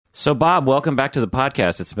So, Bob, welcome back to the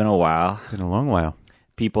podcast. It's been a while. It's been a long while.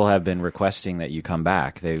 People have been requesting that you come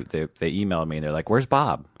back. They emailed me. They're like, "Where's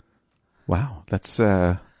Bob?" Wow, that's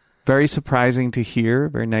very surprising to hear.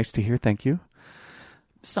 Very nice to hear. Thank you.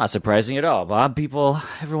 It's not surprising at all, Bob.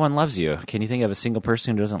 Everyone loves you. Can you think of a single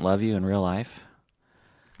person who doesn't love you in real life?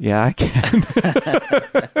 Yeah, I can.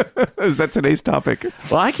 Is that today's topic?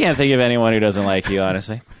 Well, I can't think of anyone who doesn't like you,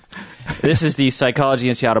 honestly. This is the Psychology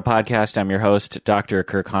in Seattle podcast. I'm your host, Dr.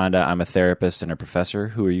 Kirk Honda. I'm a therapist and a professor.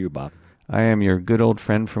 Who are you, Bob? I am your good old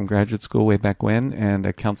friend from graduate school way back when and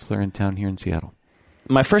a counselor in town here in Seattle.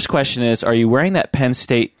 My first question is, are you wearing that Penn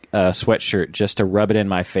State sweatshirt just to rub it in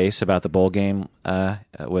my face about the bowl game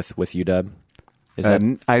with UW?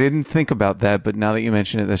 I didn't think about that, but now that you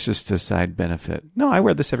mention it, that's just a side benefit. No, I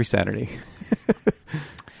wear this every Saturday.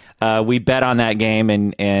 We bet on that game,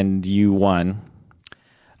 and you won.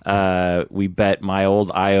 We bet my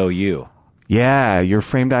old IOU. Yeah, your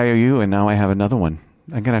framed IOU, and now I have another one.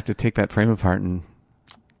 I'm going to have to take that frame apart and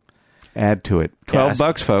add to it.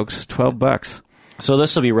 $12, folks. $12. So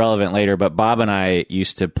this will be relevant later, but Bob and I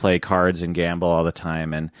used to play cards and gamble all the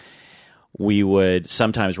time, and we would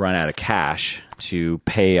sometimes run out of cash to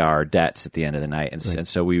pay our debts at the end of the night. And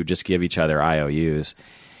so we would just give each other IOUs.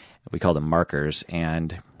 We called them markers.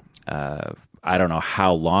 And I don't know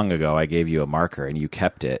how long ago I gave you a marker and you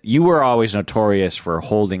kept it. You were always notorious for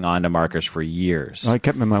holding on to markers for years. Oh, I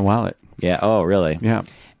kept them in my wallet. Yeah. Oh, really? Yeah.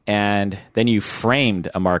 And then you framed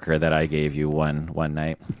a marker that I gave you one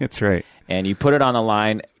night. That's right. And you put it on the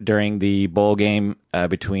line during the bowl game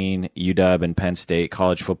between UW and Penn State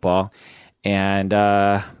college football. And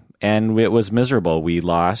it was miserable. We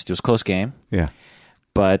lost. It was a close game. Yeah.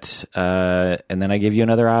 But and then I gave you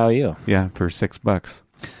another IOU. Yeah, for $6.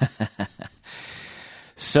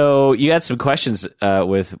 So you had some questions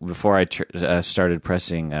before I started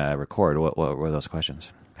pressing record. What were those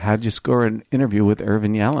questions? How'd you score an interview with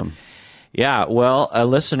Irvin Yalom? Yeah, well, a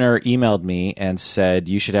listener emailed me and said,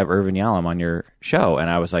 you should have Irvin Yalom on your show. And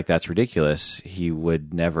I was like, that's ridiculous. He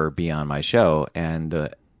would never be on my show. And the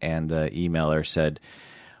emailer said,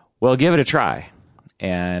 well, give it a try.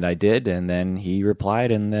 And I did. And then he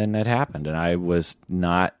replied, and then it happened. And I was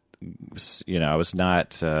not,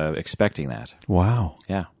 expecting that. Wow.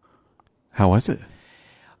 Yeah. How was it?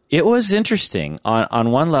 It was interesting.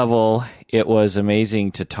 On one level, it was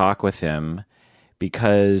amazing to talk with him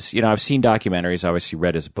because, I've seen documentaries, obviously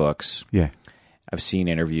read his books. Yeah. I've seen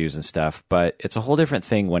interviews and stuff, but it's a whole different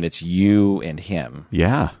thing when it's you and him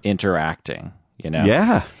interacting,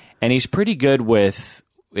 Yeah. And he's pretty good with,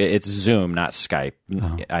 it's Zoom, not Skype.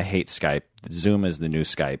 Oh. I hate Skype. Zoom is the new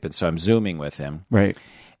Skype, and so I'm Zooming with him. Right.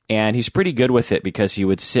 And he's pretty good with it because he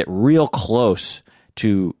would sit real close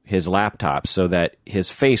to his laptop so that his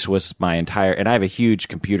face was my entire, and I have a huge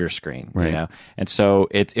computer screen, right. And so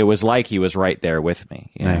it was like he was right there with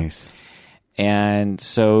me. Nice. And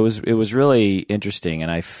so it was really interesting,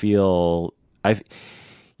 and I feel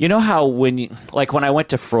how when I went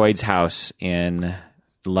to Freud's house in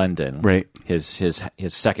London, right? His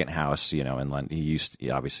second house, in London. He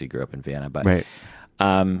obviously grew up in Vienna, but right.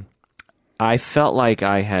 I felt like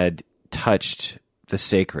I had touched the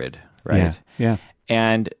sacred, right? Yeah.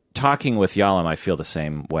 And talking with Yalom, I feel the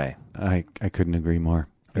same way. I couldn't agree more.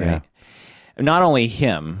 Right? Yeah. Not only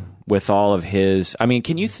him, with all of his... I mean,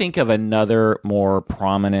 can you think of another more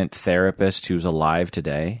prominent therapist who's alive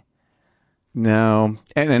today? No.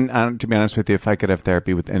 And to be honest with you, if I could have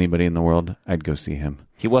therapy with anybody in the world, I'd go see him.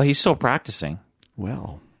 He's still practicing.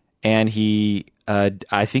 Well. And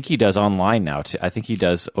I think he does online now, too. I think he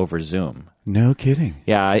does over Zoom. No kidding.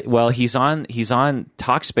 Yeah, well, he's on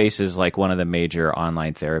Talkspace is like one of the major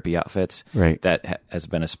online therapy outfits, right, that has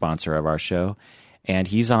been a sponsor of our show, and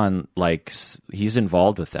he's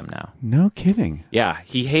involved with them now. No kidding. Yeah,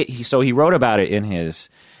 he wrote about it in his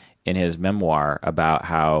memoir about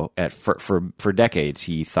how for decades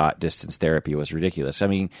he thought distance therapy was ridiculous. I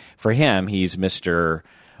mean, for him, he's Mr.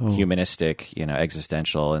 Humanistic,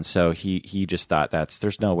 existential, and so he just thought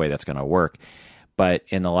there's no way that's going to work. But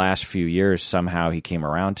in the last few years, somehow he came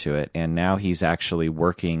around to it, and now he's actually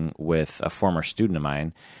working with a former student of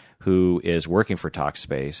mine who is working for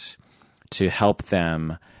Talkspace to help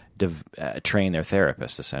them train their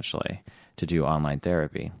therapist, essentially, to do online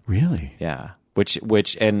therapy. Really? Yeah.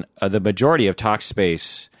 And the majority of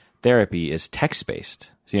Talkspace therapy is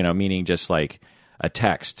text-based, meaning just like a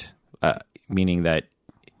text, meaning that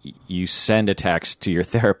you send a text to your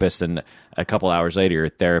therapist, and a couple hours later, your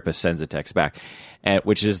therapist sends a text back,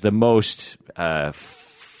 which is the most it's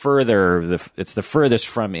the furthest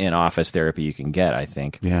from in-office therapy you can get, I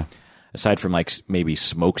think. Yeah. Aside from maybe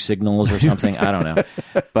smoke signals or something, I don't know.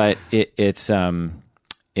 But it's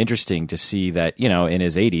interesting to see that, in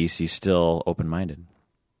his 80s, he's still open-minded.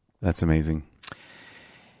 That's amazing.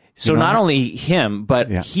 So not only him, but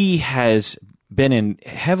he has been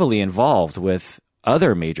heavily involved with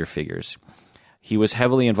other major figures. He was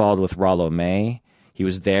heavily involved with Rollo May. He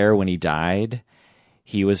was there when he died.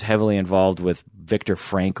 He was heavily involved with Viktor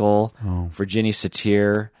Frankl, Virginia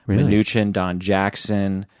Satir, Mnuchin, Don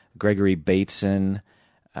Jackson, Gregory Bateson.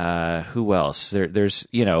 Who else? There's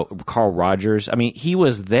Carl Rogers. I mean, he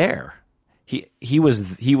was there. He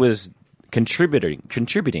was contributing,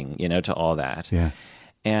 to all that. Yeah.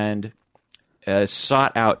 And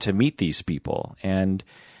sought out to meet these people. And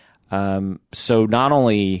so not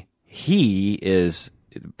only he is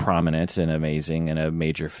prominent and amazing and a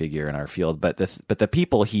major figure in our field, but the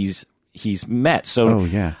people he's met.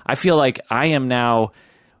 So I feel like I am now,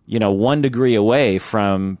 1 degree away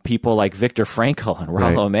from people like Viktor Frankl and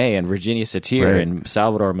Rollo May and Virginia Satir and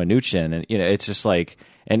Salvador Mnuchin, and it's just like,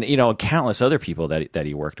 and countless other people that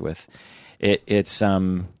he worked with. It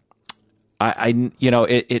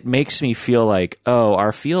makes me feel like,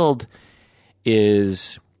 our field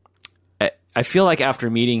is. I feel like after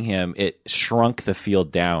meeting him, it shrunk the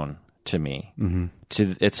field down to me. Mm-hmm.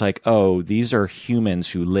 It's like, these are humans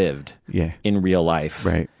who lived in real life,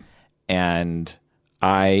 right? And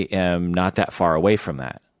I am not that far away from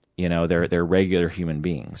that. They're regular human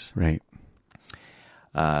beings, right?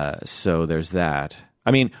 So there's that.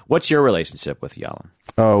 I mean, what's your relationship with Yalom?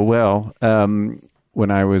 Oh well.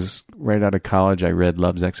 When I was right out of college, I read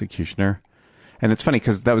Love's Executioner. And it's funny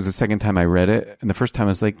because that was the second time I read it. And the first time I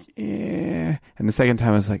was like, eh. And the second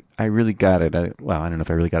time I was like, I really got it. I don't know if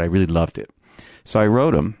I really got it. I really loved it. So I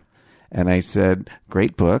wrote him and I said,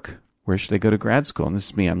 great book. Where should I go to grad school? And this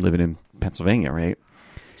is me. I'm living in Pennsylvania, right?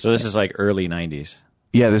 So this is like early 90s.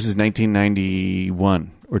 Yeah, this is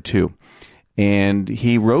 1991 or 2. And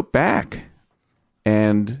he wrote back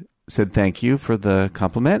and said thank you for the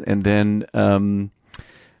compliment. And then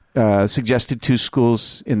suggested 2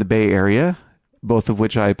 schools in the Bay Area, both of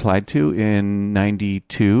which I applied to in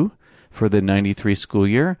 92 for the 93 school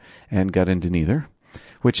year and got into neither,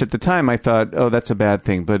 which at the time I thought, that's a bad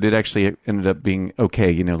thing, but it actually ended up being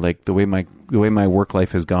okay. Like the way my work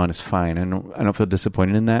life has gone is fine. I don't feel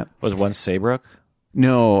disappointed in that. Was one Saybrook?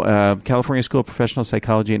 No, California School of Professional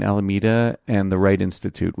Psychology in Alameda and the Wright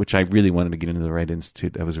Institute, which I really wanted to get into the Wright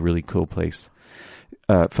Institute. That was a really cool place.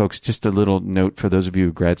 Folks, just a little note for those of you who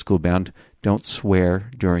are grad school bound, don't swear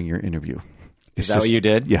during your interview. Is that what you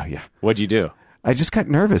did? Yeah. What'd you do? I just got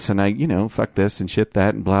nervous and I, fuck this and shit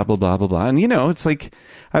that and blah, blah, blah, blah, blah. And, it's like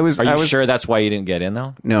I was... Are you sure that's why you didn't get in,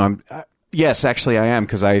 though? No, yes, actually I am,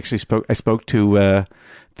 because I spoke to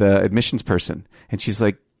the admissions person and she's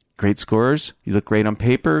like, great scores, you look great on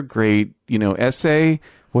paper, great, essay.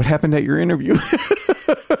 What happened at your interview?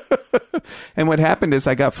 And what happened is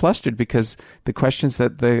I got flustered because the questions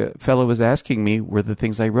that the fellow was asking me were the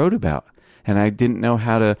things I wrote about. And I didn't know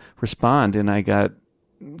how to respond. And I got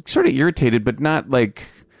sort of irritated, but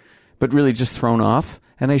really just thrown off.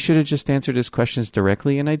 And I should have just answered his questions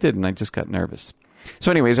directly. And I didn't. I just got nervous.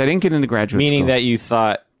 So anyways, I didn't get into graduate school. Meaning that you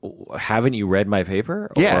thought, haven't you read my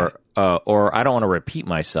paper? Yeah. Or I don't want to repeat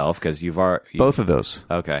myself because you've already... Both of those.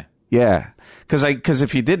 Okay. Yeah. Because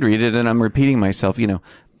if you did read it and I'm repeating myself,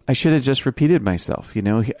 I should have just repeated myself,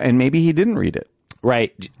 and maybe he didn't read it.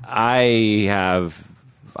 Right. I'm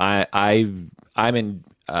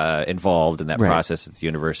involved in that process at the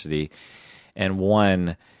university. And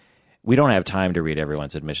 1, we don't have time to read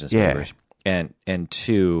everyone's admissions papers. And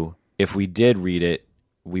 2, if we did read it,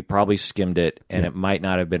 we probably skimmed it and it might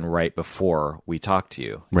not have been right before we talked to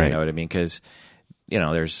you. Right. You know what I mean? Because,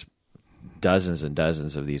 there's dozens and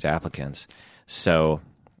dozens of these applicants. So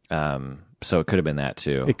it could have been that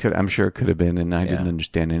too. I'm sure it could have been, and I didn't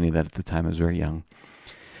understand any of that at the time. I was very young.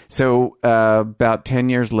 So about 10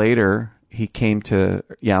 years later,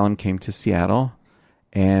 Yalom came to Seattle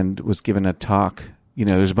and was given a talk.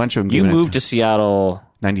 There's a bunch of them. You moved to Seattle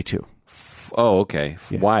 92. Oh, okay.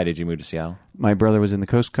 Yeah. Why did you move to Seattle? My brother was in the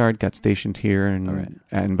Coast Guard, got stationed here, and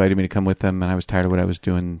invited me to come with them. And I was tired of what I was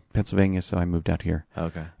doing in Pennsylvania, so I moved out here.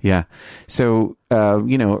 Okay. Yeah. So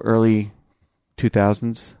early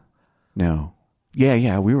 2000s. No.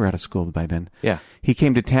 Yeah, we were out of school by then. Yeah. He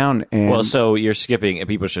came to town and... Well, so you're skipping, and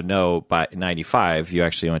people should know, by 95, you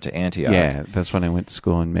actually went to Antioch. Yeah, that's when I went to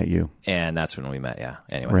school and met you. And that's when we met, yeah.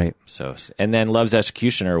 Anyway. Right. So, and then Love's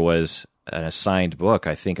Executioner was an assigned book,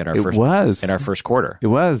 I think, in our first quarter. It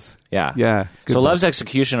was. Yeah. Yeah. So book. Love's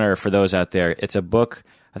Executioner, for those out there, it's a book,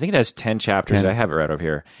 I think it has 10 chapters. I have it right over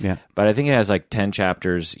here. Yeah. But I think it has like 10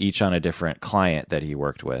 chapters, each on a different client that he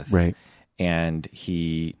worked with. Right. And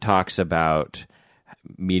he talks about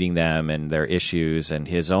meeting them and their issues and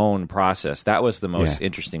his own process. That was the most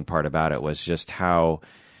interesting part about it, was just how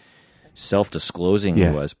self-disclosing he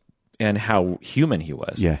was and how human he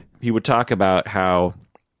was. Yeah. He would talk about how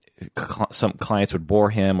some clients would bore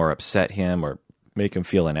him or upset him or make him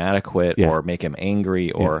feel inadequate or make him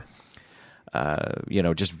angry or,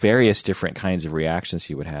 just various different kinds of reactions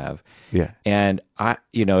he would have. Yeah. And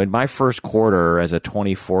in my first quarter as a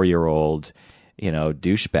 24-year-old,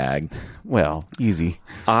 douchebag. Well, easy.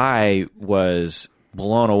 I was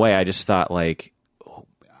blown away. I just thought, like,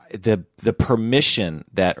 the permission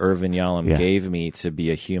that Irvin Yalom gave me to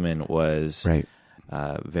be a human was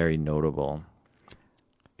very notable.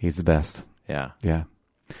 He's the best. Yeah. Yeah.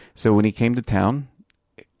 So when he came to town,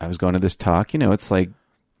 I was going to this talk. It's like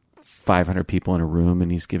 500 people in a room,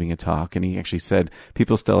 and he's giving a talk. And he actually said,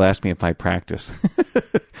 people still ask me if I practice.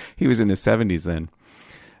 He was in his 70s then.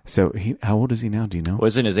 So how old is he now? Do you know?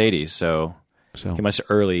 Was in his 80s, so he must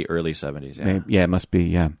early 70s. Yeah. Maybe, it must be.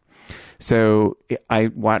 Yeah. So he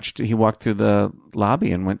walked through the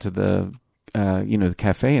lobby and went to the the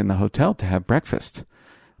cafe in the hotel to have breakfast.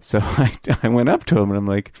 So I went up to him and I'm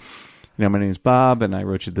like, my name's Bob, and I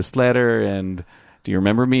wrote you this letter, and do you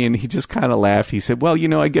remember me? And he just kind of laughed. He said, well,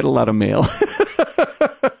 I get a lot of mail.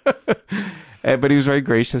 But he was very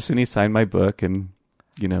gracious, and he signed my book, and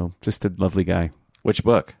just a lovely guy. Which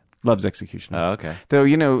book? Love's Executioner. Oh, okay. Though,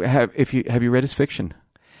 have you read his fiction?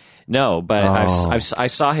 No, but I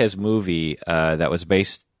saw his movie that was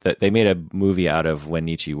based. That they made a movie out of When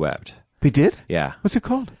Nietzsche Wept. They did? Yeah. What's it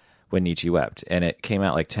called? When Nietzsche Wept, and it came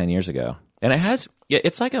out like 10 years ago. And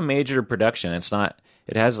it's like a major production. It's not.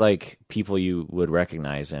 It has like people you would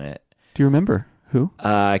recognize in it. Do you remember who?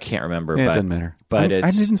 I can't remember. Yeah, but it doesn't matter. But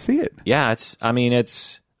I didn't see it. Yeah, it's. I mean,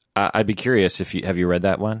 it's. I'd be curious if you have you read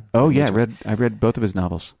that one. Oh yeah, I read both of his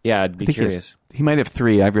novels. Yeah, I'd be curious. He might have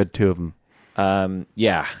 3. I've read 2 of them.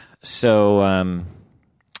 Yeah. So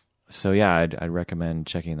yeah, I'd recommend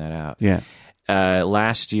checking that out. Yeah.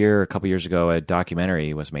 Last year, a couple years ago, a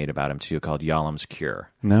documentary was made about him too, called Yalom's Cure.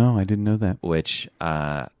 No, I didn't know that. Which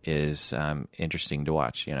is interesting to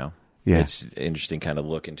watch. Yeah. It's interesting kind of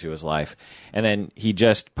look into his life. And then he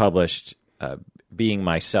just published Becoming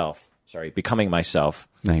Myself.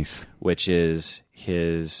 Nice. Which is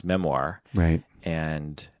his memoir. Right.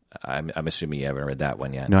 And I'm assuming you haven't read that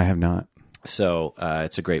one yet. No, I have not. So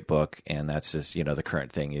it's a great book, and that's just, the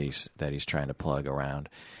current thing that he's trying to plug around.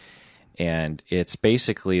 And it's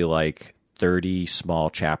basically like 30 small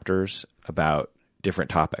chapters about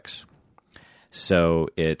different topics. So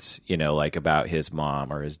it's, like about his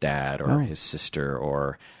mom or his dad or his sister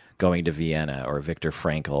or going to Vienna or Viktor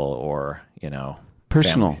Frankl or,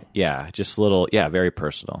 personal. Family. Yeah, just little, very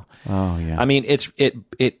personal. Oh, yeah. I mean,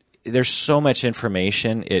 there's so much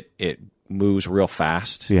information. It moves real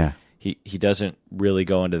fast. Yeah. He doesn't really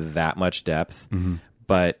go into that much depth,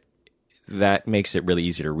 but that makes it really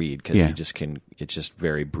easy to read because it's just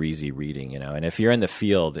very breezy reading, And if you're in the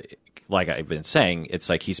field, like I've been saying, it's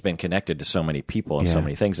like he's been connected to so many people and so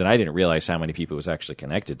many things, and I didn't realize how many people he was actually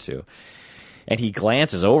connected to. And he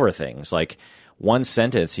glances over things. Like one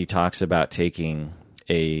sentence, he talks about taking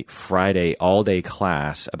a Friday all-day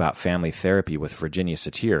class about family therapy with Virginia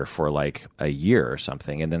Satir for like a year or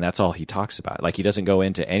something, and then that's all he talks about. Like he doesn't go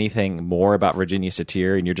into anything more about Virginia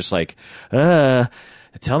Satir, and you're just like, tell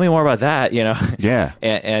me more about that, Yeah.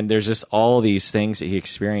 And there's just all these things that he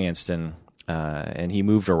experienced, and he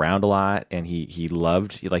moved around a lot, and he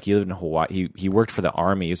lived in Hawaii. He worked for the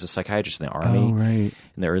Army. He was a psychiatrist in the Army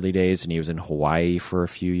in the early days, and he was in Hawaii for a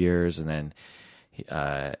few years, and then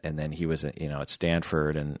he was at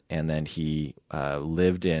Stanford, and then he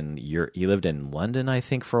lived in London, I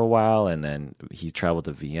think, for a while, and then he traveled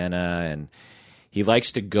to Vienna, and he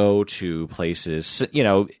likes to go to places,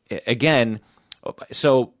 again.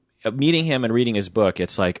 So meeting him and reading his book,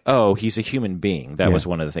 it's like, oh, he's a human being. That was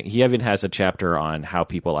one of the things. He even has a chapter on how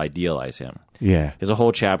people idealize him. Yeah. There's a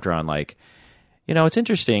whole chapter on like, it's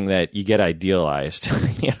interesting that you get idealized.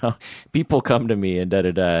 People come to me and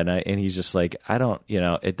da-da-da, and he's just like, I don't,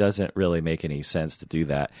 it doesn't really make any sense to do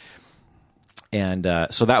that. And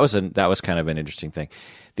so that was kind of an interesting thing.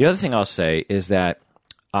 The other thing I'll say is that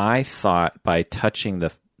I thought by touching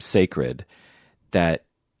the sacred that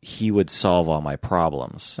he would solve all my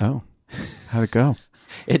problems. Oh, how'd it go?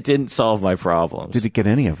 It didn't solve my problems. Did it get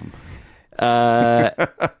any of them?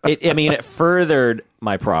 It furthered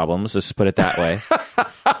my problems. Let's put it that way.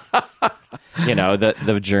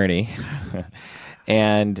 The journey,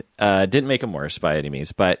 and didn't make them worse by any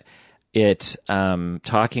means. But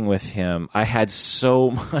talking with him, I had so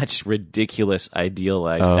much ridiculous,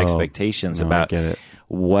 idealized expectations about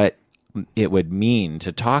what it would mean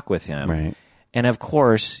to talk with him. Right. And of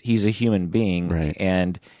course, he's a human being, Right.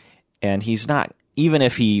 and he's not, even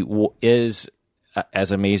if he is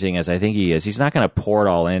as amazing as I think he is, he's not going to pour it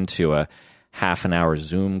all into a half an hour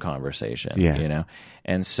Zoom conversation, you know?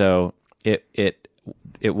 And so it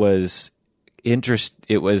was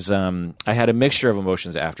I had a mixture of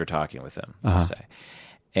emotions after talking with him, I'll say.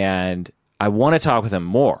 And I want to talk with him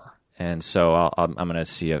more. And so I'm going to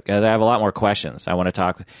see, I have a lot more questions. I want to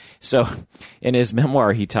talk. So in his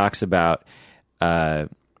memoir, he talks about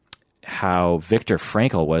how Viktor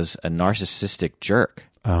Frankl was a narcissistic jerk.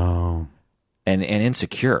 Oh. And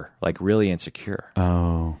insecure, like really insecure.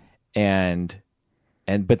 Oh.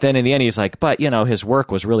 But then in the end, he's like, but his work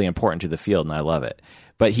was really important to the field, and I love it.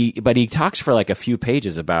 But he talks for like a few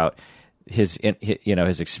pages about his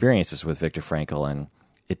experiences with Viktor Frankl, and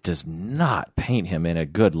it does not paint him in a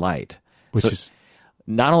good light.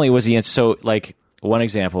 Not only was he in, so like one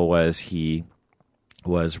example was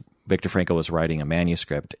Viktor Frankl was writing a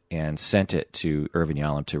manuscript and sent it to Irvin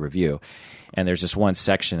Yalom to review. And there's this one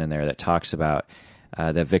section in there that talks about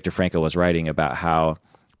that Viktor Frankl was writing about how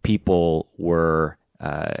people were,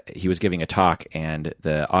 he was giving a talk and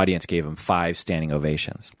the audience gave him 5 standing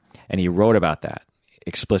ovations. And he wrote about that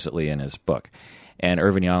explicitly in his book. And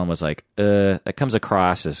Irvin Yalom was like, that comes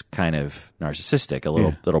across as kind of narcissistic, a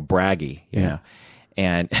little braggy, you know.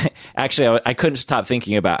 And actually, I couldn't stop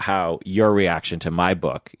thinking about how your reaction to my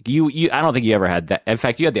book. I don't think you ever had that. In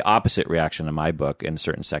fact, you had the opposite reaction to my book in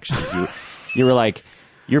certain sections. You were like,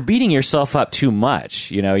 you're beating yourself up too much.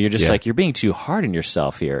 You're just like, you're being too hard on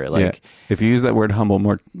yourself here. Like, if you use that word humble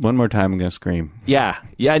one more time, I'm going to scream. Yeah,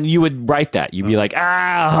 and you would write that. You'd be like,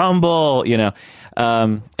 humble.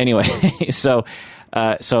 Anyway, so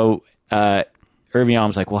Irvin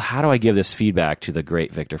Yalom's like, well, how do I give this feedback to the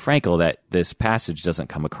great Viktor Frankl that this passage doesn't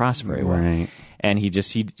come across very well? Right. And he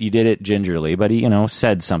did it gingerly, but he,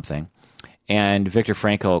 said something. And Viktor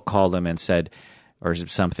Frankl called him and said, or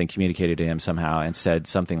something, communicated to him somehow and said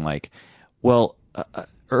something like, well,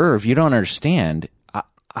 Irv, you don't understand.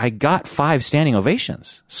 I got 5 standing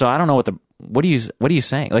ovations. So I don't know what are you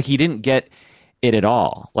saying? Like, he didn't get it at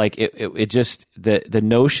all. Like it just, the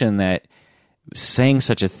notion that saying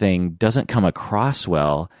such a thing doesn't come across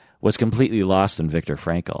well was completely lost in Viktor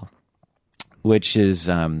Frankl, which is,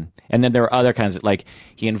 and then there were other kinds of, like,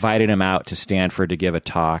 he invited him out to Stanford to give a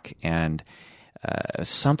talk, and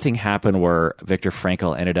something happened where Viktor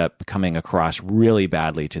Frankl ended up coming across really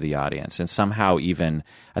badly to the audience, and somehow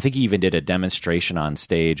I think he even did a demonstration on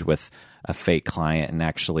stage with a fake client and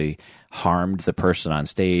actually harmed the person on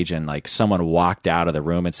stage, and like someone walked out of the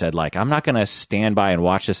room and said, like, I'm not going to stand by and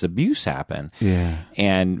watch this abuse happen. Yeah.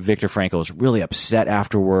 And Viktor Frankl was really upset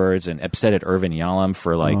afterwards, and upset at Irvin Yalom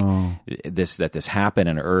for like this happened.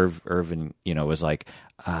 And Irvin, was like,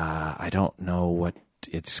 I don't know what,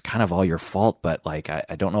 it's kind of all your fault, but like,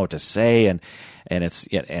 I don't know what to say. And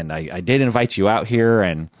I did invite you out here,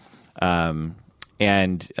 and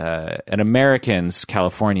Americans,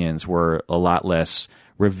 Californians were a lot less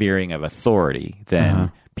revering of authority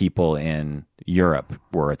than people in Europe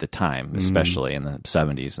were at the time, especially in the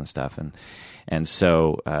 70s and stuff. And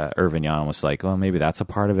so Irvin Yalom was like, well, maybe that's a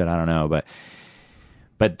part of it. I don't know.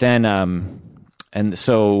 But then, and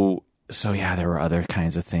so yeah, there were other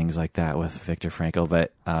kinds of things like that with Viktor Frankl,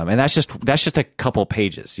 but, and that's just a couple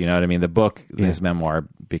pages, you know what I mean? The book, his memoir,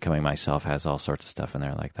 Becoming Myself, has all sorts of stuff in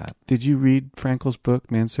there like that. Did you read Frankl's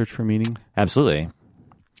book, Man's Search for Meaning? Absolutely.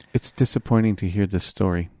 It's disappointing to hear this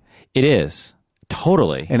story. It is.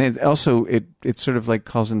 Totally. And it also, it sort of like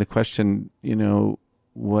calls into question,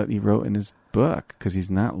 what he wrote in his book, because he's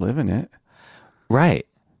not living it. Right.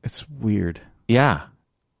 It's weird. Yeah.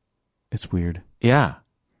 It's weird. Yeah.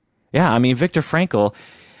 Yeah. I mean, Viktor Frankl,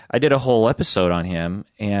 I did a whole episode on him,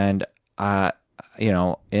 and,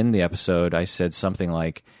 in the episode, I said something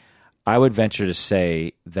like, I would venture to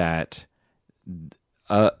say that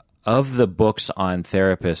of the books on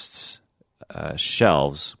therapists'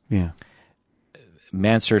 shelves,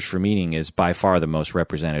 Man's Search for Meaning is by far the most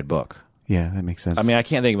represented book. Yeah, that makes sense. I mean, I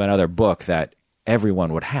can't think of another book that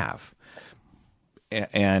everyone would have.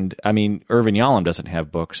 And, I mean, Irvin Yalom doesn't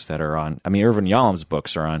have books that are on... I mean, Irvin Yalom's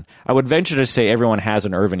books are on... I would venture to say everyone has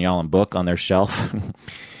an Irvin Yalom book on their shelf,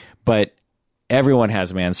 but everyone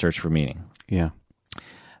has Man's Search for Meaning. Yeah.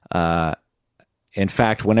 In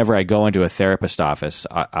fact, whenever I go into a therapist office,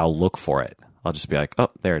 I'll look for it. I'll just be like,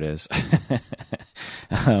 oh, there it is.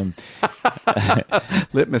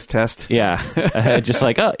 Litmus test. Yeah. Just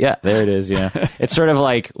like, oh, yeah, there it is. It's sort of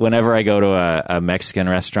like whenever I go to a Mexican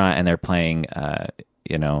restaurant and they're playing,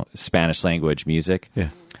 Spanish language music,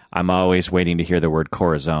 I'm always waiting to hear the word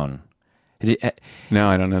corazon. No,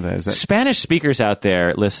 I don't know that. Is that Spanish speakers out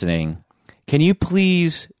there listening? Can you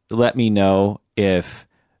please let me know if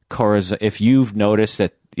you've noticed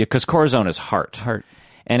that, because corazon is heart,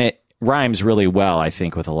 and it rhymes really well, I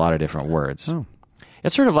think, with a lot of different words. Oh.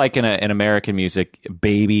 It's sort of like in American music,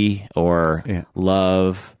 baby or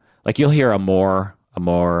love. Like you'll hear amor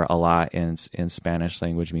a lot in Spanish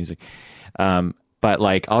language music. But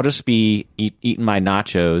like I'll just be eating my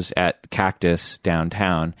nachos at Cactus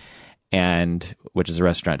downtown, which is a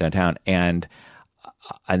restaurant downtown, and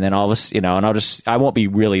then all of us, and I won't be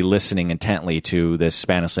really listening intently to this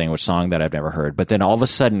Spanish language song that I've never heard, but then all of a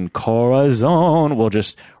sudden, corazon will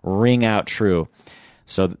just ring out true.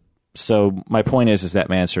 So my point is that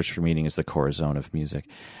Man's Search for Meaning is the corazon of music,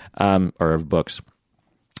 or of books.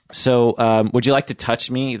 So, would you like to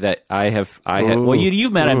touch me? That well,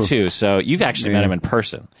 you've met him too, so you've actually met him in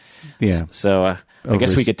person. Yeah. So I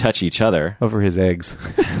guess we could touch each other over his eggs.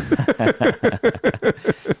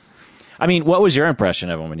 I mean, what was your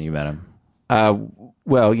impression of him when you met him?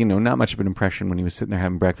 Well, not much of an impression when he was sitting there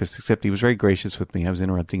having breakfast, except he was very gracious with me. I was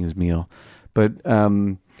interrupting his meal. But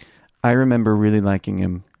I remember really liking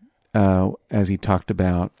him as he talked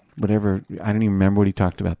about whatever. I don't even remember what he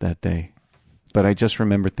talked about that day. But I just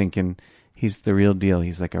remember thinking, he's the real deal.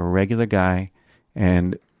 He's like a regular guy,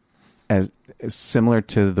 and as similar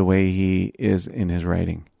to the way he is in his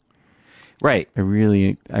writing. Right.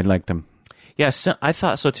 I liked him. Yes, I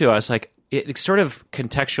thought so too. I was like, it sort of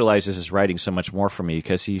contextualizes his writing so much more for me,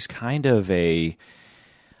 because he's kind of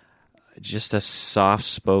just a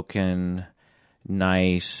soft-spoken,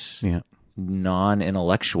 nice,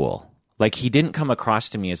 non-intellectual. Like, he didn't come across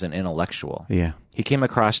to me as an intellectual. Yeah. He came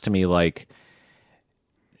across to me like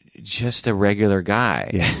just a regular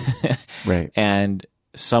guy. Yeah. Right. And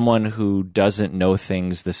someone who doesn't know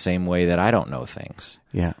things the same way that I don't know things.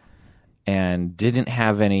 Yeah. And didn't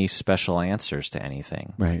have any special answers to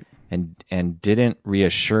anything. Right. And didn't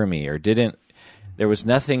reassure me, or there was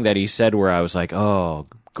nothing that he said where I was like, oh,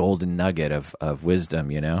 golden nugget of wisdom,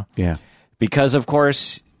 Yeah. Because of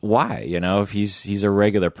course, why? If he's a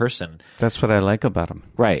regular person. That's what I like about him.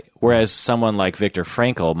 Right. Whereas someone like Viktor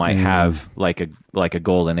Frankl might have like a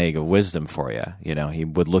golden egg of wisdom for you. He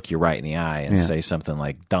would look you right in the eye and say something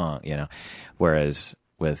like "don't," Whereas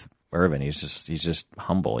with Irvin, he's just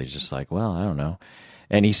humble. He's just like, well, I don't know.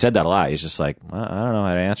 And he said that a lot. He's just like, well, I don't know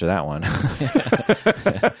how to answer that one.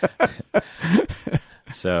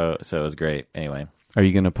 So it was great. Anyway. Are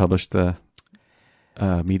you going to publish the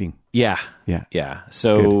meeting? Yeah. Yeah. Yeah.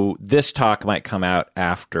 So this talk might come out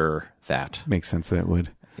after that. Makes sense that it would.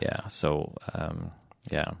 Yeah. So,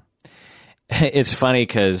 yeah. It's funny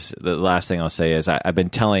because the last thing I'll say is I've been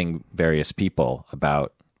telling various people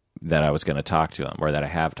about that I was going to talk to him, or that I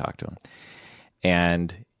have talked to him.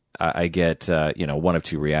 And I get, one of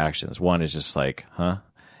two reactions. One is just like, huh?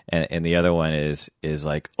 And the other one is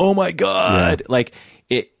like, oh my God. Yeah. Like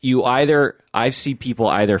I see people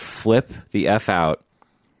either flip the F out,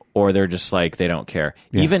 or they're just like, they don't care.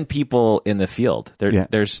 Yeah. Even people in the field,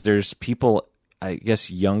 there's people, I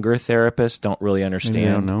guess younger therapists don't really understand. Maybe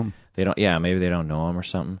they don't know them. Maybe they don't know them or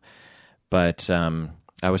something. But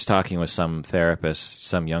I was talking with some therapists,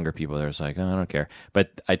 some younger people. That was like, oh, I don't care.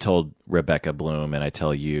 But I told Rebecca Bloom, and I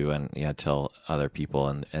tell you, and I tell other people,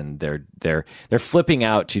 and they're flipping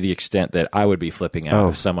out to the extent that I would be flipping out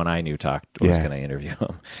if someone I knew was going to interview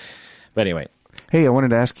him. But anyway. Hey, I wanted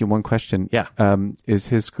to ask you one question. Yeah. Is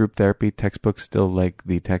his group therapy textbook still like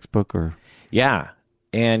the textbook, or? Yeah.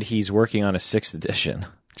 And he's working on a 6th edition.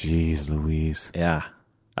 Jeez Louise. Yeah.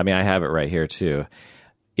 I mean, I have it right here too.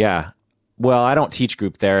 Yeah. Well, I don't teach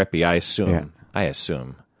group therapy. I assume.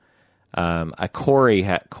 Corey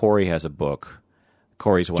has a book.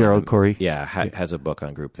 Corey's one. Gerald Corey. Yeah, has a book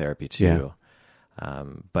on group therapy too. Yeah.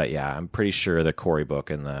 But yeah, I'm pretty sure the Corey book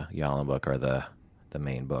and the Yalom book are the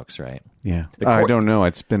main books, right? Yeah. I don't know.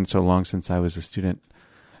 It's been so long since I was a student.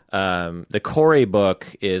 The Corey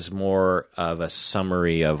book is more of a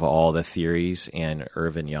summary of all the theories, and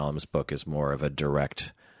Irvin Yalom's book is more of a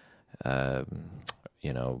direct,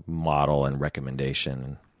 model and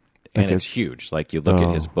recommendation. And it's huge. Like, you look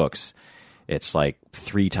at his books, it's like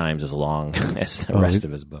 3 times as long as the rest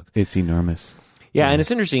of his books. It's enormous. Yeah, and it's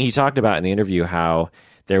interesting. He talked about in the interview how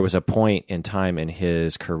there was a point in time in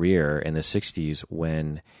his career in the 60s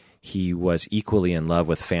when he was equally in love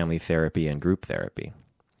with family therapy and group therapy.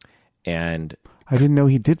 And I didn't know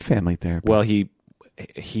he did family therapy. Well, he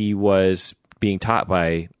was being taught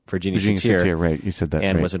by Virginia Satir, right? You said that,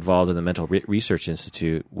 and right. was involved in the Mental Research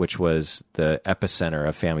Institute, which was the epicenter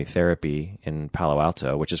of family therapy in Palo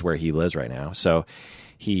Alto, which is where he lives right now. So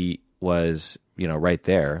he was, right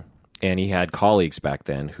there, and he had colleagues back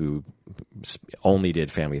then who only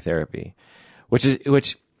did family therapy,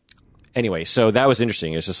 which anyway, so that was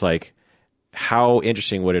interesting. It's just like, how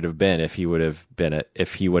interesting would it have been if he would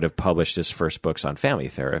have published his first books on family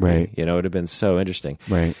therapy? Right. You know, it would have been so interesting.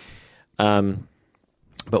 Right.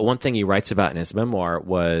 But one thing he writes about in his memoir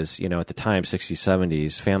was, you know, at the time, 60s,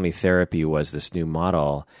 70s, family therapy was this new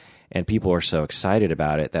model, and people were so excited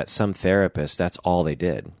about it that some therapists, that's all they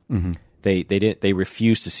did. Mm-hmm. They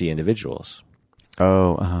refused to see individuals.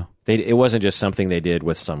 Oh, uh-huh. It wasn't just something they did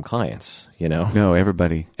with some clients, you know? No,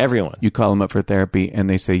 everybody. Everyone. You call them up for therapy, and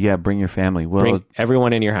they say, yeah, bring your family. Well, bring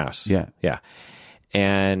everyone in your house. Yeah. Yeah.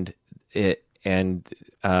 And that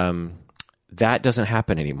doesn't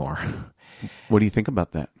happen anymore. What do you think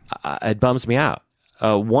about that? It bums me out.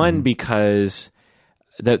 One, because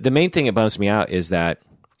the main thing that bums me out is that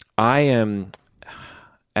I am,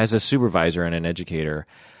 as a supervisor and an educator,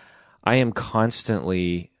 I am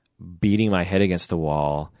constantly beating my head against the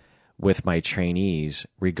wall with my trainees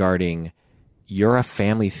regarding, you're a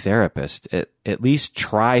family therapist. At least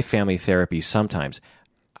try family therapy sometimes.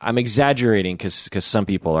 I'm exaggerating because some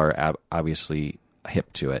people are obviously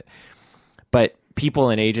hip to it. But people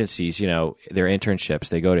in agencies, you know, their internships,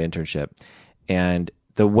 they go to internship. And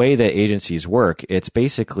the way that agencies work, it's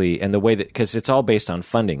basically, and the way that, because it's all based on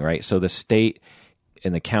funding, right? So the state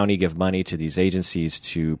and the county give money to these agencies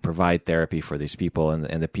to provide therapy for these people, and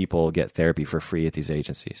the people get therapy for free at these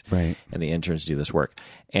agencies. Right. And the interns do this work.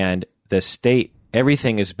 And the state,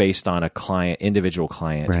 everything is based on a individual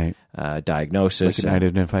client diagnosis. Like an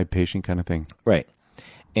identified patient kind of thing. Right.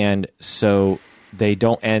 And so they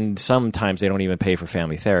don't, and sometimes they don't even pay for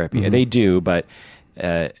family therapy. Mm-hmm. They do, but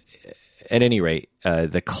at any rate,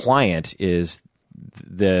 the client is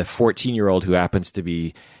the 14-year-old who happens to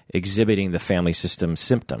be exhibiting the family system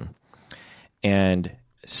symptom. And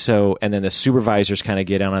then the supervisors kind of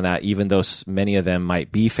get in on that, even though many of them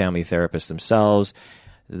might be family therapists themselves.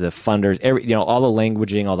 The funders, all the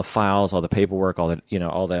languaging, all the files, all the paperwork, all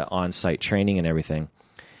the on-site training and everything.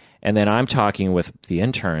 And then I'm talking with the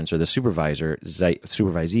interns or the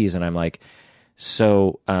supervisees, and I'm like,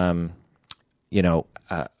 so,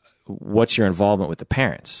 what's your involvement with the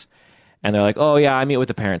parents? And they're like, oh yeah, I meet with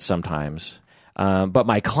the parents sometimes. But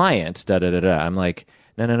my client, I'm like,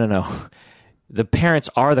 no. The parents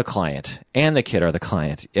are the client, and the kid are the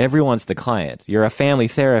client. Everyone's the client. You're a family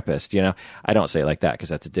therapist, you know. I don't say it like that because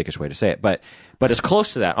that's a dickish way to say it, but it's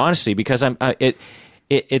close to that, honestly, because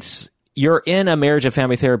it's you're in a marriage and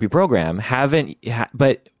family therapy program.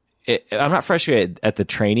 But I'm not frustrated at the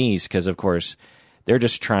trainees because, of course, they're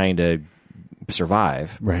just trying to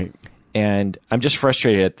survive, right? And I'm just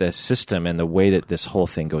frustrated at the system and the way that this whole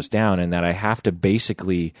thing goes down, and that I have to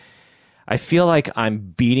basically, I feel like I'm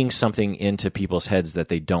beating something into people's heads that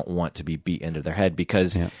they don't want to be beat into their head,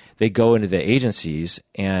 because they go into the agencies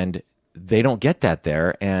and they don't get that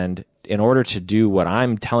there. And in order to do what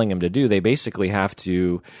I'm telling them to do, they basically have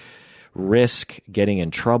to risk getting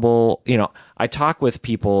in trouble. You know, I talk with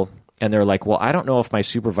people and they're like, well, I don't know if my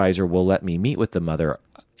supervisor will let me meet with the mother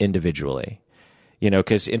individually. You know,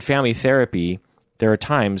 because in family therapy, there are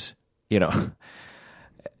times, you know,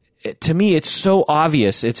 to me, it's so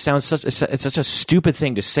obvious. It sounds it's such a stupid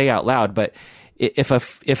thing to say out loud. But if a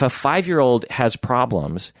 5-year-old has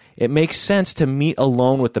problems, it makes sense to meet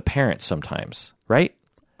alone with the parents sometimes, right?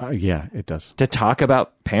 Yeah, it does. To talk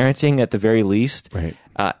about parenting at the very least, right?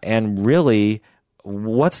 And really,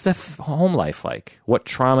 what's the home life like? What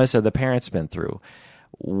traumas have the parents been through?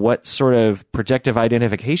 What sort of projective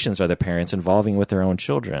identifications are the parents involving with their own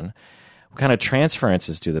children? What kind of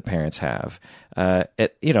transferences do the parents have?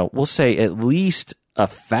 We'll say at least a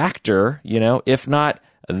factor, you know, if not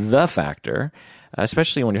the factor,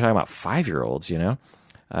 especially when you're talking about 5-year-olds, you know,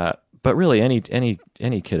 but really any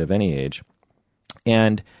kid of any age.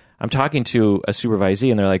 And I'm talking to a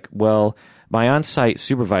supervisee, and they're like, well, my on-site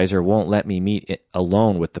supervisor won't let me meet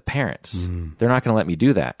alone with the parents. They're not going to let me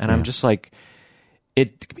do that. And I'm just like,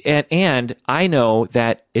 and I know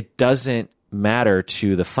that it doesn't matter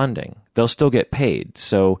to the funding. They'll still get paid.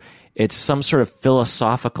 So it's some sort of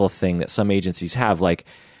philosophical thing that some agencies have. Like,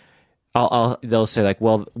 they'll say like,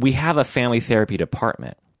 well, we have a family therapy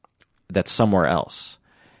department that's somewhere else.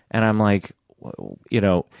 And I'm like, you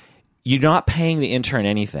know, you're not paying the intern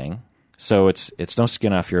anything. So it's no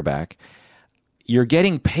skin off your back. You're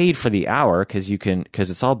getting paid for the hour because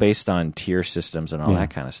it's all based on tier systems and all that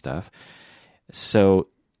kind of stuff. So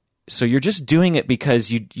you're just doing it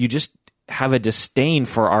because you just have a disdain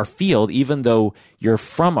for our field, even though you're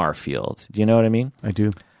from our field. Do you know what I mean? I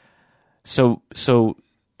do. So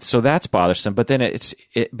that's bothersome. But then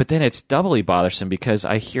it's doubly bothersome because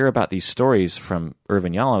I hear about these stories from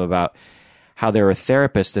Irvin Yalom about how there were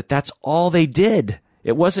therapists that's all they did.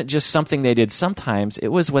 It wasn't just something they did sometimes. It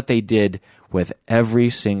was what they did with every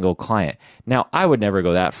single client. Now, I would never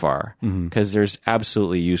go that far because there's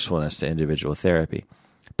absolutely usefulness to individual therapy.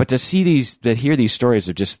 But to hear these stories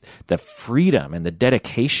of just the freedom and the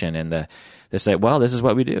dedication and this like, well, this is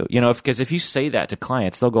what we do. Because if you say that to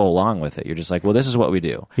clients, they'll go along with it. You're just like, well, this is what we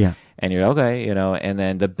do. Yeah. And you're okay, and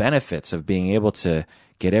then the benefits of being able to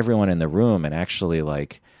get everyone in the room and actually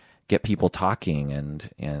like get people talking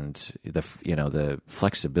and the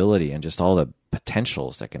flexibility and just all the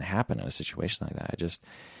potentials that can happen in a situation like that.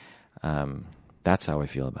 That's how I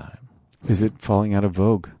feel about it. Is it falling out of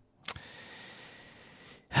vogue?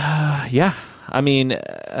 Yeah. I mean,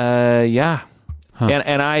 yeah. Huh.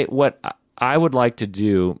 And what I would like to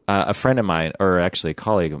do, a friend of mine, or actually a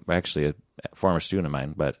colleague, actually a former student of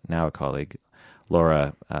mine, but now a colleague,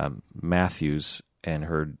 Laura Matthews,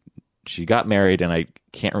 and she got married, and I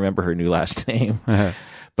can't remember her new last name,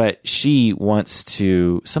 but she wants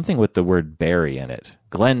to, something with the word Berry in it,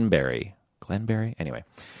 Glenberry? Anyway,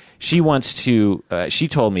 she wants to, she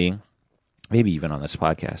told me, maybe even on this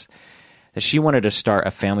podcast, that she wanted to start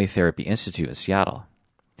a family therapy institute in Seattle.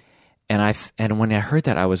 And when I heard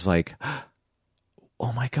that, I was like,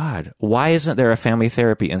 oh my God, why isn't there a family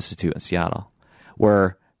therapy institute in Seattle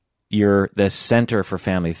where you're the center for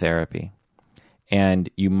family therapy and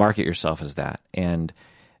you market yourself as that, and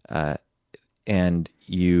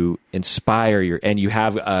you inspire and you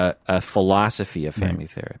have a philosophy of family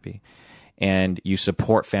therapy, and you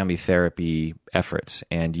support family therapy efforts,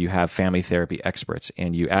 and you have family therapy experts,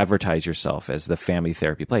 and you advertise yourself as the family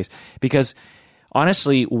therapy place. Because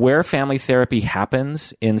honestly, where family therapy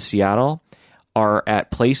happens in Seattle are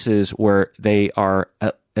at places where they are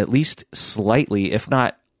at least slightly, if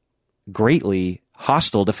not greatly,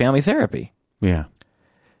 hostile to family therapy. Yeah.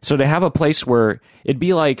 So to have a place where it'd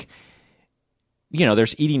be like,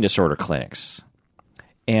 there's eating disorder clinics.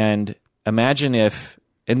 And imagine if,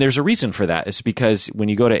 and there's a reason for that. It's because when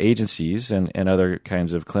you go to agencies and other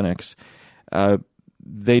kinds of clinics,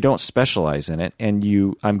 they don't specialize in it.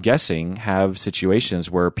 And I'm guessing, have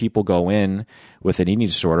situations where people go in with an eating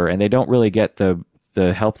disorder and they don't really get the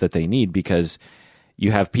help that they need, because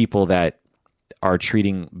you have people that are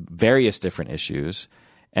treating various different issues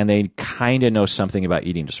and they kind of know something about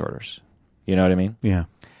eating disorders. You know what I mean? Yeah.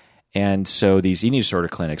 And so these eating disorder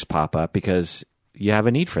clinics pop up because you have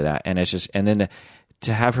a need for that. And it's just, and then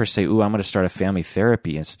to have her say, ooh, I'm going to start a family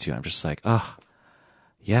therapy institute. I'm just like, oh,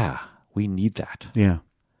 yeah, we need that. Yeah.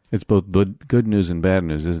 It's both good news and bad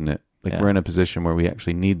news, isn't it? Like, we're in a position where we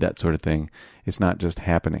actually need that sort of thing. It's not just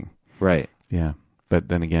happening. Right. Yeah. But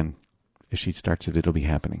then again, if she starts it, it'll be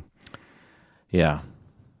happening. Yeah.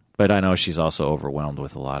 But I know she's also overwhelmed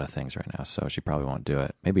with a lot of things right now, so she probably won't do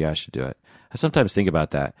it. Maybe I should do it. I sometimes think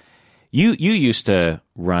about that. You used to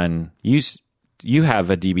run, you have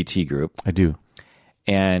a DBT group. I do.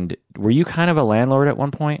 And were you kind of a landlord at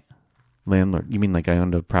one point? Landlord? You mean like I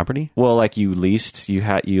owned a property? Well, like you leased, you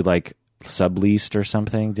like subleased or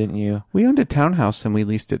something, didn't you? We owned a townhouse and we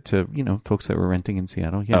leased it to, folks that were renting in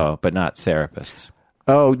Seattle. Yeah. Oh, but not therapists.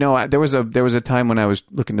 Oh, no, there was a time when I was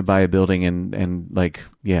looking to buy a building and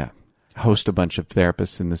host a bunch of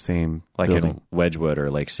therapists in the same building. In Wedgwood or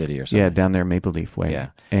Lake City or something. Yeah, down there Maple Leaf Way. Yeah.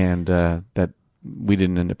 And that we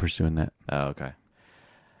didn't end up pursuing that. Oh, okay.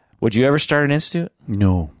 Would you ever start an institute?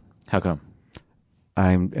 No. How come?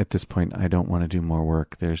 I'm at this point, I don't want to do more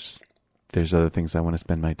work. There's other things I want to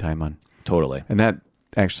spend my time on. Totally. And that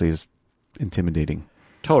actually is intimidating.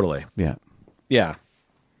 Totally. Yeah. Yeah.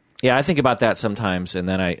 Yeah, I think about that sometimes, and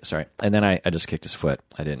then I just kicked his foot.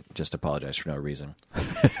 I didn't just apologize for no reason.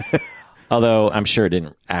 Although I'm sure it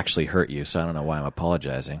didn't actually hurt you, so I don't know why I'm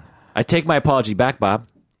apologizing. I take my apology back, Bob.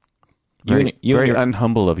 Very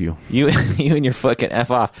unhumble of you. You and your foot can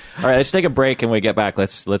F off. All right, let's take a break, and when we get back,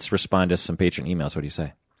 let's respond to some patron emails. What do you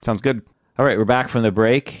say? Sounds good. All right, we're back from the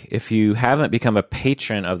break. If you haven't become a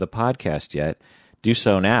patron of the podcast yet, do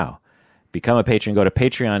so now. Become a patron. Go to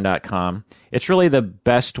patreon.com. It's really the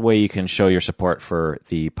best way you can show your support for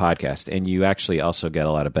the podcast, and you actually also get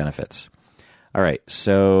a lot of benefits. All right,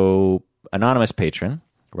 so anonymous patron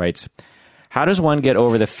writes, how does one get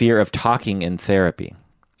over the fear of talking in therapy?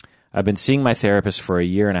 I've been seeing my therapist for 1.5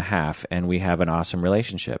 years, and we have an awesome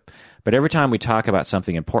relationship. But every time we talk about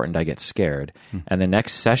something important, I get scared, and the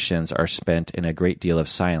next sessions are spent in a great deal of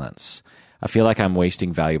silence. I feel like I'm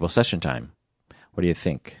wasting valuable session time. What do you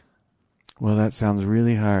think? Well, that sounds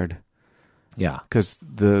really hard. Yeah. Because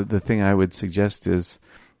the thing I would suggest is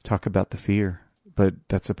talk about the fear. But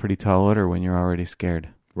that's a pretty tall order when you're already scared.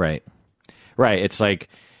 Right. Right. It's like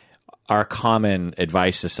our common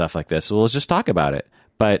advice to stuff like this. Well, let's just talk about it.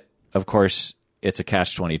 But, of course, it's a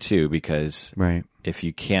catch-22 because right. if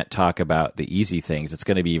you can't talk about the easy things, it's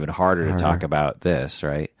going to be even harder to talk about this,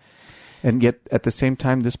 right? And yet, at the same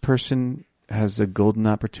time, this person has a golden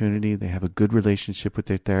opportunity. They have a good relationship with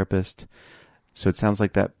their therapist. So it sounds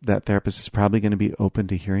like that therapist is probably going to be open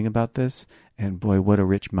to hearing about this. And boy, what a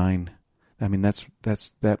rich mind. I mean,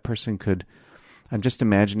 that person could, I'm just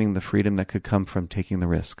imagining the freedom that could come from taking the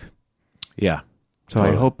risk. Yeah. So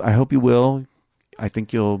totally. I hope you will. I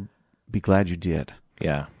think you'll be glad you did.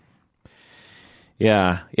 Yeah.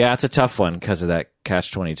 Yeah. Yeah. It's a tough one because of that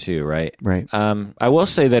catch-22, right? Right. I will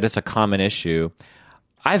say that it's a common issue.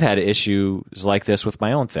 I've had issues like this with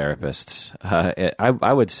my own therapist.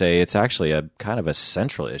 I would say it's actually a kind of a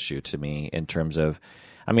central issue to me in terms of,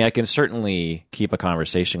 I mean, I can certainly keep a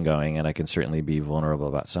conversation going and I can certainly be vulnerable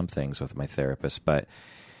about some things with my therapist, but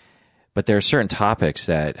there are certain topics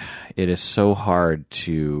that it is so hard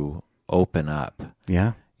to open up.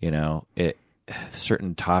 Yeah. You know,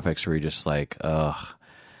 certain topics where you're just like,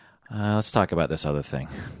 let's talk about this other thing.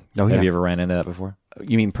 Oh, yeah. Have you ever ran into that before?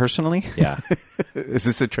 You mean personally? Yeah. Is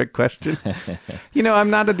this a trick question? I'm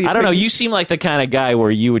not at the... I don't know. You seem like the kind of guy where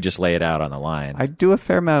you would just lay it out on the line. I do a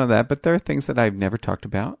fair amount of that, but there are things that I've never talked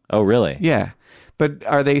about. Oh, really? Yeah. But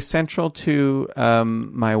are they central to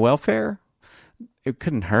my welfare? It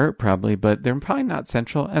couldn't hurt, probably, but they're probably not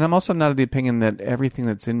central. And I'm also not of the opinion that everything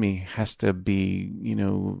that's in me has to be,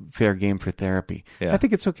 fair game for therapy. Yeah. I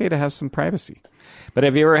think it's okay to have some privacy. But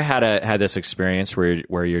have you ever had this experience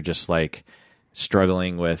where you're just like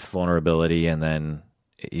struggling with vulnerability and then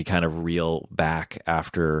you kind of reel back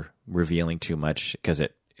after revealing too much because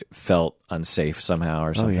it felt unsafe somehow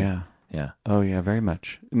or something? Oh, yeah. Yeah. Oh, yeah, very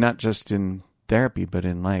much. Not just in therapy, but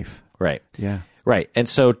in life. Right. Yeah. Right. And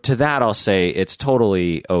so to that, I'll say it's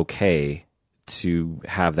totally okay to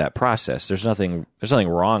have that process. There's nothing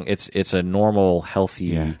wrong. It's a normal,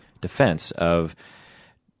 healthy defense of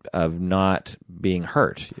not being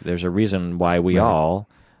hurt. There's a reason why we all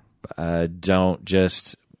don't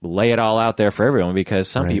just lay it all out there for everyone because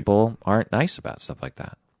some people aren't nice about stuff like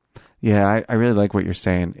that. Yeah, I really like what you're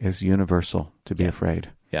saying is universal to be afraid.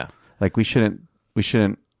 Yeah. Like we shouldn't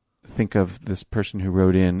think of this person who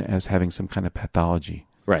wrote in as having some kind of pathology.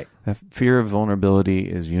 Right. That fear of vulnerability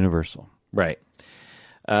is universal. Right.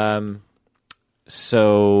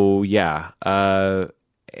 So yeah.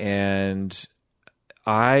 And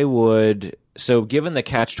I would, so given the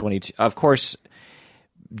catch-22, of course,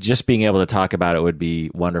 just being able to talk about it would be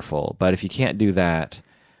wonderful. But if you can't do that,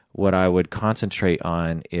 what I would concentrate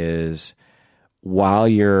on is while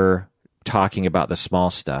you're talking about the small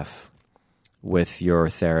stuff with your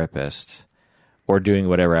therapist or doing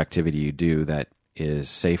whatever activity you do that is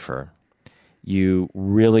safer, you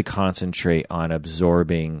really concentrate on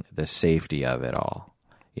absorbing the safety of it all.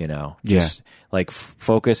 Just like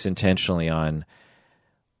focus intentionally on,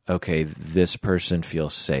 okay, this person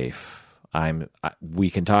feels safe.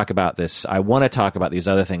 We can talk about this. I want to talk about these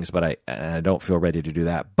other things, but I don't feel ready to do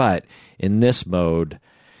that. But in this mode,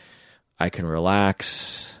 I can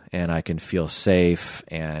relax and I can feel safe,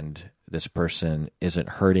 and this person isn't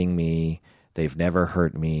hurting me. They've never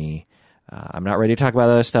hurt me. I'm not ready to talk about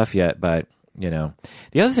other stuff yet, but the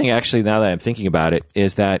other thing, actually, now that I'm thinking about it,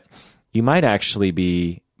 is that you might actually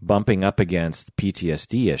be bumping up against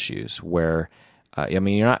PTSD issues where,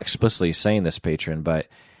 you're not explicitly saying this, patron, but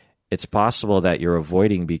it's possible that you're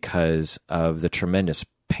avoiding because of the tremendous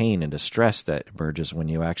pain and distress that emerges when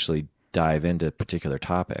you actually dive into particular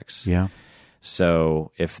topics. Yeah.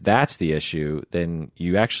 So if that's the issue, then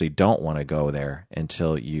you actually don't want to go there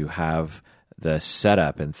until you have the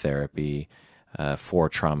setup in therapy for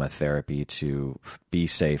trauma therapy to be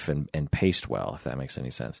safe and paced well, if that makes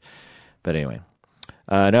any sense. But anyway,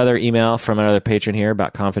 another email from another patron here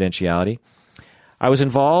about confidentiality. I was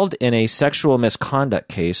involved in a sexual misconduct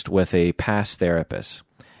case with a past therapist.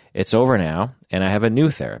 It's over now, and I have a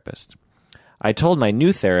new therapist. I told my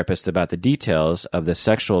new therapist about the details of the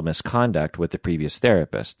sexual misconduct with the previous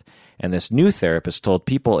therapist, and this new therapist told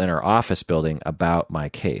people in her office building about my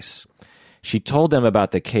case. She told them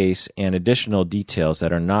about the case and additional details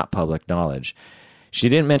that are not public knowledge. She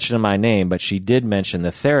didn't mention my name, but she did mention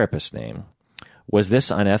the therapist's name. Was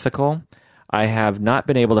this unethical? I have not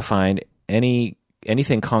been able to find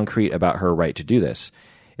anything concrete about her right to do this.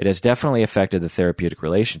 It has definitely affected the therapeutic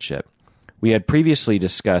relationship. We had previously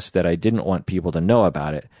discussed that I didn't want people to know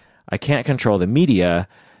about it. I can't control the media,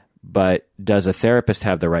 but does a therapist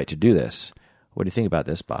have the right to do this? What do you think about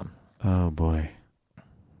this, Bob? Oh, boy.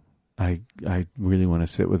 I really want to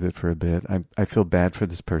sit with it for a bit. I feel bad for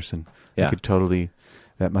this person. Yeah.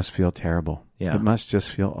 That must feel terrible. Yeah. It must just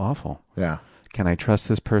feel awful. Yeah. can I trust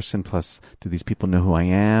this person? Plus, do these people know who I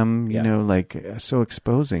am? You Yeah. know, like so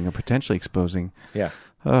exposing or potentially exposing. Yeah.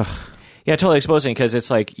 Ugh. Yeah, totally exposing because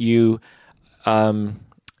it's like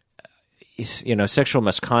sexual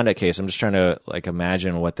misconduct case. I'm just trying to like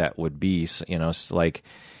imagine what that would be. So, like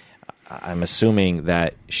I'm assuming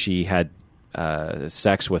that she had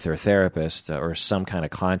sex with her therapist or some kind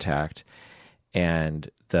of contact, and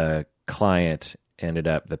the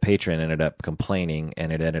patron ended up complaining,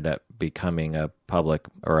 and it ended up becoming a public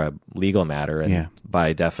or a legal matter. And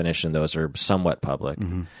by definition, those are somewhat public.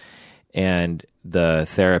 Mm-hmm. And the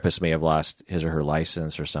therapist may have lost his or her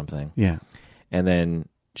license or something. Yeah. And then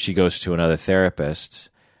she goes to another therapist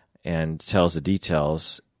and tells the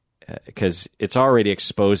details because it's already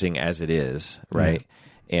exposing as it is, right?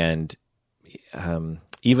 Yeah. And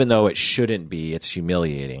even though it shouldn't be, it's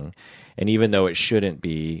humiliating. And even though it shouldn't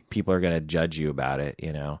be, people are going to judge you about it,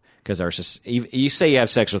 because you say you have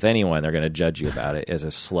sex with anyone, they're going to judge you about it as a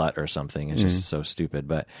slut or something. It's just so stupid.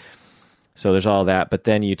 But so there's all that. But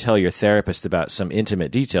then you tell your therapist about some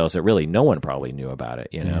intimate details that really no one probably knew about it,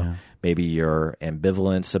 Yeah. Maybe your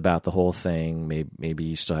ambivalence about the whole thing. Maybe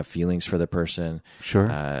you still have feelings for the person.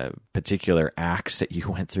 Sure. Particular acts that you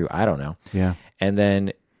went through. I don't know. Yeah. And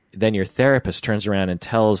then your therapist turns around and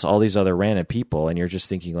tells all these other random people, and you're just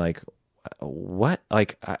thinking like, what?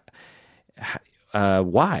 Like,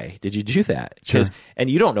 why did you do that? Sure. And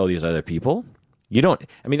you don't know these other people. You don't.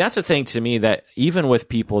 I mean, that's the thing to me, that even with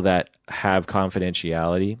people that have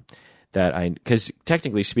confidentiality, because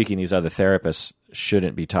technically speaking, these other therapists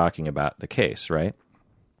shouldn't be talking about the case, right?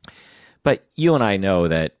 But you and I know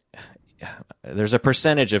that there's a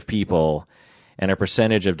percentage of people and a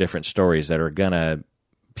percentage of different stories that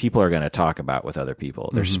people are gonna talk about with other people,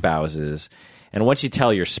 their spouses. And once you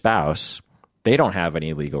tell your spouse, they don't have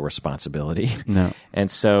any legal responsibility. No.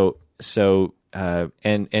 And so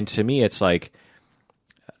and to me, it's like,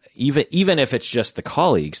 even if it's just the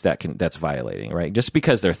colleagues that's violating, right? Just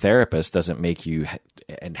because they're therapists doesn't make you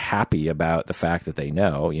happy about the fact that they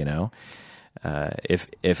know,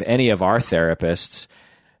 If any of our therapists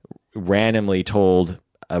randomly told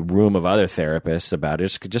a room of other therapists about it,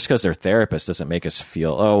 just because they're therapists doesn't make us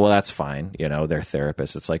feel, oh, well, that's fine, they're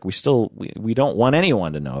therapists. It's like we don't want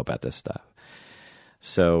anyone to know about this stuff.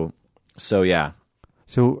 So yeah.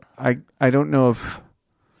 So I don't know if...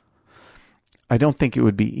 I don't think it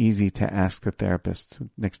would be easy to ask the therapist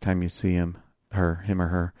next time you see him or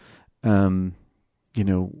her, to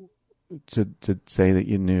say that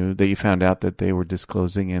you knew, that you found out that they were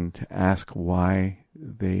disclosing, and to ask why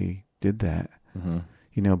they did that.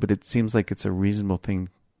 Mm-hmm. But it seems like it's a reasonable thing.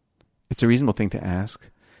 It's a reasonable thing to ask,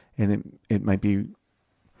 and it might be.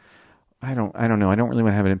 I don't know. I don't really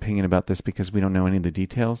want to have an opinion about this because we don't know any of the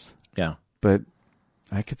details. Yeah, but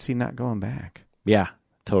I could see not going back. Yeah,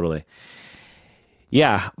 totally.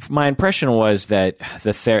 Yeah, my impression was that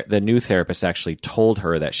the new therapist actually told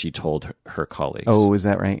her that she told her colleagues. Oh, is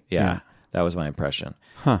that right? Yeah, that was my impression.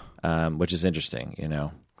 Huh. Which is interesting,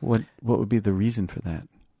 What would be the reason for that?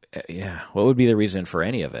 Yeah, what would be the reason for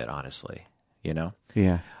any of it, honestly?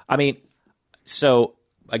 Yeah. I mean, so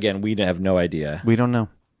again, we have no idea. We don't know.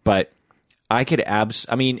 But I could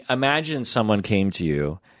imagine someone came to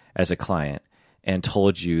you as a client and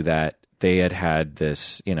told you that they had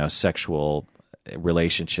this, sexual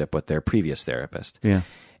relationship with their previous therapist. Yeah.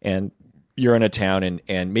 And you're in a town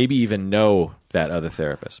and maybe even know that other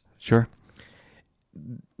therapist. Sure.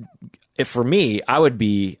 If for me, I would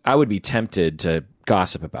be tempted to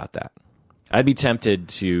gossip about that. I'd be tempted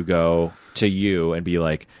to go to you and be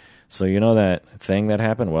like, so that thing that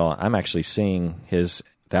happened? Well, I'm actually seeing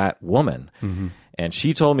that woman. Mm-hmm. And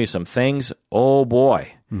she told me some things. Oh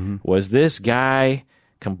boy. Mm-hmm. Was this guy...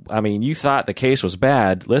 you thought the case was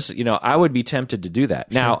bad. Listen, I would be tempted to do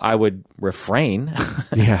that. Sure. Now, I would refrain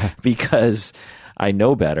because I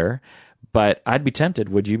know better, but I'd be tempted.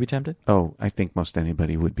 Would you be tempted? Oh, I think most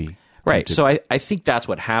anybody would be. Right. So I think that's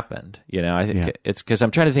what happened. I think it's because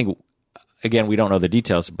I'm trying to think, again, we don't know the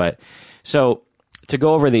details, but so to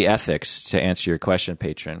go over the ethics, to answer your question,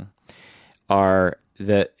 patron, are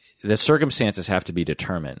the circumstances have to be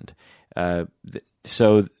determined.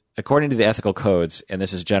 So according to the ethical codes, and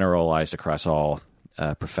this is generalized across all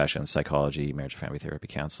professions, psychology, marriage and family therapy,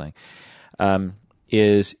 counseling,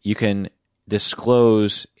 is you can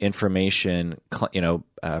disclose information,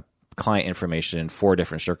 client information in 4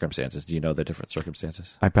 different circumstances. Do you know the different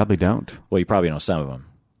circumstances? I probably don't. Well, you probably know some of them.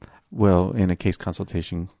 Well, in a case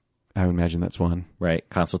consultation, I would imagine that's one. Right.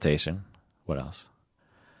 Consultation. What else?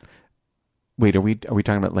 Wait, are we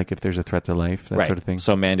talking about like if there's a threat to life, that sort of thing?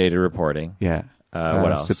 So mandated reporting. Yeah.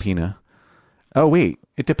 What else? Subpoena. Oh, wait.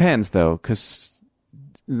 It depends, though, because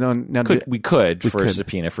No, now we could we for a could.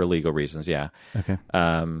 subpoena for legal reasons, yeah. Okay.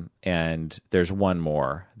 And there's one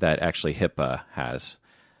more that actually HIPAA has.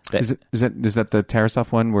 Is that the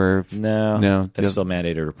Tarasoff one where? No, it's still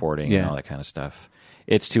mandated reporting and all that kind of stuff.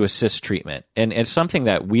 It's to assist treatment, and it's something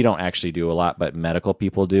that we don't actually do a lot, but medical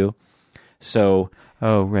people do. So,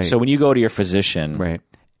 right. So when you go to your physician, right,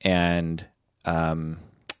 and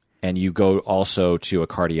you go also to a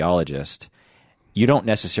cardiologist, you don't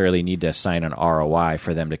necessarily need to sign an ROI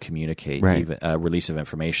for them to communicate even, release of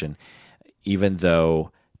information, even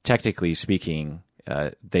though technically speaking,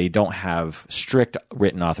 they don't have strict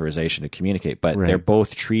written authorization to communicate, but they're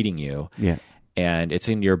both treating you. Yeah. And it's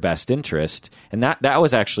in your best interest. And that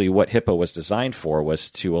was actually what HIPAA was designed for, was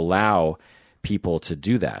to allow people to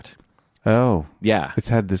do that. Oh. Yeah. It's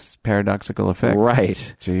had this paradoxical effect.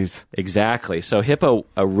 Right. Jeez. Exactly. So HIPAA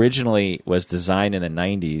originally was designed in the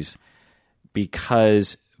 90s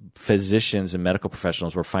because physicians and medical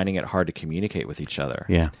professionals were finding it hard to communicate with each other.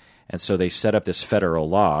 Yeah. And so they set up this federal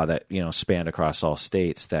law that, spanned across all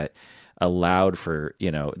states that allowed for,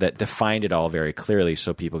 that defined it all very clearly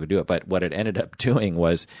so people could do it. But what it ended up doing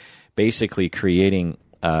was basically creating,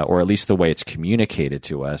 or at least the way it's communicated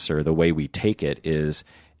to us or the way we take it is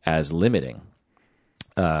as limiting.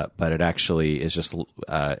 But it actually is just,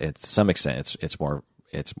 to some extent,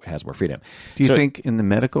 it has more freedom. Do you think in the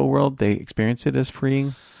medical world they experience it as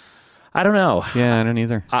freeing? I don't know. Yeah, I don't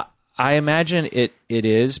either. I imagine it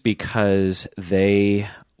is because they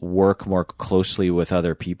work more closely with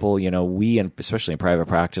other people. We, and especially in private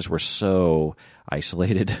practice, we're so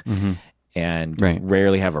isolated and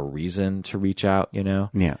rarely have a reason to reach out,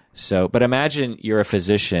 Yeah. So, but imagine you're a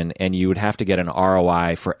physician and you would have to get an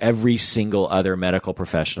ROI for every single other medical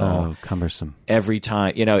professional. Oh, cumbersome. Every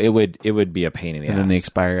time, it would be a pain in the ass. And then they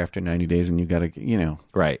expire after 90 days and you got to,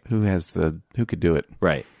 right. Who could do it?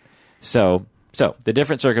 Right. So the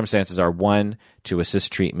different circumstances are, one, to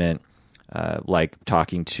assist treatment, like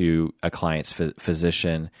talking to a client's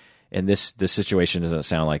physician. And this situation doesn't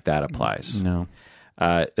sound like that applies. No.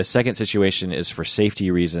 The second situation is for safety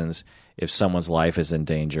reasons if someone's life is in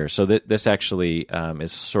danger. So this actually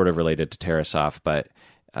is sort of related to Tarasoff, but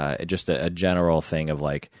just a general thing of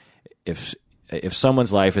like if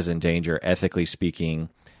someone's life is in danger, ethically speaking,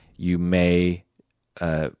 you may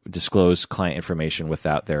disclose client information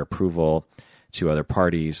without their approval to other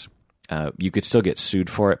parties. You could still get sued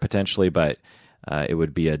for it potentially, but it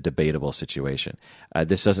would be a debatable situation.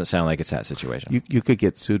 This doesn't sound like it's that situation. You could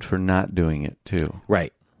get sued for not doing it too.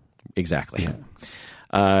 Right. Exactly.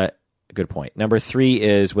 Yeah. Good point. Number 3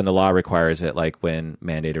 is when the law requires it, like when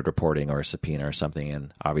mandated reporting or a subpoena or something,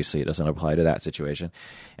 and obviously it doesn't apply to that situation.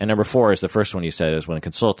 And number 4 is the first one you said, is when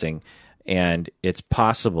consulting, and it's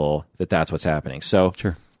possible that that's what's happening. So,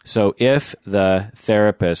 sure. So if the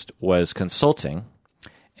therapist was consulting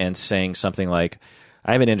and saying something like,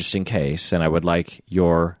 I have an interesting case and I would like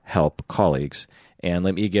your help, colleagues, and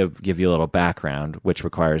let me give you a little background, which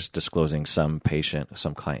requires disclosing some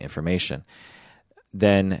client information,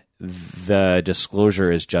 then the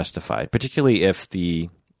disclosure is justified, particularly if the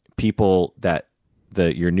people that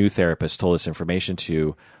your new therapist told this information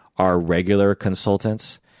to are regular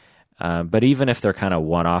consultants. But even if they're kind of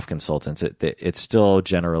one-off consultants, it's still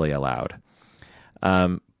generally allowed.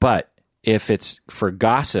 But if it's for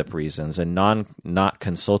gossip reasons and not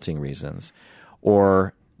consulting reasons,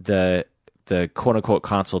 or the quote-unquote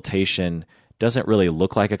consultation doesn't really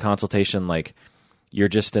look like a consultation, like you're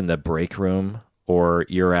just in the break room, or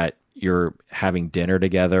you're having dinner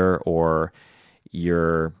together, or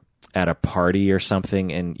you're at a party or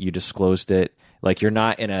something and you disclosed it, like you're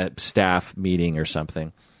not in a staff meeting or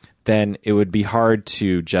something, then it would be hard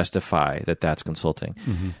to justify that that's consulting.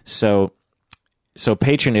 Mm-hmm. So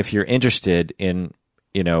patron, if you're interested in,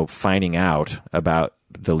 finding out about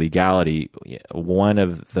the legality,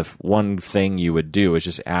 one thing you would do is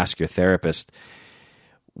just ask your therapist,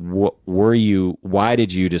 why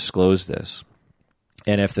did you disclose this?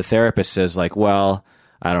 And if the therapist says like, well,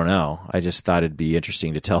 I don't know, I just thought it'd be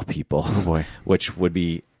interesting to tell people, oh boy, which would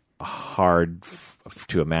be hard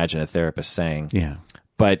to imagine a therapist saying. Yeah.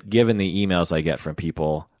 But given the emails I get from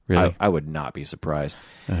people, really? I would not be surprised.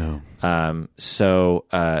 Oh. So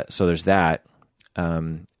there's that.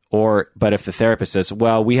 But if the therapist says,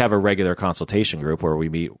 well, we have a regular consultation group where we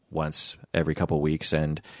meet once every couple of weeks,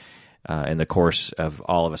 and in the course of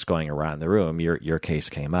all of us going around the room, your case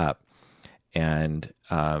came up. And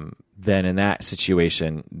then in that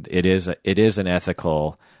situation, it is an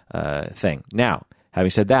ethical thing. Now,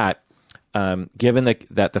 having said that, given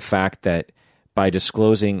that the fact that by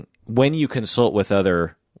disclosing, when you consult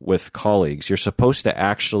with colleagues, you're supposed to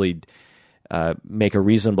actually make a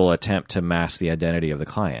reasonable attempt to mask the identity of the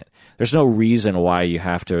client. There's no reason why you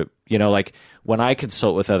have to, like when I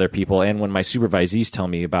consult with other people and when my supervisees tell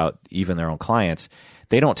me about even their own clients,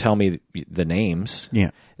 they don't tell me the names. Yeah.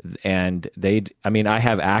 And I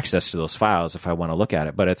have access to those files if I want to look at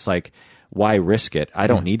it, but it's like, why risk it? I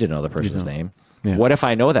don't need to know the person's name. Yeah. What if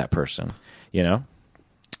I know that person,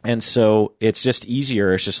 And so it's just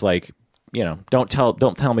easier. It's just like, don't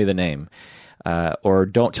tell me the name. Or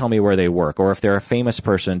don't tell me where they work, or if they're a famous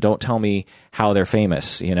person, don't tell me how they're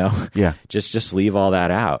famous. Yeah. Just leave all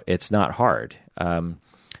that out. It's not hard.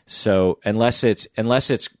 So unless it's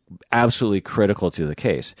absolutely critical to the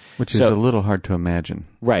case, which is a little hard to imagine,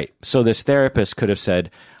 right? So this therapist could have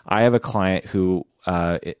said, "I have a client who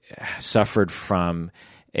suffered from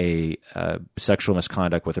a sexual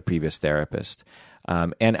misconduct with a previous therapist,"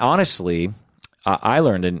 and honestly, I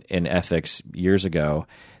learned in ethics years ago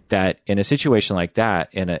that in a situation like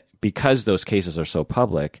that, because those cases are so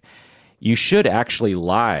public, you should actually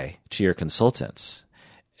lie to your consultants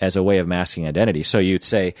as a way of masking identity. So you'd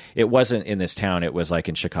say, it wasn't in this town, it was like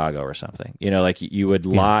in Chicago or something. Like you would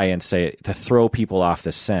lie and say to throw people off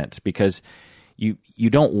the scent, because you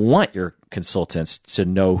don't want your consultants to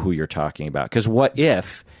know who you're talking about. Because what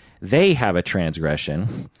if they have a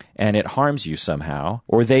transgression and it harms you somehow,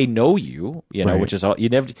 or they know you, right. Which is all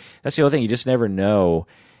that's the other thing. You just never know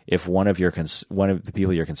if one of the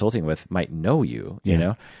people you're consulting with might know you,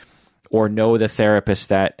 or know the therapist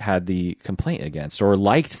that had the complaint against, or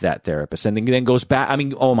liked that therapist, and then goes back. I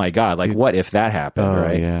mean, oh my God, like what if that happened,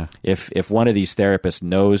 right? Yeah. If one of these therapists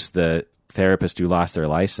knows the therapist who lost their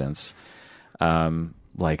license,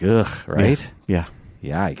 like, ugh, right? Yeah.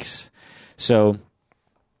 Yikes. So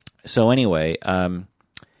anyway,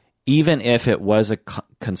 even if it was a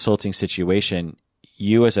consulting situation,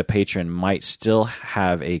 you as a patron might still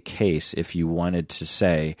have a case if you wanted to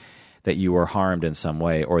say that you were harmed in some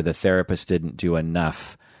way, or the therapist didn't do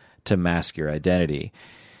enough to mask your identity.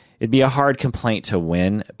 It'd be a hard complaint to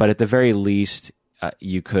win, but at the very least,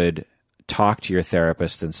 you could talk to your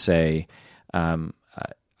therapist and say,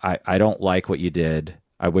 I don't like what you did.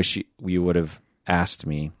 I wish you would have asked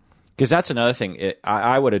me. Because that's another thing.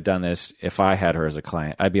 I would have done this if I had her as a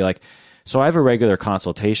client. I'd be like, so I have a regular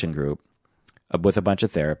consultation group with a bunch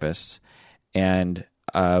of therapists, and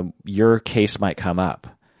your case might come up.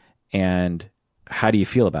 And how do you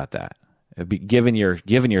feel about that? Given your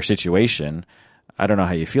situation, I don't know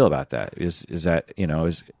how you feel about that. Is that,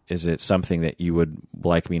 is it something that you would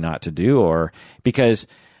like me not to do? Or because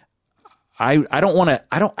I don't want to,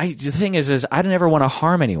 the thing is I never want to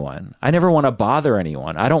harm anyone. I never want to bother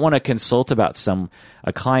anyone. I don't want to consult about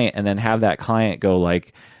a client and then have that client go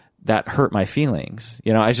like, that hurt my feelings.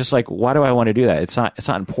 I was just like, why do I want to do that? It's not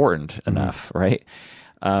important enough. Right.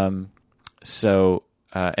 And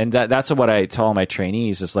that's what I tell all my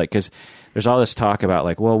trainees is like, cause there's all this talk about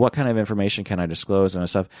like, well, what kind of information can I disclose and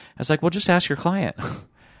stuff. I was like, well, just ask your client,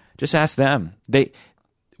 just ask them.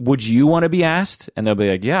 Would you want to be asked? And they'll be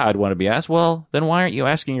like, yeah, I'd want to be asked. Well, then why aren't you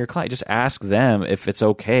asking your client? Just ask them if it's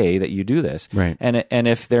okay that you do this. Right. And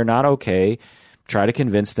if they're not okay, try to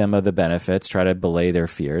convince them of the benefits, try to belay their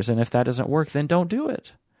fears. And if that doesn't work, then don't do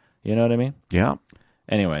it. You know what I mean? Yeah.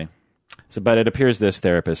 Anyway, but it appears this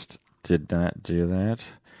therapist did not do that.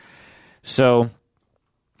 So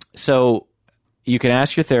you can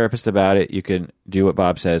ask your therapist about it. You can do what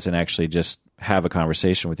Bob says and actually just have a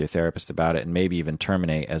conversation with your therapist about it, and maybe even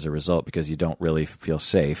terminate as a result because you don't really feel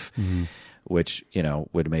safe, which,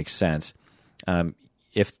 would make sense.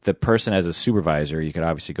 If the person has a supervisor, you could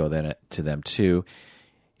obviously go then to them too.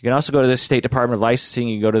 You can also go to the State Department of Licensing.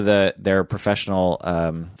 You go to their professional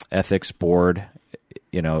ethics board.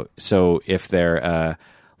 So if they're a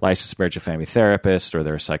licensed marriage and family therapist, or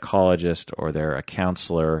they're a psychologist, or they're a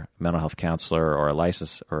counselor, mental health counselor, or a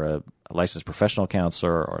licensed professional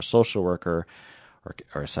counselor, or a social worker,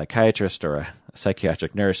 or a psychiatrist, or a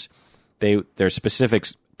psychiatric nurse, there's specific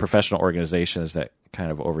professional organizations that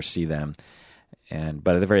kind of oversee them.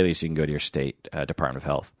 But at the very least, you can go to your state Department of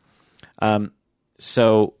Health.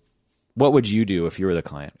 So what would you do if you were the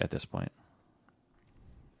client at this point?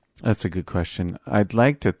 That's a good question. I'd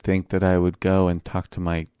like to think that I would go and talk to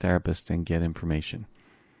my therapist and get information.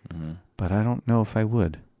 Mm-hmm. But I don't know if I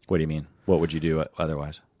would. What do you mean? What would you do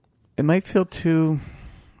otherwise? It might feel too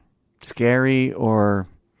scary or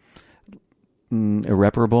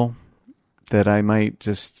irreparable that I might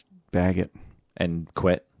just bag it. And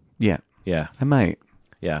quit? Yeah. Yeah. I might.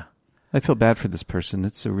 Yeah. I feel bad for this person.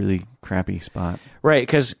 It's a really crappy spot. Right,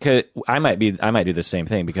 because I might do the same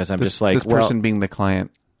thing because I'm just like... This person being the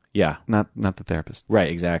client. Yeah. Not the therapist. Right,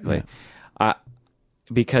 exactly. Yeah.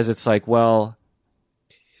 Because it's like, well,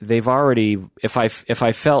 they've already, if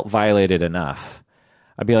I felt violated enough,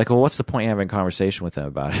 I'd be like, well, what's the point of having a conversation with them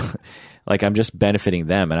about it? Like, I'm just benefiting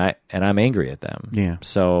them, and I'm angry at them. Yeah.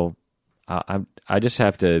 So I just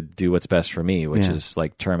have to do what's best for me, which is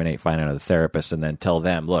like terminate, find another therapist, and then tell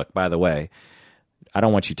them, look, by the way, I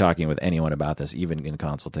don't want you talking with anyone about this, even in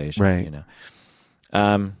consultation. Right. You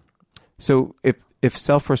know. So if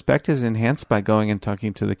self-respect is enhanced by going and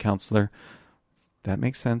talking to the counselor, that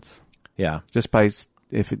makes sense. Yeah. Just by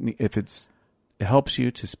if it helps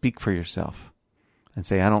you to speak for yourself and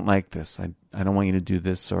say, I don't like this. I don't want you to do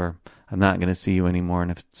this, or I'm not going to see you anymore.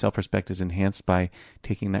 And if self-respect is enhanced by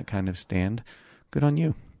taking that kind of stand, good on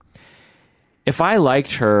you. If I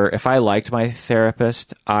liked my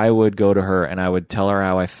therapist, I would go to her and I would tell her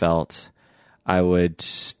how I felt. I would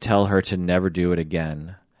tell her to never do it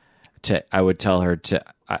again. I would tell her to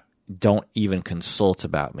don't even consult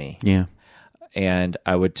about me. Yeah. And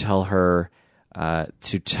I would tell her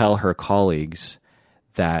to tell her colleagues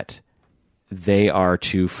that they are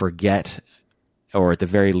to forget, or at the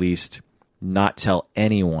very least, not tell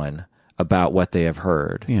anyone about what they have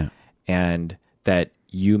heard. Yeah. And that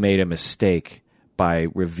you made a mistake by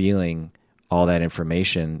revealing all that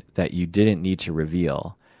information that you didn't need to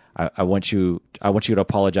reveal. I want you to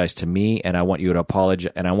apologize to me, and I want you to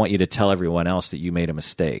apologize, and I want you to tell everyone else that you made a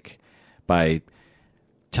mistake by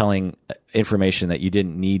telling information that you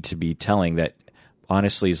didn't need to be telling, that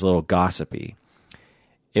honestly is a little gossipy.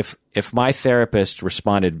 If my therapist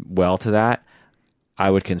responded well to that, I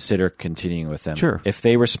would consider continuing with them. Sure. If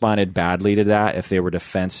they responded badly to that, if they were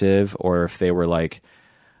defensive, or if they were like,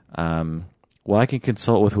 well, I can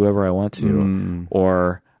consult with whoever I want to,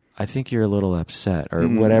 or I think you're a little upset, or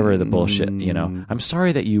whatever the bullshit, I'm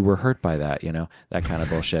sorry that you were hurt by that, that kind of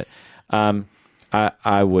bullshit.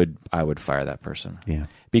 I would fire that person. Yeah.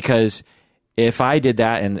 Because if I did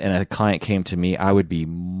that and a client came to me, I would be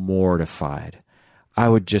mortified.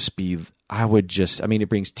 It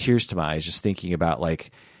brings tears to my eyes just thinking about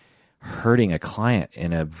like hurting a client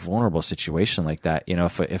in a vulnerable situation like that.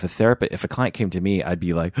 If a client came to me, I'd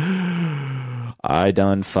be like, I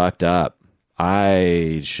done fucked up.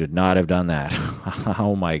 I should not have done that.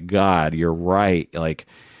 Oh my God, you're right. Like,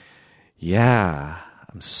 yeah,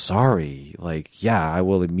 I'm sorry. Like, yeah, I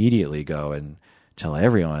will immediately go and tell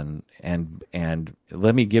everyone, and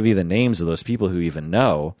let me give you the names of those people who even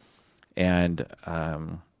know. And,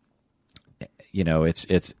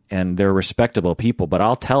 it's and they're respectable people, but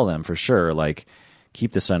I'll tell them for sure, like,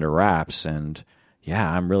 keep this under wraps. And yeah,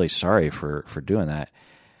 I'm really sorry for doing that.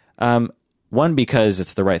 One, because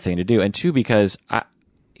it's the right thing to do. And two, because I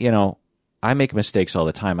make mistakes all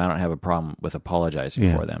the time. I don't have a problem with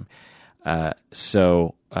apologizing for them.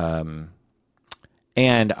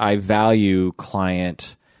 And I value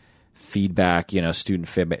client feedback, student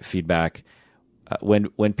feedback.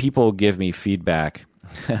 When people give me feedback,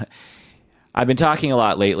 I've been talking a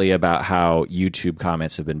lot lately about how YouTube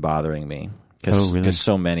comments have been bothering me because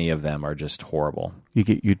so many of them are just horrible. You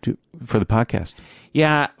get YouTube for the podcast?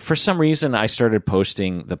 Yeah. For some reason, I started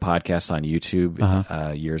posting the podcast on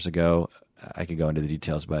YouTube years ago. I could go into the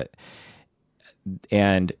details,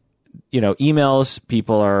 emails,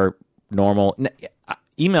 people are normal.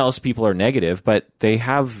 Emails, people are negative, but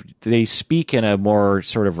they speak in a more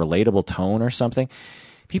sort of relatable tone or something.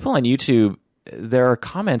 People on YouTube, there are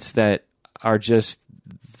comments that are just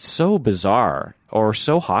so bizarre or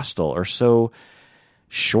so hostile or so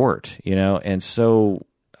short, and so,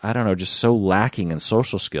 I don't know, just so lacking in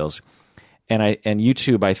social skills. And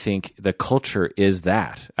YouTube, I think the culture is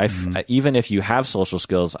that. Even if you have social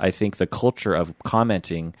skills, I think the culture of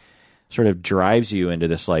commenting sort of drives you into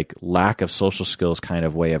this like lack of social skills kind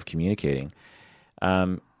of way of communicating.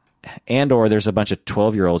 Or there's a bunch of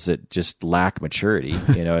 12-year-olds that just lack maturity,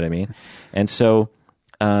 you know what I mean? And so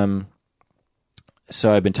I've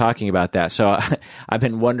been talking about that. So I've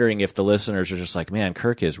been wondering if the listeners are just like, man,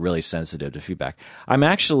 Kirk is really sensitive to feedback. I'm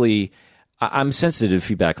sensitive to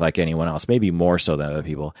feedback like anyone else, maybe more so than other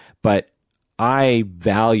people, but I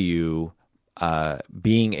value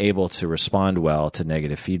being able to respond well to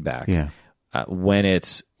negative feedback. Yeah. When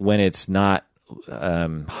it's not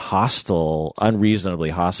hostile,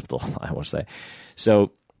 unreasonably hostile, I will say.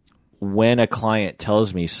 So when a client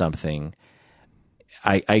tells me something,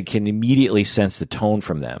 I can immediately sense the tone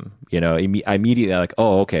from them. I immediately like,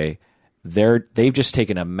 oh, okay, they've just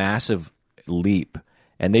taken a massive leap,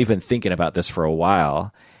 and they've been thinking about this for a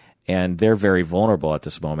while, and they're very vulnerable at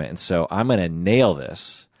this moment. And so I'm going to nail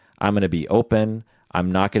this. I'm going to be open.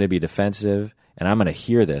 I'm not going to be defensive, and I'm going to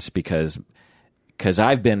hear this because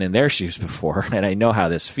I've been in their shoes before, and I know how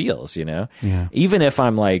this feels. Yeah. Even if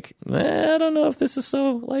I'm like, I don't know if this is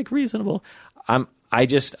so like reasonable.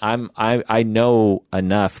 I know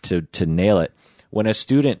enough to nail it. When a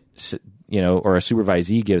student, or a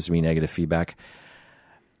supervisee gives me negative feedback,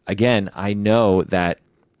 again, I know that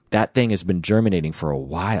thing has been germinating for a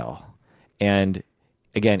while. And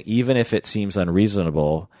again, even if it seems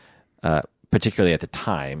unreasonable, particularly at the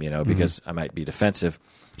time, because I might be defensive.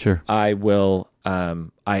 Sure. I will.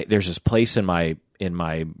 There's this place in my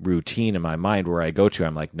routine in my mind where I go to.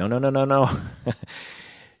 I'm like, no.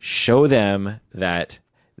 Show them that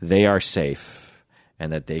they are safe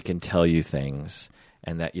and that they can tell you things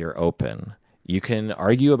and that you're open. You can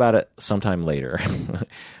argue about it sometime later,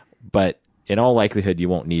 but in all likelihood, you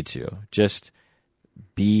won't need to. Just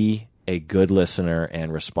be a good listener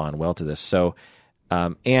and respond well to this. So,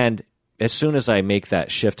 and as soon as I make that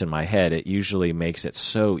shift in my head, it usually makes it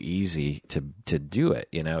so easy to do it.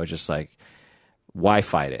 It's just like, why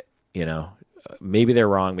fight it? Maybe they're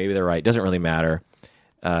wrong, maybe they're right. It doesn't really matter.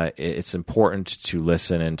 It's important to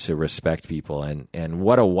listen and to respect people, and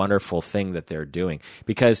what a wonderful thing that they're doing.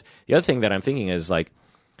 Because the other thing that I'm thinking is, like,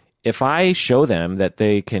 if I show them that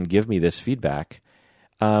they can give me this feedback,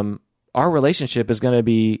 our relationship is going to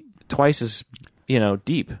be twice as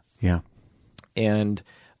deep. Yeah. And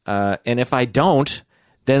if I don't,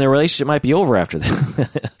 then the relationship might be over after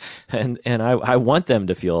that. and I want them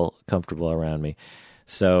to feel comfortable around me.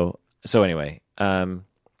 So anyway,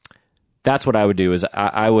 that's what I would do. Is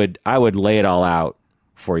I would lay it all out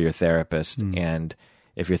for your therapist, and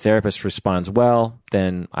if your therapist responds well,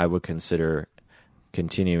 then I would consider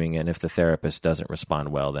continuing. And if the therapist doesn't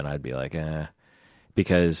respond well, then I'd be like,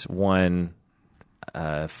 because one,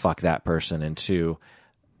 fuck that person, and two,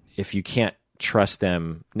 if you can't trust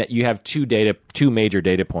them, you have two major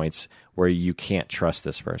data points where you can't trust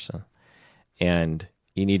this person, and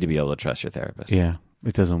you need to be able to trust your therapist. Yeah,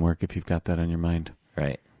 it doesn't work if you've got that on your mind.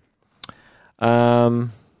 Right. All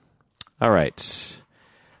right.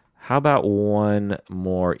 How about one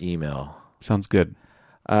more email? Sounds good.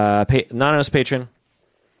 Anonymous patron.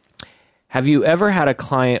 Have you ever had a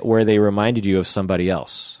client where they reminded you of somebody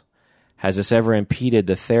else? Has this ever impeded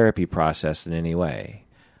the therapy process in any way?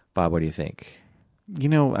 Bob, what do you think?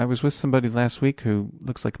 I was with somebody last week who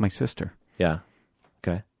looks like my sister. Yeah.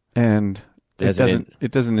 Okay. And it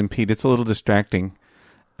doesn't impede. It's a little distracting.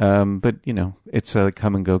 But it's a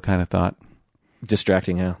come and go kind of thought.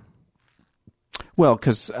 Distracting how? Well,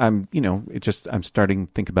 because I'm starting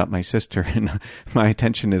to think about my sister, and my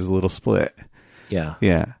attention is a little split. Yeah.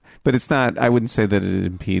 Yeah. But it's not, I wouldn't say that it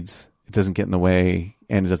impedes. It doesn't get in the way,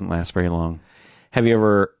 and it doesn't last very long. Have you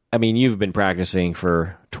ever, you've been practicing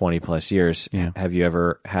for 20 plus years. Yeah. Have you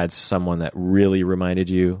ever had someone that really reminded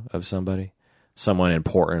you of somebody? Someone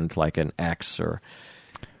important, like an ex or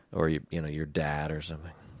your dad or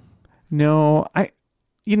something? No,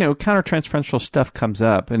 countertransferential stuff comes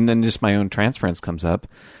up, and then just my own transference comes up.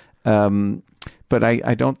 But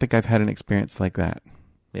I don't think I've had an experience like that.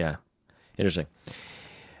 Yeah. Interesting.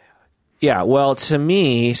 Yeah, well, to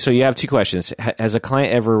me, so you have two questions. Has a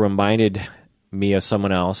client ever reminded me of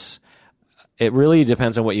someone else? It really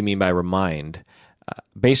depends on what you mean by remind.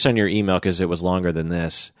 Based on your email, because it was longer than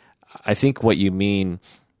this, I think what you mean,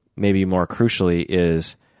 maybe more crucially,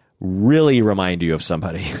 is really remind you of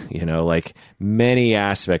somebody. Like many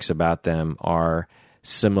aspects about them are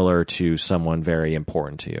similar to someone very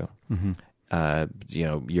important to you. Mm-hmm.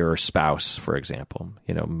 Your spouse, for example.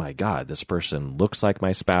 My God, this person looks like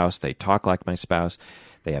my spouse. They talk like my spouse.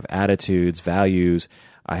 They have attitudes, values.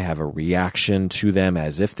 I have a reaction to them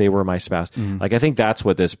as if they were my spouse. Mm-hmm. Like, I think that's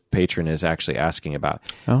what this patron is actually asking about.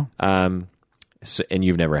 Oh. And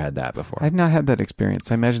you've never had that before. I've not had that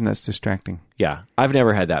experience. I imagine that's distracting. Yeah, I've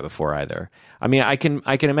never had that before either. I can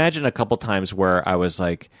imagine a couple times where I was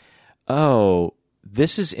like, oh,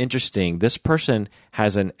 this is interesting. This person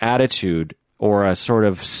has an attitude or a sort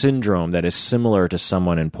of syndrome that is similar to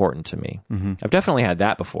someone important to me. Mm-hmm. I've definitely had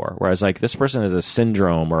that before, where I was like, this person has a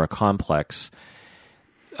syndrome or a complex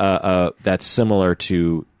that's similar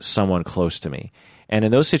to someone close to me. And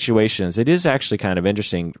in those situations, it is actually kind of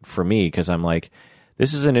interesting for me, because I'm like,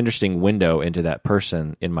 this is an interesting window into that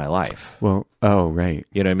person in my life. Well, oh, right.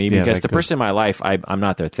 You know what I mean? Yeah, because the person in my life, I'm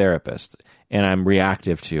not their therapist, and I'm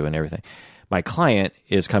reactive to and everything. My client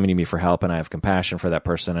is coming to me for help, and I have compassion for that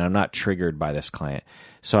person, and I'm not triggered by this client.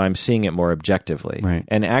 So I'm seeing it more objectively. Right.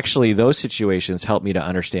 And actually, those situations help me to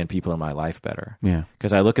understand people in my life better. Yeah.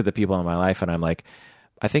 Because I look at the people in my life, and I'm like,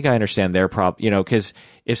 I think I understand their problem. Because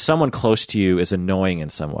if someone close to you is annoying in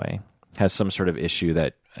some way, has some sort of issue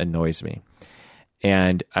that annoys me,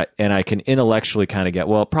 and I can intellectually kind of get,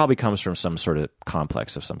 well, it probably comes from some sort of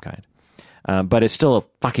complex of some kind. But it still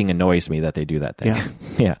fucking annoys me that they do that thing. Yeah.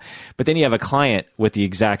 Yeah. But then you have a client with the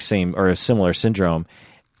exact same or a similar syndrome.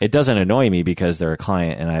 It doesn't annoy me because they're a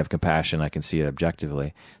client and I have compassion. I can see it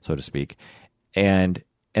objectively, so to speak. And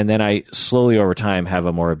then I slowly over time have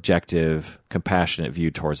a more objective, compassionate view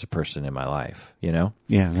towards the person in my life, you know?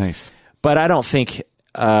 Yeah, nice. But I don't think,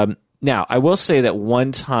 now I will say that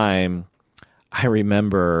one time I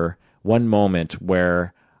remember one moment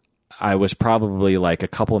where I was probably like a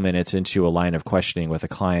couple minutes into a line of questioning with a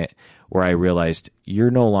client where I realized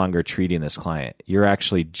you're no longer treating this client. You're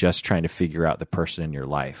actually just trying to figure out the person in your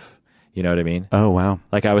life. You know what I mean? Oh, wow.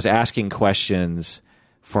 Like I was asking questions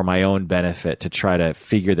for my own benefit to try to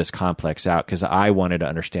figure this complex out because I wanted to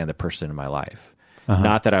understand the person in my life,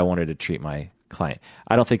 not that I wanted to treat my client.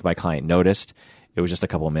 I don't think my client noticed. It was just a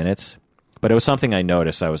couple of minutes, but it was something I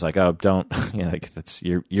noticed. I was like, "Oh, don't like that's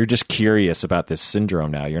you're just curious about this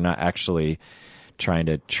syndrome now. You're not actually trying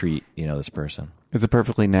to treat this person." It's a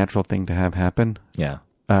perfectly natural thing to have happen. Yeah,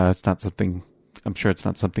 it's not something. I'm sure it's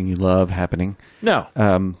not something you love happening.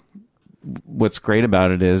 No. What's great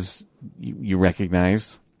about it is you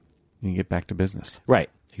recognize and you get back to business.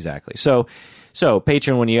 Right. Exactly. So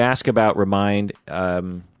patron, when you ask about remind,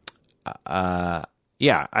 yeah,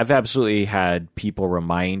 I've absolutely had people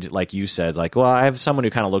remind, like you said, like, well, I have someone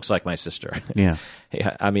who kind of looks like my sister. Yeah.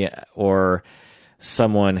 Yeah. I mean, or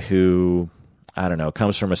someone who, I don't know,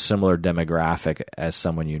 comes from a similar demographic as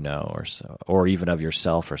someone you know, or even of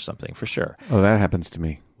yourself or something, for sure. Oh, that happens to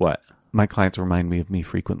me. What? My clients remind me of me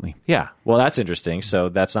frequently. Yeah. Well, that's interesting. So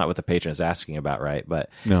that's not what the patron is asking about, right? But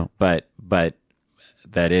no. But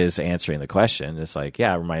that is answering the question. It's like,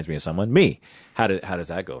 yeah, it reminds me of someone. Me. How does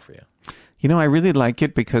that go for you? I really like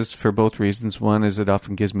it because for both reasons. One is it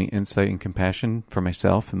often gives me insight and compassion for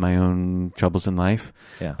myself and my own troubles in life.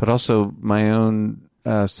 Yeah. But also my own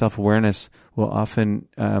self-awareness will often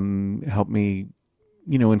help me,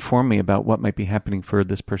 inform me about what might be happening for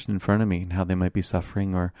this person in front of me and how they might be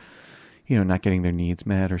suffering or, not getting their needs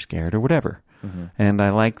met or scared or whatever. Mm-hmm. And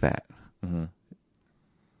I like that. Mm-hmm.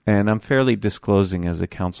 And I'm fairly disclosing as a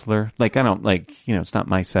counselor. Like, I don't it's not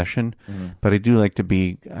my session, but I do like to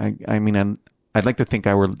be, I'd like to think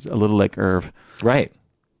I were a little like Irv. Right.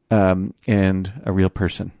 And a real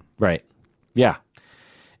person. Right. Yeah.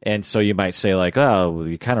 And so you might say like, oh, well,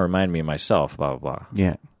 you kind of remind me of myself, blah, blah, blah.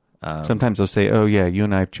 Yeah. Sometimes I'll say, oh, yeah, you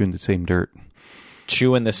and I have chewed the same dirt.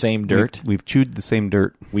 Chewing the same dirt? We've chewed the same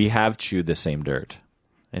dirt. We have chewed the same dirt.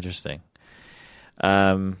 Interesting.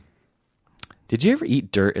 Did you ever eat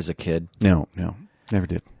dirt as a kid? No, never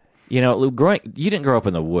did. You didn't grow up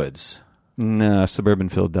in the woods. No, suburban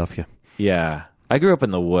Philadelphia. Yeah. I grew up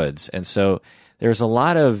in the woods, and so there's a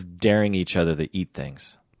lot of daring each other to eat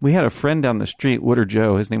things. We had a friend down the street, Wooder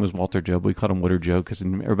Joe. His name was Walter Joe, but we called him Wooder Joe because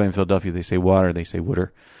everybody in Philadelphia, they say water, they say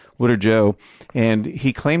Wooder. Wooder Joe. And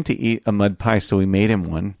he claimed to eat a mud pie, so we made him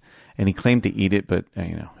one. And he claimed to eat it, but,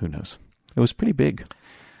 who knows? It was pretty big.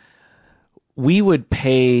 We would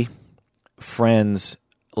pay friends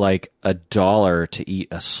like $1 to eat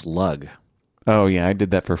a slug. Oh, yeah, I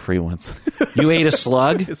did that for free once. You ate a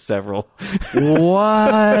slug? Several.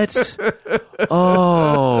 What?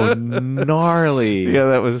 Oh, gnarly. Yeah,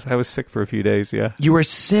 I was sick for a few days, yeah. You were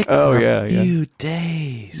sick for a few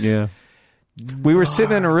days. Yeah. We were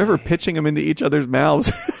sitting in a river pitching them into each other's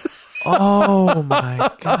mouths. Oh,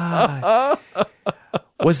 my God.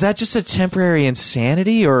 Was that just a temporary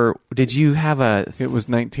insanity, or did you have a... It was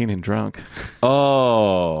 19 and drunk.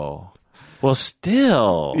 Oh. Well,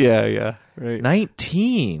 still. Yeah, right.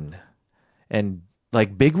 19. And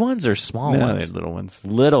like big ones or small No, ones? they're little ones.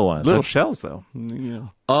 Little ones. Little shells, though. Yeah.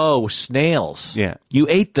 Oh, snails. Yeah. You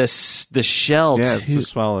ate the shell, yeah, too. it's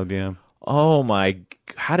just swallowed, yeah. Oh, my...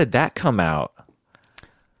 How did that come out?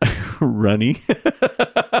 Runny.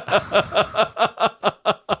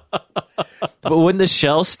 But wouldn't the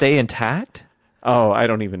shell stay intact? Oh, I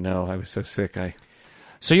don't even know. I was so sick.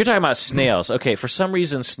 So you're talking about snails. Okay, for some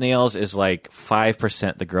reason, snails is like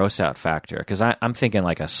 5% the gross out factor, because I'm thinking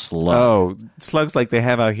like a slug. Oh, slugs like they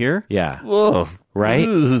have out here? Yeah. Whoa. Right?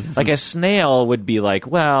 Ugh. Like a snail would be like,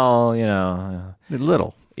 well, They're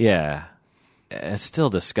little. Yeah. It's still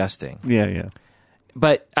disgusting. Yeah.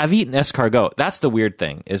 But I've eaten escargot. That's the weird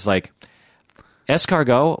thing, is like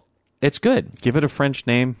escargot, it's good. Give it a French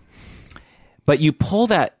name. But you pull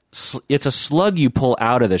that, it's a slug you pull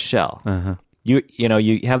out of the shell. Uh-huh. You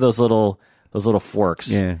have those little forks.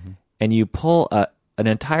 Yeah. And you pull an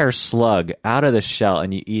entire slug out of the shell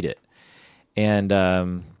and you eat it.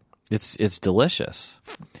 And it's delicious.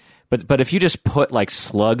 But if you just put like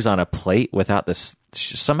slugs on a plate without this,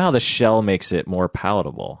 somehow the shell makes it more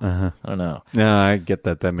palatable. Uh-huh. I don't know. No, I get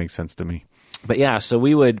that. That makes sense to me. But yeah, so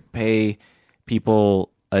we would pay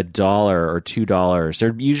people $1 or $2.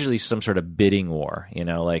 There'd usually some sort of bidding war,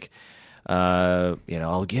 like,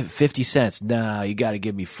 I'll give 50 cents. No, you got to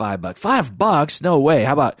give me $5. $5? No way.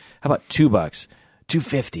 How about $2?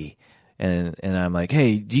 $2.50. And I'm like,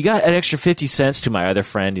 hey, do you got an extra 50 cents? To my other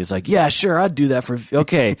friend, he's like, yeah, sure, I'd do that for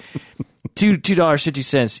okay.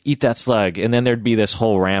 $2.50. Eat that slug. And then there'd be this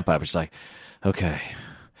whole ramp up. It's like, okay.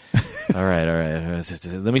 All right.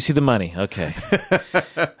 Let me see the money. Okay.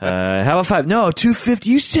 How about $5? No, $2.50.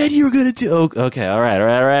 You said you were going to do. Okay. All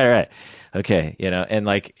right. Okay. And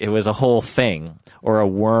like it was a whole thing, or a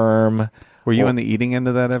worm. Were you on the eating end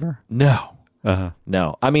of that ever? No. Uh-huh.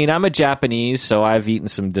 No. I mean, I'm a Japanese, so I've eaten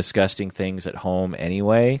some disgusting things at home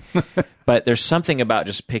anyway. But there's something about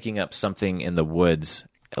just picking up something in the woods,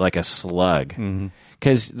 like a slug.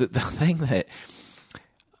 Because the thing that,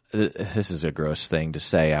 this is a gross thing to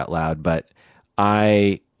say out loud, but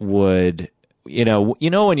I would,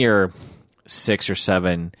 when you're 6 or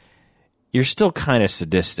 7, you're still kind of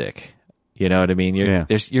sadistic. You know what I mean? You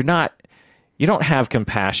don't have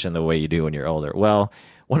compassion the way you do when you're older. Well,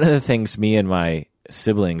 one of the things me and my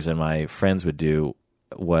siblings and my friends would do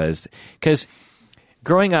was, because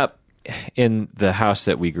growing up in the house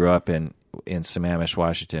that we grew up in Sammamish,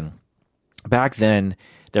 Washington, back then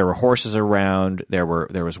there were horses around, there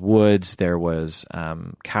was woods, there was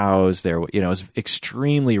cows, it was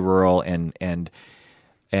extremely rural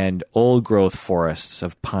and old growth forests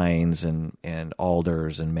of pines and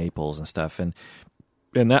alders and maples and stuff, and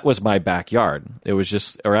that was my backyard. It was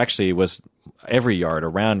it was every yard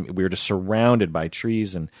around me. We were just surrounded by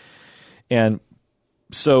trees, and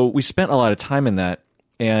so we spent a lot of time in that.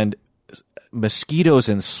 And mosquitoes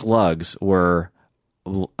and slugs were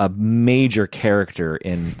a major character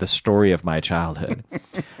in the story of my childhood.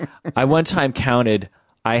 I one time counted,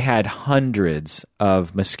 I had hundreds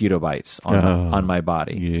of mosquito bites on my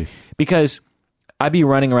body, because I'd be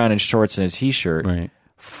running around in shorts and a t-shirt. Right.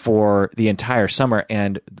 For the entire summer,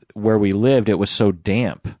 and where we lived, it was so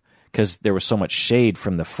damp because there was so much shade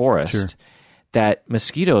from the forest that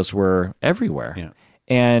mosquitoes were everywhere. Yeah.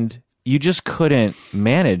 And you just couldn't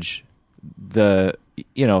manage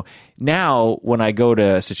now when I go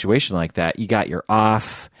to a situation like that, you got your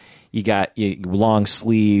off, you got your long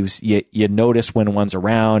sleeves, you notice when one's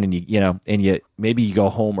around, and maybe you go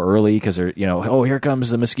home early because they're, here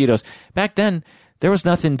comes the mosquitoes. Back then, there was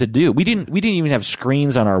nothing to do. We didn't even have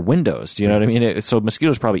screens on our windows. Do you know what I mean? So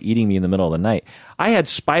mosquitoes probably eating me in the middle of the night. I had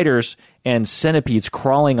spiders and centipedes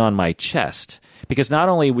crawling on my chest, because not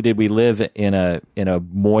only did we live in a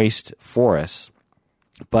moist forest,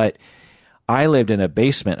 but I lived in a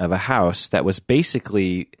basement of a house that was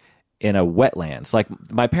basically in a wetlands. Like,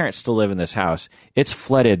 my parents still live in this house. It's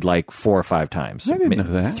flooded like 4 or 5 times. I didn't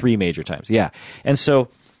know that. 3 major times. Yeah. And so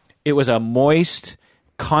it was a moist,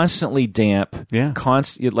 constantly damp,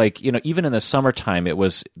 even in the summertime,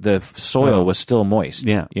 the soil was still moist,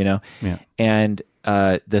 and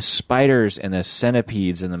the spiders and the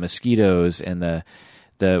centipedes and the mosquitoes and the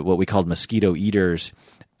what we called mosquito eaters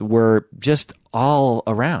were just all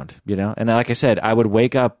around, and like I said, I would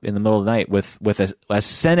wake up in the middle of the night with a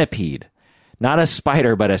centipede, not a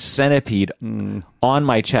spider, but a centipede on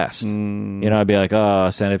my chest. I'd be like, oh,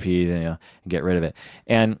 a centipede, and get rid of it.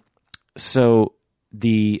 And so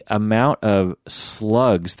the amount of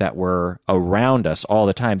slugs that were around us all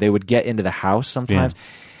the time, they would get into the house sometimes. Yeah.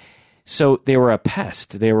 So they were a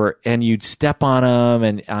pest. And you'd step on them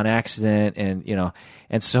and on accident,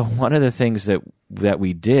 and so one of the things that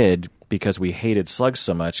we did, because we hated slugs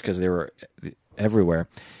so much because they were everywhere,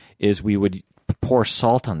 is we would pour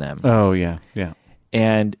salt on them. Oh yeah, yeah.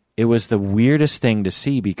 And it was the weirdest thing to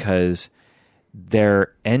see, because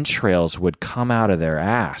their entrails would come out of their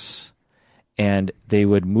ass. And they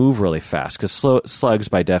would move really fast, because slugs,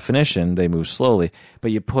 by definition, they move slowly.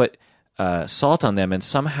 But you put salt on them, and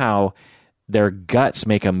somehow their guts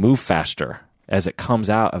make them move faster as it comes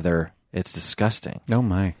out of their. It's disgusting. Oh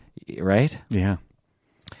my! Right? Yeah.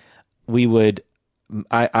 We would.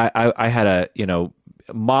 I had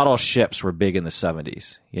model ships were big in the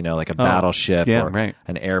 70s. Like a battleship or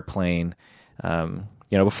an airplane.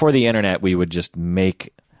 Before the internet, we would just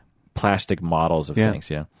make plastic models of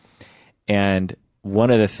things. And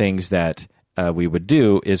one of the things that we would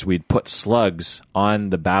do is we'd put slugs on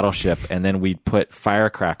the battleship, and then we'd put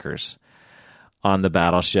firecrackers on the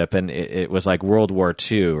battleship, and it was like World War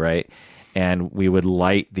II, right? And we would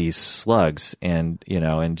light these slugs, and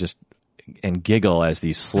and giggle as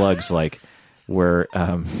these slugs were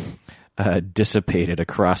dissipated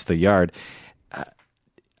across the yard.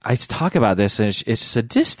 I talk about this, and it's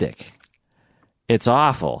sadistic. It's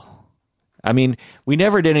awful. I mean, we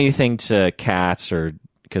never did anything to cats or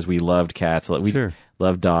because we loved cats. We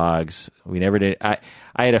loved dogs. We never did. I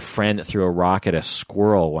had a friend that threw a rock at a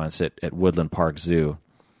squirrel once at Woodland Park Zoo.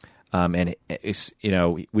 And it's,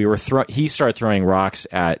 he started throwing rocks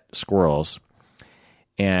at squirrels,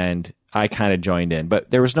 and I kind of joined in, but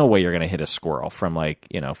there was no way you're going to hit a squirrel from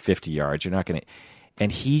 50 yards. You're not going to. And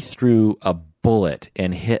he threw a bullet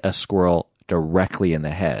and hit a squirrel directly in the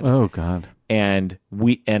head. Oh God. And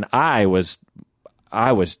I was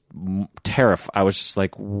terrified. I was just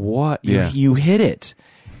like, what? You hit it.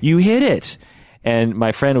 You hit it. And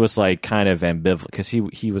my friend was like kind of ambivalent because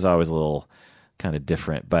he was always a little kind of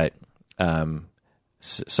different, but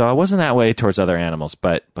so I wasn't that way towards other animals,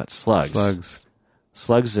 but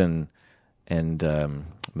slugs and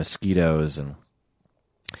mosquitoes. And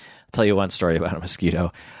I'll tell you one story about a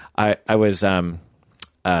mosquito. I was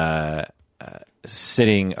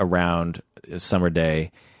sitting around a summer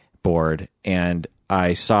day, bored, and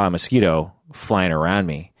I saw a mosquito flying around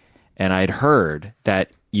me, and I'd heard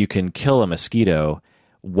that you can kill a mosquito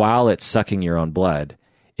while it's sucking your own blood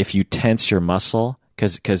if you tense your muscle,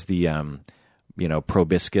 because the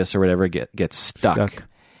proboscis or whatever gets stuck,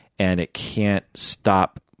 and it can't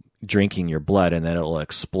stop drinking your blood, and then it'll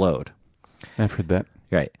explode. I've heard that.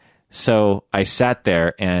 Right. So I sat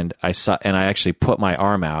there and I actually put my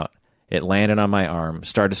arm out. It landed on my arm,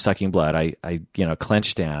 started sucking blood. I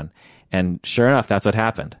clenched down, and sure enough, that's what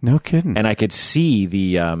happened. No kidding. And I could see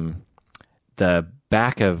the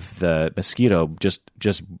back of the mosquito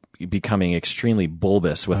just becoming extremely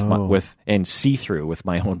bulbous and see-through with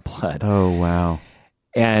my own blood. Oh wow.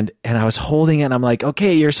 And I was holding it, and I'm like,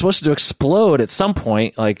 okay, you're supposed to explode at some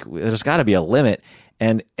point. Like, there's got to be a limit.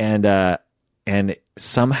 And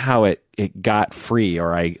somehow it got free,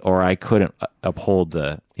 or I couldn't uphold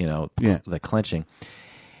the clenching,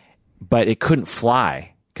 but it couldn't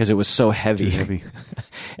fly because it was so heavy. Too heavy.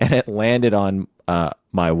 And it landed on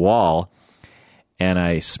my wall, and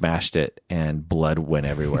I smashed it, and blood went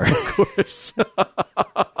everywhere. Of course.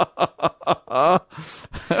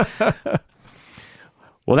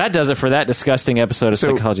 Well, that does it for that disgusting episode of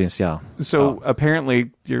Psychology in Seattle. So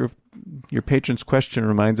apparently your patron's question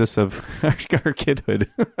reminds us of our kidhood.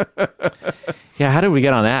 Yeah, how did we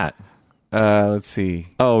get on that? Let's see.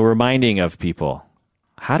 Oh, reminding of people.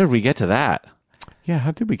 How did we get to that? Yeah,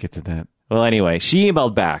 how did we get to that? Well, anyway, she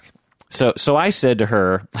emailed back. So I said to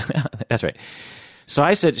her, that's right. So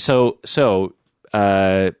I said,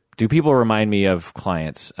 do people remind me of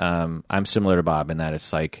clients? I'm similar to Bob in that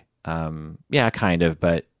it's like, yeah, kind of,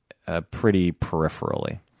 but pretty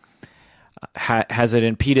peripherally. Has it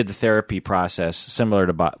impeded the therapy process? Similar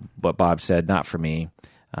to what Bob said, not for me.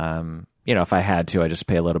 If I had to, I just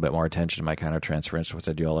pay a little bit more attention to my countertransference, which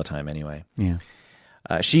I do all the time anyway. Yeah.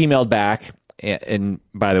 She emailed back, and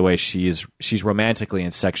by the way, she's romantically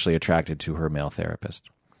and sexually attracted to her male therapist.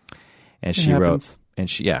 And she wrote,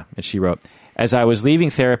 as I was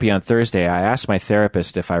leaving therapy on Thursday, I asked my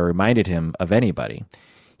therapist if I reminded him of anybody.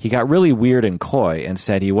 He got really weird and coy and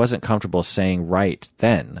said he wasn't comfortable saying right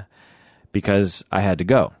then because I had to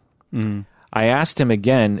go. Mm. I asked him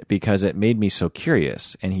again because it made me so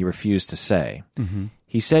curious, and he refused to say. Mm-hmm.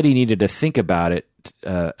 He said he needed to think about it,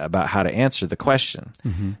 about how to answer the question.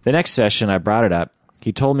 Mm-hmm. The next session, I brought it up.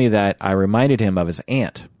 He told me that I reminded him of his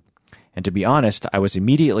aunt. And to be honest, I was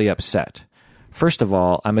immediately upset. First of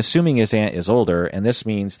all, I'm assuming his aunt is older, and this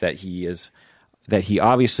means that he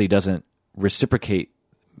obviously doesn't reciprocate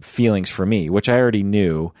feelings for me, which I already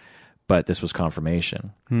knew, but this was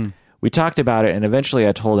confirmation. We talked about it, and eventually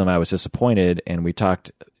I told him I was disappointed, and we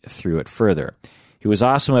talked through it further. He was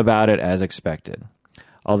awesome about it, as expected.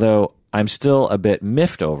 Although I'm still a bit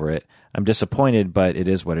miffed over it, I'm disappointed, but it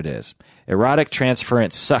is what it is. Erotic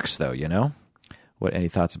transference sucks, though, you know? Any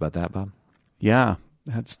thoughts about that, Bob? Yeah,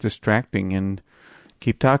 that's distracting, and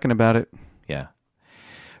keep talking about it. Yeah.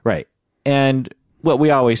 Right. And what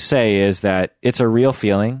we always say is that it's a real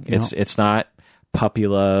feeling. It's not puppy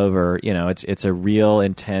love, or it's a real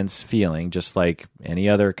intense feeling, just like any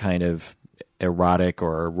other kind of erotic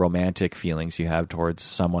or romantic feelings you have towards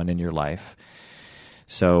someone in your life.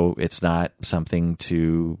 So it's not something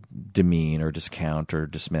to demean or discount or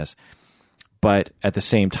dismiss. But at the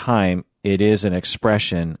same time, it is an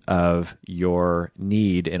expression of your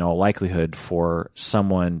need, in all likelihood, for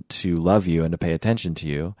someone to love you and to pay attention to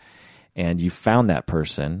you. And you found that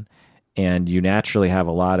person, and you naturally have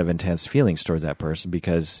a lot of intense feelings towards that person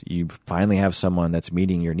because you finally have someone that's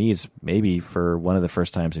meeting your needs, maybe for one of the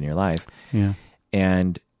first times in your life. Yeah.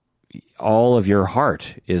 And all of your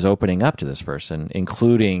heart is opening up to this person,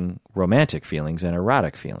 including romantic feelings and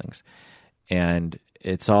erotic feelings. And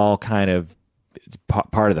it's all kind of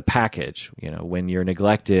part of the package. When you're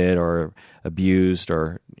neglected or abused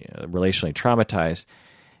or relationally traumatized,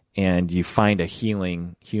 and you find a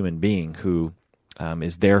healing human being who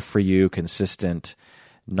is there for you, consistent,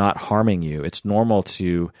 not harming you, it's normal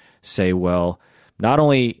to say, well, not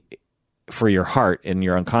only for your heart and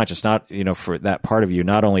your unconscious, not, for that part of you,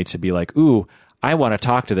 not only to be like, ooh, I want to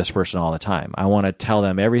talk to this person all the time. I want to tell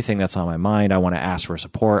them everything that's on my mind. I want to ask for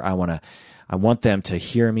support. I want them to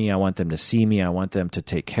hear me. I want them to see me. I want them to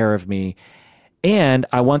take care of me. And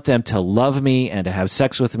I want them to love me and to have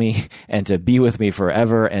sex with me and to be with me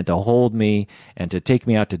forever and to hold me and to take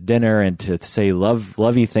me out to dinner and to say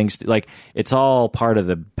lovey things. Like, it's all part of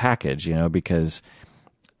the package, because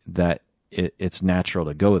it's natural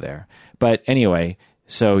to go there. But anyway,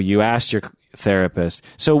 so you asked your therapist.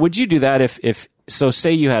 So would you do that if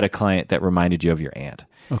say you had a client that reminded you of your aunt.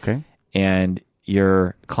 Okay. And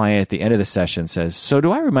your client at the end of the session says, so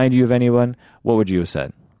do I remind you of anyone? What would you have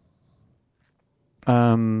said?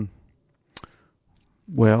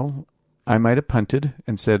 Well, I might have punted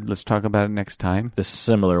and said, let's talk about it next time. The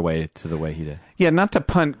similar way to the way he did. Yeah, not to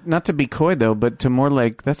punt, not to be coy though, but to more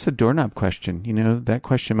like, that's a doorknob question. That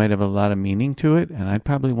question might have a lot of meaning to it. And I'd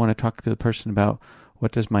probably want to talk to the person about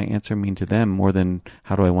what does my answer mean to them more than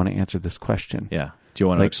how do I want to answer this question? Yeah. Do you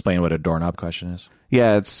want to explain what a doorknob question is?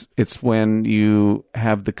 Yeah, it's when you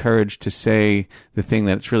have the courage to say the thing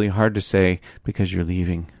that's really hard to say because you're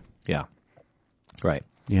leaving. Yeah. Right.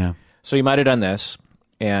 Yeah. So you might have done this,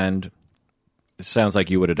 and it sounds like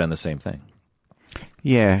you would have done the same thing.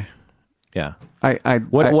 Yeah. Yeah.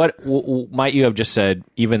 What might you have just said,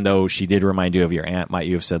 even though she did remind you of your aunt, might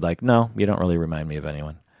you have said like, no, you don't really remind me of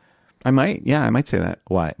anyone? I might say that.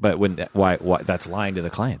 Why? But why that's lying to the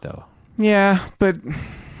client though. Yeah, but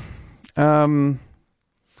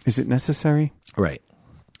is it necessary? Right.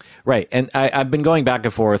 And I've been going back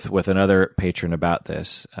and forth with another patron about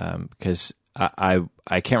this because I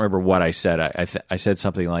can't remember what I said. I said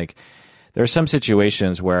something like, there are some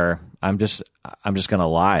situations where I'm just going to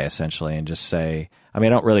lie essentially and just say, I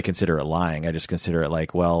mean, I don't really consider it lying. I just consider it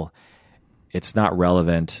like, well, it's not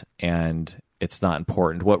relevant and it's not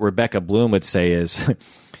important. What Rebecca Bloom would say is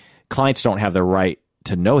clients don't have the right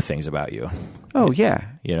to know things about you. Oh, yeah.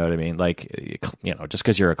 You know what I mean? Like, just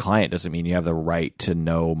because you're a client doesn't mean you have the right to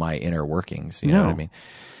know my inner workings. You know what I mean?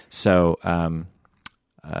 So,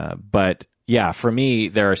 but yeah, for me,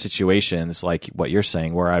 there are situations like what you're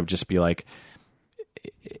saying where I would just be like,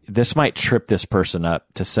 this might trip this person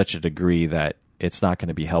up to such a degree that it's not going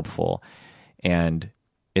to be helpful. And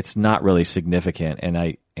it's not really significant.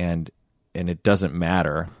 And it doesn't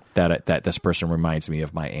matter that this person reminds me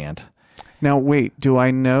of my aunt. Now, wait, do I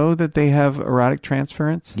know that they have erotic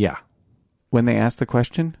transference? Yeah. When they ask the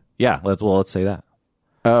question? Yeah, let's say that.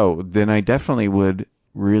 Oh, then I definitely would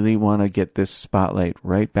really want to get this spotlight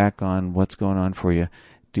right back on what's going on for you.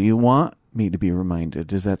 Do you want me to be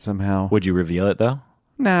reminded? Is that somehow... Would you reveal it, though?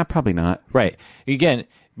 Nah, probably not. Right. Again,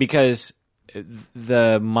 because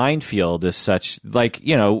the minefield is such, like,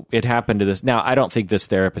 it happened to this. Now, I don't think this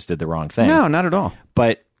therapist did the wrong thing. No, not at all.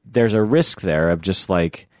 But there's a risk there of just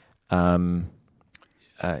like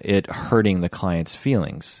it hurting the client's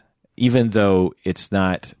feelings, even though it's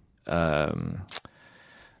not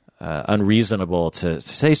unreasonable to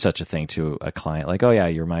say such a thing to a client. Like, oh, yeah,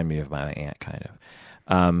 you remind me of my aunt, kind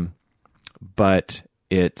of. But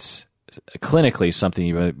it's clinically something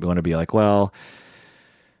you want to be like, well,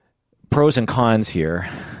 pros and cons here.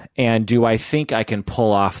 And do I think I can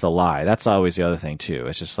pull off the lie? That's always the other thing, too.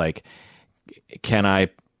 It's just like,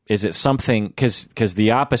 is it something, because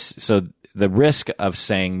the opposite, so the risk of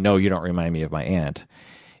saying, no, you don't remind me of my aunt,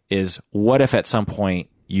 is what if at some point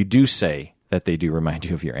you do say that they do remind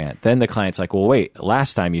you of your aunt? Then the client's like, well, wait,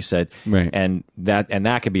 last time you said, right. and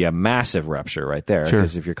that could be a massive rupture right there. Sure.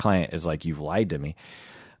 Because if your client is like, you've lied to me.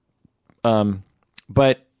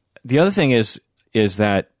 But the other thing is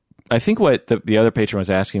that I think what the other patron was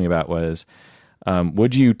asking me about was,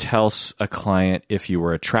 would you tell a client if you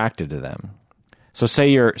were attracted to them? So say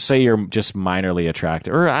you're just minorly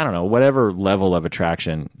attracted, or I don't know, whatever level of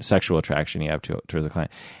attraction, sexual attraction you have to the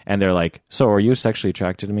client, and they're like, so are you sexually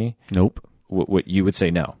attracted to me? Nope. What you would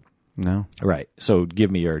say no. No. Right. So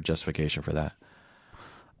give me your justification for that.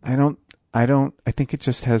 I think it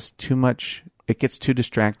just has too much, it gets too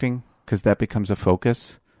distracting because that becomes a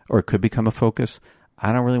focus, or it could become a focus.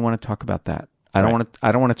 I don't really want to talk about that. I don't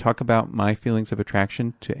want to talk about my feelings of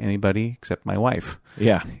attraction to anybody except my wife.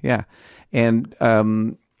 Yeah. Yeah. And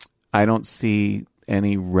I don't see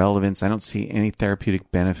any relevance. I don't see any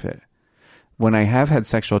therapeutic benefit. When I have had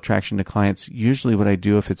sexual attraction to clients, usually what I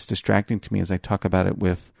do if it's distracting to me is I talk about it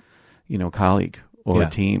with, a colleague or a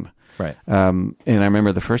team. Right. And I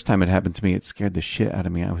remember the first time it happened to me, it scared the shit out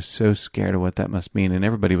of me. I was so scared of what that must mean. And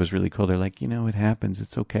everybody was really cool. They're like, it happens.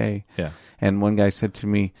 It's okay. Yeah. And one guy said to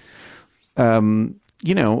me,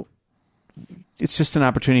 it's just an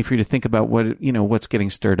opportunity for you to think about what's getting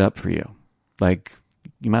stirred up for you. Like,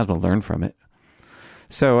 you might as well learn from it.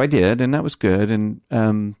 So I did, and that was good. And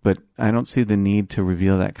but I don't see the need to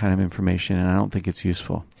reveal that kind of information, and I don't think it's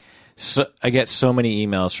useful. So I get so many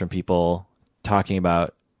emails from people talking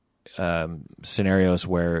about scenarios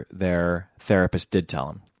where their therapist did tell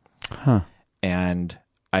them. Huh. And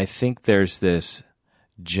I think there's this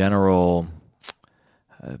general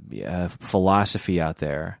philosophy out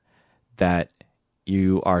there that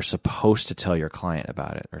you are supposed to tell your client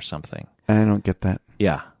about it or something. I don't get that.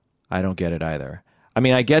 Yeah, I don't get it either. I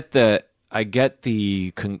mean, I get the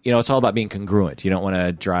it's all about being congruent. You don't want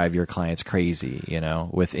to drive your clients crazy,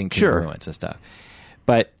 with incongruence and stuff.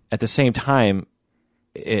 But at the same time,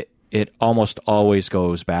 it almost always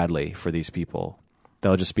goes badly for these people.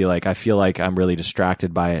 They'll just be like, I feel like I'm really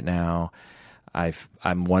distracted by it now.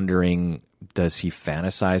 I'm wondering, does he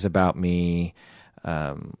fantasize about me?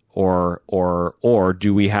 Or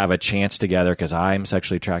do we have a chance together because I'm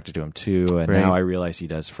sexually attracted to him too, and now I realize he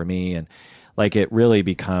does for me, and like it really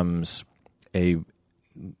becomes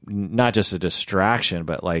not just a distraction,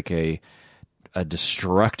 but like a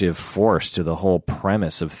destructive force to the whole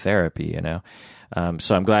premise of therapy,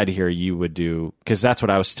 So I'm glad to hear you would do, because that's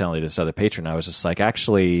what I was telling this other patron. I was just like,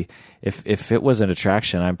 actually, if it was an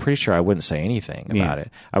attraction, I'm pretty sure I wouldn't say anything about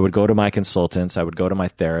it. I would go to my consultants, I would go to my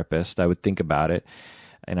therapist, I would think about it,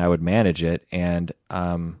 and I would manage it. And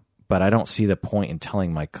but I don't see the point in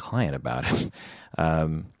telling my client about it,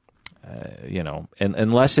 and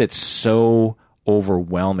unless it's so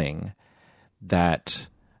overwhelming that.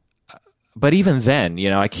 But even then,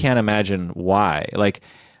 I can't imagine why. Like,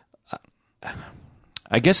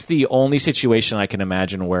 I guess the only situation I can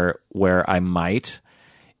imagine where I might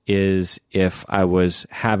is if I was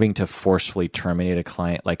having to forcefully terminate a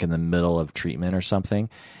client, like in the middle of treatment or something,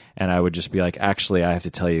 and I would just be like, actually, I have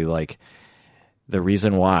to tell you, like, the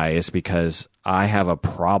reason why is because I have a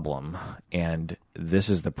problem, and this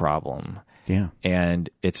is the problem. Yeah, and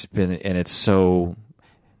it's so.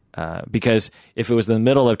 Because if it was in the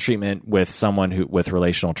middle of treatment with someone with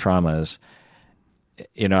relational traumas,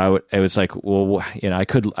 I was like, well, I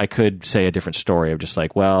could say a different story of just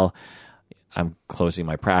like, well, I'm closing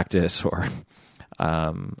my practice, or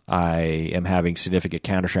I am having significant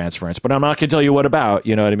countertransference, but I'm not going to tell you what about.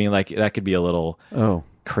 You know what I mean? Like, that could be a little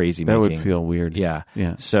crazy. That would feel weird. Yeah.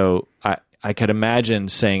 Yeah. So I could imagine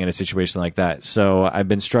saying in a situation like that. So I've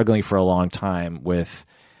been struggling for a long time with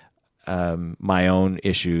my own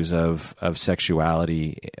issues of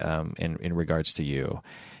sexuality in regards to you,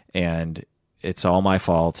 and it's all my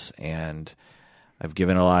fault, and I've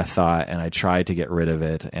given a lot of thought, and I tried to get rid of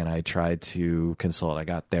it, and I tried to consult. I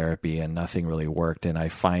got therapy, and nothing really worked, and I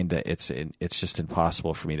find that it's just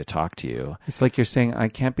impossible for me to talk to you. It's like you're saying, I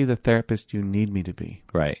can't be the therapist you need me to be.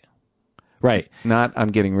 Right. Not I'm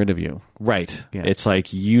getting rid of you. Right. Yeah. It's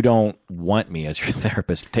like, you don't want me as your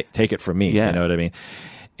therapist. Take it from me. Yeah. You know what I mean?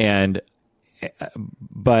 And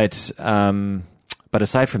but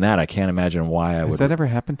aside from that, I can't imagine why I would. Has that ever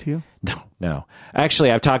happened to you? No. Actually,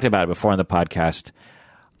 I've talked about it before on the podcast.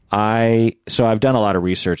 I've done a lot of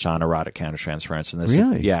research on erotic countertransference, and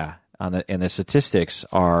really, yeah, and the statistics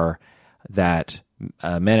are that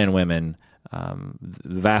men and women,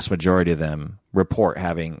 the vast majority of them report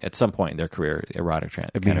having at some point in their career erotic countertransference.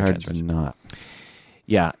 It'd be hard to not.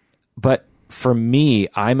 Yeah, but for me,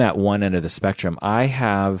 I'm at one end of the spectrum. I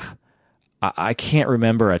can't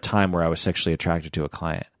remember a time where I was sexually attracted to a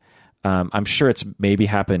client. I'm sure it's maybe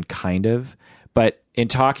happened kind of, but in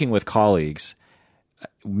talking with colleagues,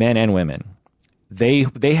 men and women, they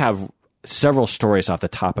have several stories off the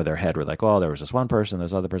top of their head where like, oh, there was this one person,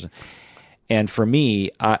 this other person. And for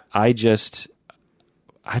me, I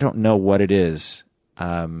don't know what it is,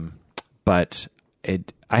 but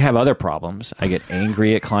I have other problems. I get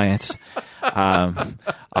angry at clients.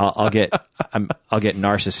 I'll get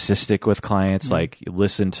narcissistic with clients. Like,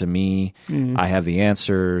 listen to me. I have the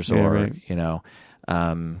answers,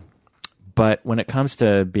 but when it comes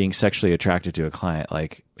to being sexually attracted to a client,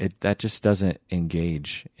 like that just doesn't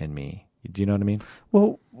engage in me. Do you know what I mean?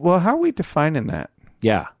 Well, how are we defining that?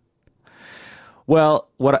 Yeah. Well,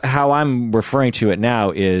 how I'm referring to it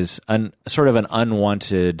now is sort of an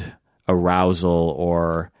unwanted arousal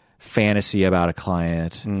or fantasy about a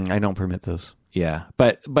client. I don't permit those. Yeah,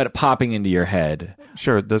 but popping into your head.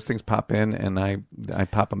 Sure, those things pop in, and I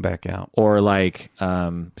pop them back out. Or like,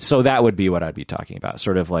 so that would be what I'd be talking about.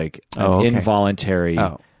 Sort of like an involuntary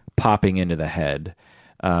popping into the head.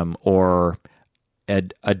 or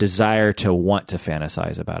a desire to want to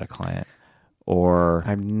fantasize about a client, or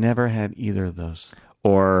I've never had either of those.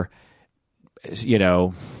 Or,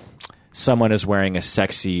 someone is wearing a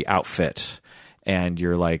sexy outfit and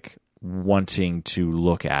you're like wanting to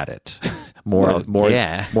look at it more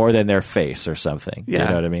than their face or something. Yeah. You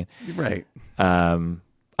know what I mean? Right.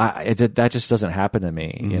 That just doesn't happen to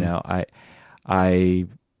me. I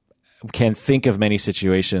can think of many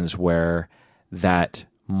situations where that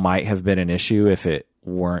might have been an issue if it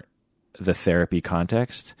weren't the therapy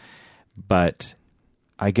context, but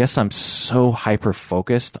I guess I'm so hyper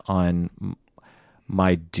focused on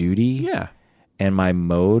my duty and my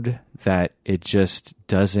mode that it just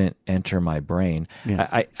doesn't enter my brain.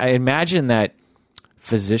 Yeah. I imagine that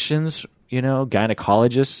physicians,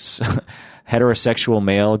 gynecologists, heterosexual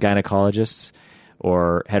male gynecologists,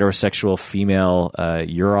 or heterosexual female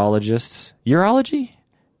urologists. Urology?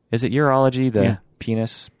 Is it urology, the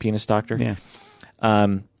penis doctor? Yeah.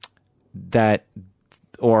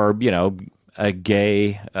 Or a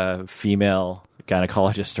gay female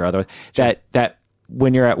gynecologist or otherwise. That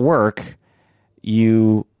when you're at work,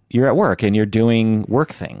 you're at work and you're doing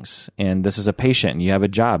work things, and this is a patient, and you have a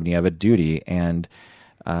job and you have a duty, and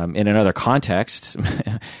in another context,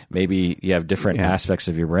 maybe you have different aspects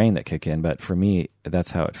of your brain that kick in. But for me,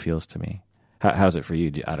 that's how it feels to me. How's it for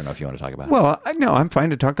you? I don't know if you want to talk about it. Well, no, I'm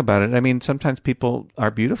fine to talk about it. I mean, sometimes people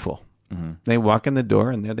are beautiful. Mm-hmm. They walk in the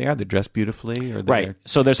door and there they are. They're dressed beautifully. Right.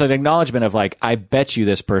 So there's an acknowledgement of like, I bet you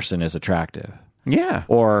this person is attractive. Yeah.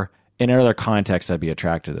 Or in another context, I'd be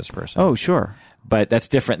attracted to this person. Oh, sure. But that's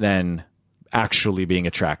different than actually being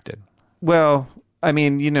attracted. Well, I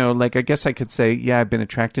mean, I guess I could say, I've been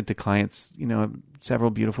attracted to clients.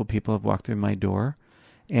 Several beautiful people have walked through my door.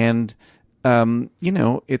 And,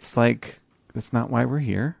 it's like, that's not why we're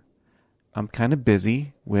here. I'm kind of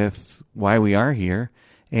busy with why we are here.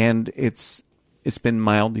 And it's been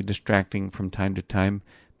mildly distracting from time to time,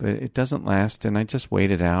 but it doesn't last. And I just wait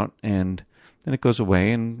it out, and then it goes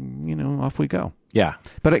away, and, off we go. Yeah.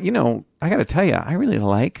 But, I got to tell you, I really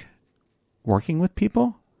like working with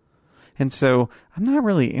people. And so I'm not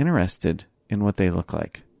really interested in what they look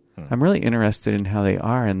like. I'm really interested in how they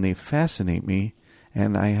are, and they fascinate me.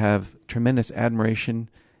 And I have tremendous admiration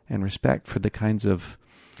and respect for the kinds of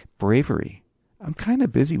bravery. I'm kind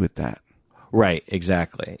of busy with that. Right,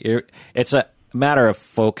 exactly. It's a matter of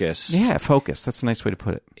focus. Yeah, focus. That's a nice way to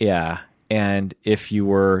put it. Yeah. And if you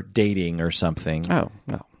were dating or something. Oh,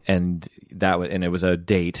 no. And it was a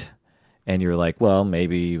date, and you're like, well,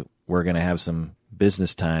 maybe we're going to have some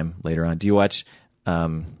business time later on. Do you watch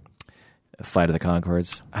Flight of the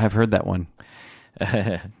Conchords? I've heard that one.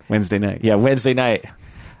 Wednesday night. Yeah, Wednesday night.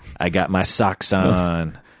 I got my socks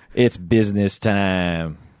on. It's business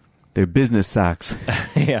time. They're business socks.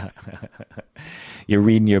 Yeah. You're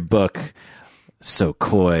reading your book. So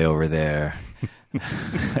coy over there.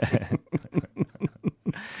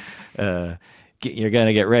 You're going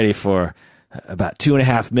to get ready for about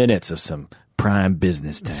 2.5 minutes of some prime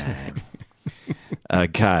business time.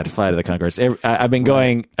 God, Flight of the Conchords. I've been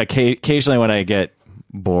going occasionally when I get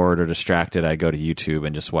bored or distracted, I go to YouTube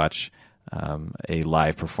and just watch a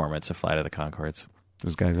live performance of Flight of the Conchords.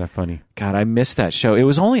 Those guys are funny. God, I missed that show. It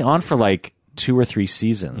was only on for like 2 or 3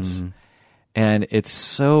 seasons, and it's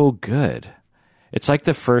so good. It's like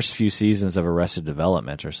the first few seasons of Arrested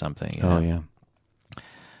Development or something. Oh,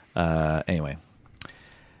 yeah. Anyway,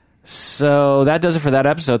 so that does it for that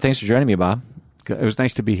episode. Thanks for joining me, Bob. It was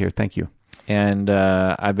nice to be here. Thank you. And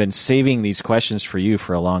I've been saving these questions for you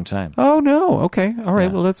for a long time. Oh, no. Okay. All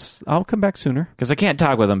right. Yeah. Well, I'll come back sooner. Because I can't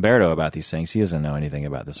talk with Umberto about these things. He doesn't know anything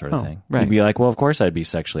about this sort of thing. Right. He'd be like, well, of course I'd be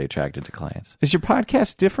sexually attracted to clients. Is your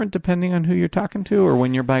podcast different depending on who you're talking to or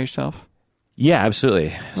when you're by yourself? Yeah,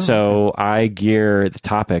 absolutely. So I gear the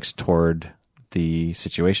topics toward the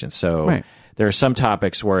situation. So there are some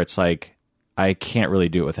topics where it's like, I can't really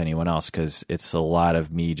do it with anyone else because it's a lot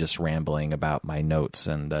of me just rambling about my notes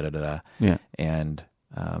and da-da-da-da. Yeah. And,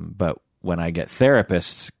 but when I get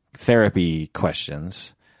therapy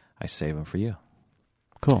questions, I save them for you.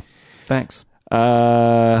 Cool. Thanks.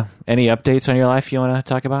 Any updates on your life you want to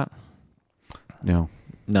talk about? No.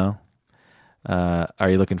 No? Are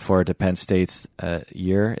you looking forward to Penn State's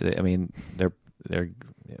year? I mean, they're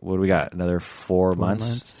what do we got? Another 4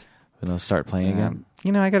 months? When they'll start playing again?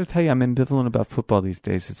 I got to tell you, I'm ambivalent about football these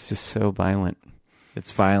days. It's just so violent.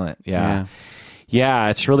 It's violent, yeah. Yeah,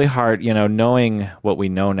 it's really hard, knowing what we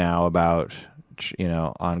know now about,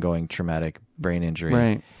 ongoing traumatic brain injury.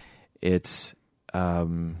 Right. It's,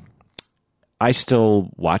 I still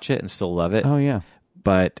watch it and still love it. Oh, yeah.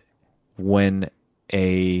 But when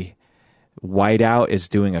a whiteout is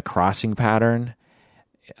doing a crossing pattern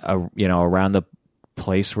around the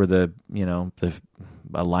place where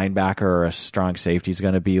a linebacker or a strong safety is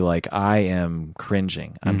going to be, like, I am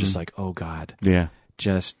cringing. I'm just like, oh God. Yeah.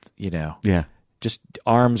 Just, Yeah. just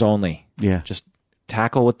arms only. Yeah. Just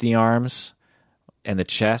tackle with the arms and the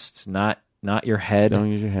chest, not your head. Don't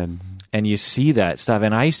use your head. And you see that stuff.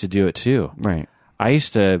 And I used to do it too. Right. I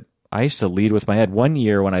used to lead with my head. One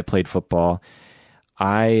year when I played football,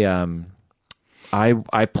 I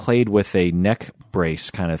played with a neck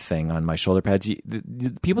brace kind of thing on my shoulder pads.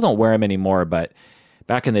 People don't wear them anymore, but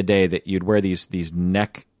back in the day, that you'd wear these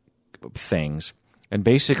neck things, and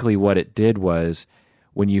basically what it did was,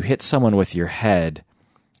 when you hit someone with your head,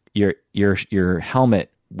 your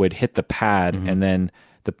helmet would hit the pad, and then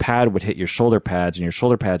the pad would hit your shoulder pads, and your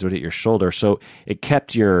shoulder pads would hit your shoulder. So it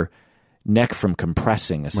kept your neck from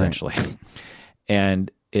compressing, essentially. Right.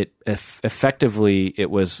 And it effectively,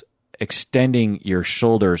 it was extending your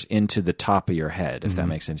shoulders into the top of your head, if that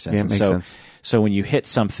makes any sense. Yeah, it makes sense. So when you hit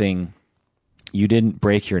something, you didn't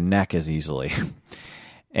break your neck as easily.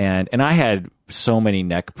 And I had so many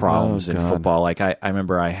neck problems in football. Like I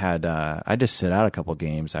remember I had I just sit out a couple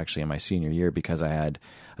games actually in my senior year because I had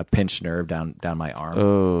a pinched nerve down my arm.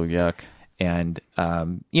 Oh, yuck. And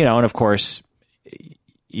and of course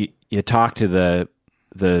you talk to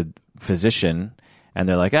the physician, and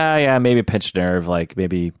they're like, yeah, maybe a pinched nerve, like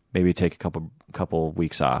maybe take a couple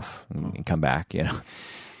weeks off and come back,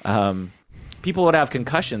 People would have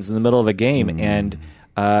concussions in the middle of a game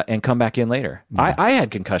and come back in later. I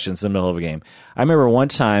had concussions in the middle of a game. I remember one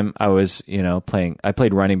time I was, I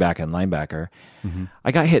played running back and linebacker.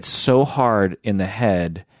 I got hit so hard in the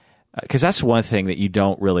head, because that's one thing that you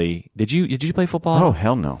don't really. Did you play football? Oh,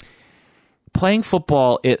 hell no. Playing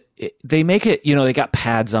football, they make it, they got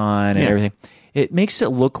pads on and everything. It makes it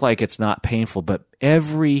look like it's not painful, but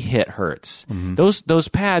every hit hurts. Those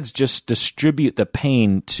pads just distribute the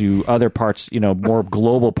pain to other parts, more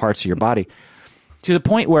global parts of your body, to the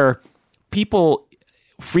point where people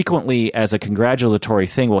frequently, as a congratulatory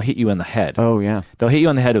thing, will hit you in the head. Oh, yeah. They'll hit you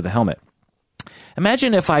on the head with the helmet.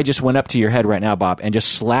 Imagine if I just went up to your head right now, Bob, and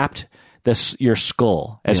just slapped your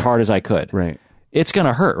skull as hard as I could. Right. It's going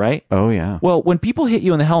to hurt, right? Oh, yeah. Well, when people hit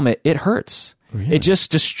you in the helmet, it hurts. Really? It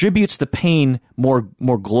just distributes the pain more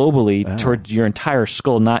globally towards your entire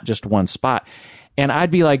skull, not just one spot. And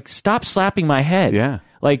I'd be like, stop slapping my head. Yeah.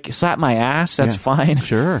 Like, slap my ass, that's fine.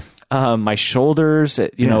 Sure. My shoulders,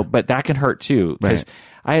 but that can hurt too. Because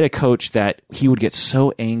I had a coach that he would get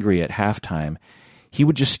so angry at halftime, he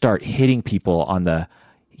would just start hitting people on the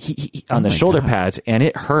shoulder pads, and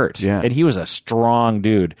it hurt. Yeah. And he was a strong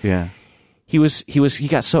dude. Yeah. He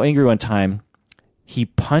got so angry one time, he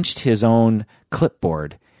punched his own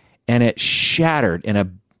clipboard, and it shattered in a,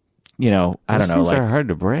 I don't know. Things are hard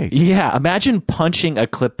to break. Yeah. Imagine punching a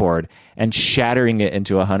clipboard and shattering it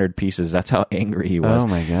into 100 pieces. That's how angry he was. Oh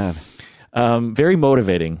my God. Very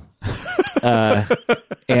motivating.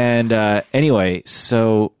 Anyway,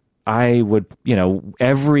 so I would,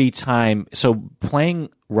 every time, so playing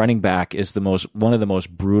running back is one of the most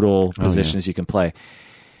brutal positions you can play.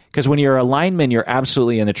 Because when you're a lineman, you're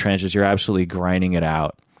absolutely in the trenches. You're absolutely grinding it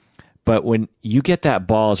out. But when you get that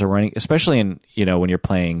ball as a running, especially in, when you're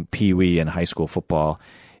playing Pee Wee and high school football,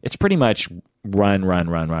 it's pretty much run.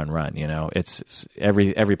 It's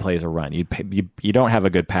every play is a run. You don't have a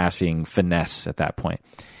good passing finesse at that point.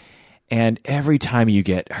 And every time you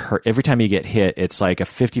get hurt, every time you get hit, it's like a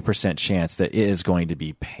 50% chance that it is going to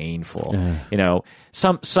be painful.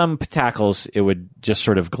 Some tackles, it would just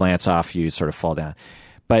sort of glance off you, sort of fall down.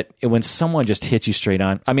 But when someone just hits you straight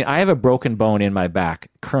on, I mean, I have a broken bone in my back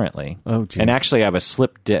currently. Oh, geez. And actually I have a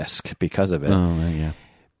slipped disc because of it. Oh, yeah.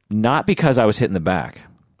 Not because I was hit in the back,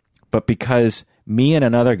 but because me and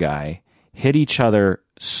another guy hit each other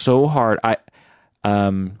so hard.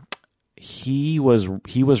 He was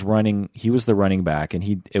the running back,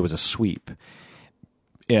 and it was a sweep.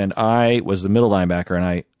 And I was the middle linebacker,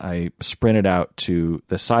 and I sprinted out to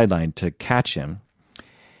the sideline to catch him.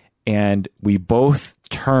 And we both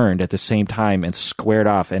turned at the same time and squared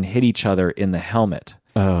off and hit each other in the helmet.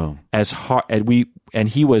 Oh. As hard, and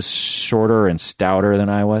he was shorter and stouter than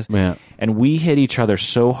I was. Yeah. And we hit each other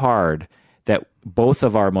so hard that both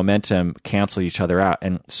of our momentum canceled each other out.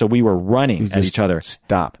 And so we were running at each other.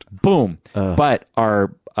 Stopped. Boom. But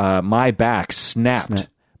my back snapped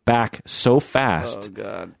back so fast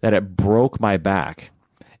that it broke my back.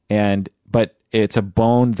 But it's a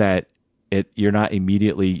bone that you don't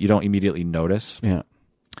immediately notice. Yeah.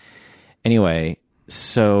 Anyway,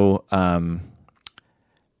 so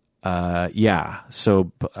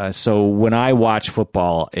so when I watch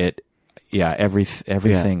football,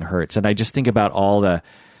 everything hurts, and I just think about all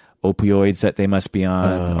opioids that they must be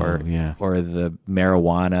on, yeah. or the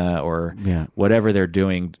marijuana, or Yeah. whatever they're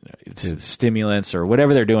doing, stimulants, or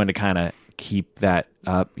whatever they're doing to kind of keep that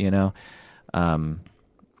up,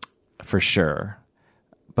 for sure.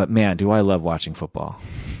 But man, do I love watching football.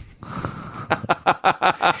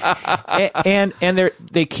 and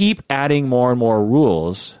they keep adding more and more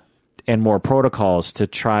rules and more protocols to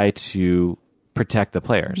try to protect the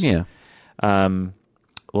players. Yeah.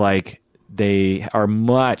 Like they are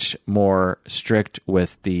much more strict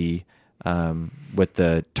with the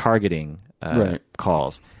targeting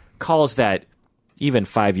calls that even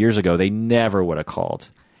 5 years ago they never would have called.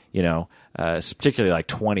 Particularly like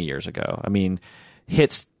 20 years ago. I mean,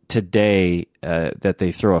 hits today that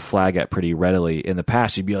they throw a flag at pretty readily. In the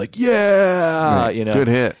past, you'd be like, yeah, right. Good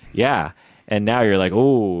hit. Yeah. And now you're like,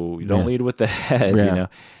 oh, you don't lead with the head,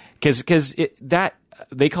 because that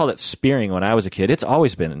they called it spearing when I was a kid. It's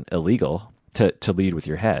always been illegal to lead with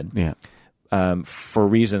your head, for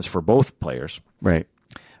reasons for both players, right?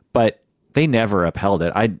 But they never upheld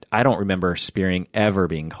it. I don't remember spearing ever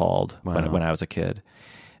being called when I was a kid.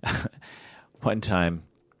 One time,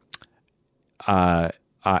 I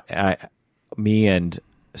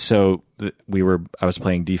was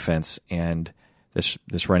playing defense, and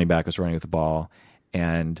this running back was running with the ball,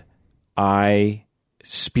 and I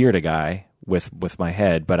speared a guy with my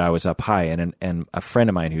head, but I was up high, and a friend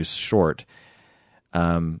of mine who's short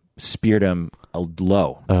speared him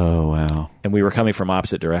low. Oh wow! And we were coming from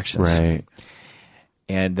opposite directions, right?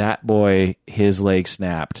 And that boy, his leg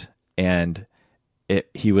snapped, and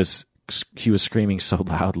he was screaming so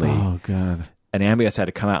loudly. Oh God! An ambulance had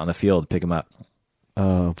to come out on the field and pick him up.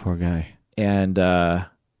 Oh, poor guy. And you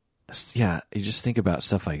just think about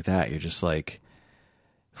stuff like that. You're just like,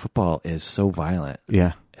 football is so violent.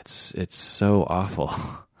 Yeah. It's so awful.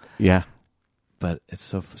 Yeah. But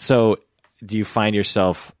it's so do you find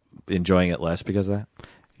yourself enjoying it less because of that?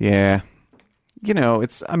 Yeah.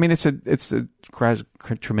 It's a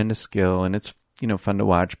tremendous skill, and it's, fun to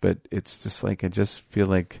watch, but it's just like, I just feel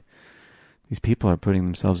like these people are putting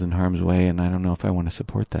themselves in harm's way, and I don't know if I want to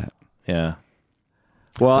support that. Yeah.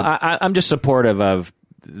 Well, I'm just supportive of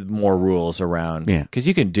more rules around, because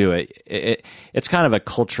you can do it. It's kind of a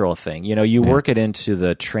cultural thing. You work it into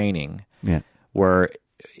the training, where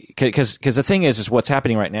because the thing is what's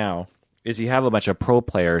happening right now is you have a bunch of pro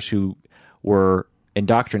players who were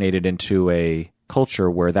indoctrinated into a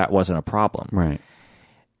culture where that wasn't a problem, right,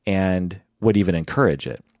 and would even encourage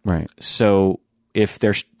it, right. So if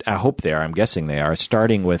I'm guessing they are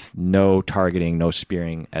starting with no targeting, no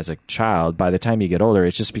spearing as a child. By the time you get older,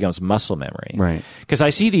 it just becomes muscle memory. Right. Because I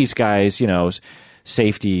see these guys,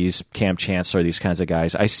 safeties, Cam Chancellor, these kinds of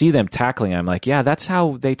guys, I see them tackling. I'm like, yeah, that's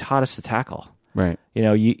how they taught us to tackle. Right.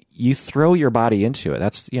 You throw your body into it.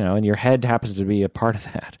 That's, and your head happens to be a part of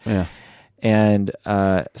that. Yeah. And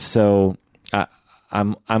so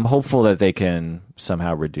I'm hopeful that they can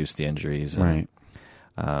somehow reduce the injuries. And,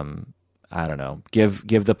 right. I don't know,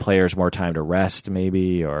 give the players more time to rest,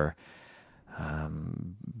 maybe, or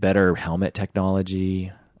better helmet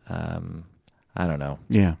technology. I don't know.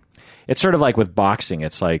 Yeah. It's sort of like with boxing.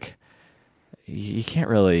 It's like you can't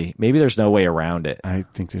really, maybe there's no way around it. I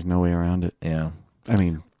think there's no way around it. Yeah. I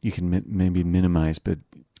mean, you can maybe minimize, but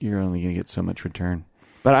you're only going to get so much return.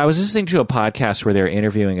 But I was listening to a podcast where they were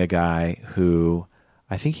interviewing a guy who,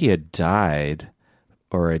 I think he had died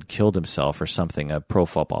or had killed himself or something, a pro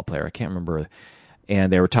football player. I can't remember.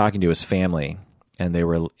 And they were talking to his family, and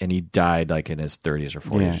he died like in his 30s or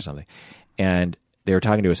 40s or something. And they were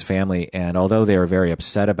talking to his family, and although they were very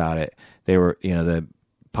upset about it, they were, the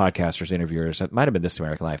podcasters, interviewers, it might have been This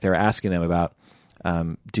American Life, they were asking them about,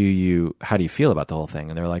 how do you feel about the whole thing?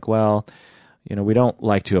 And they're like, well, we don't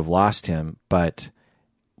like to have lost him, but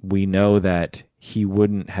we know that he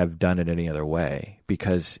wouldn't have done it any other way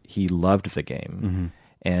because he loved the game. Mm-hmm.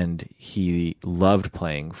 And he loved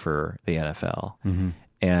playing for the NFL,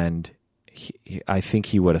 and I think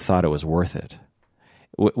he would have thought it was worth it.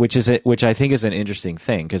 Which I think is an interesting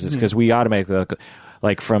thing, because we automatically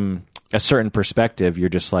like from a certain perspective, you're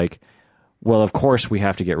just like, well, of course we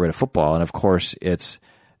have to get rid of football, and of course it's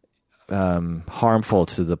harmful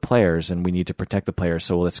to the players, and we need to protect the players,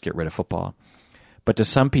 so let's get rid of football. But to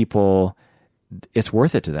some people, it's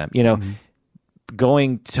worth it to them,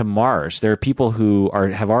 Going to Mars, there are people who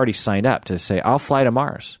have already signed up to say, I'll fly to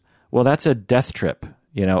Mars. Well, that's a death trip,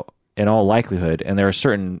 in all likelihood. And there are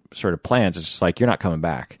certain sort of plans. It's just like, you're not coming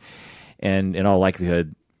back. And in all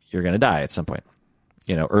likelihood, you're going to die at some point,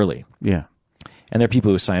 early. Yeah. And there are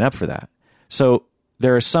people who sign up for that. So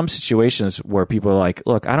there are some situations where people are like,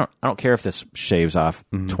 look, I don't care if this shaves off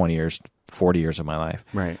 20 years, 40 years of my life.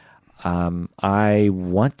 Right. I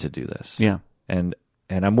want to do this. Yeah. And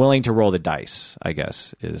I'm willing to roll the dice, I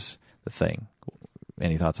guess, is the thing.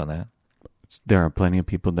 Any thoughts on that? There are plenty of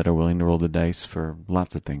people that are willing to roll the dice for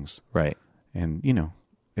lots of things. Right. And,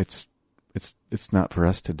 it's not for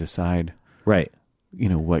us to decide, right,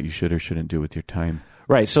 what you should or shouldn't do with your time.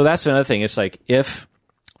 Right. So that's another thing. It's like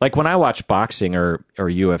when I watch boxing or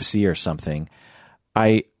UFC or something,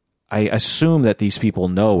 I assume that these people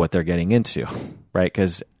know what they're getting into, right?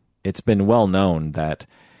 Because it's been well known that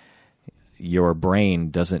your brain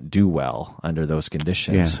doesn't do well under those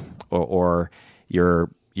conditions, or your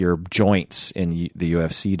joints in the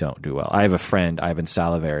UFC don't do well. I have a friend, Ivan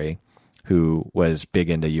Salivary, who was big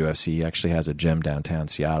into UFC. He actually has a gym downtown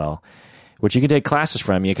Seattle, which you can take classes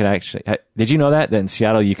from. You can actually, did you know that in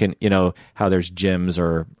Seattle you can, how there's gyms,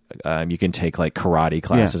 or you can take like karate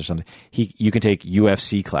classes or something. You can take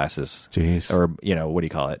UFC classes. Jeez. Or, what do you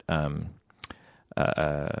call it?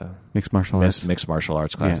 Mixed martial arts. Mixed martial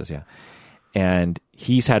arts classes, yeah. And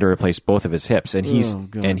he's had to replace both of his hips, and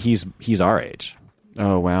he's our age.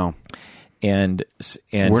 Oh, wow. And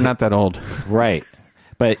we're not that old. Right.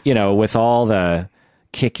 But, with all the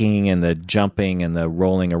kicking and the jumping and the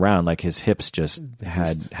rolling around, like his hips just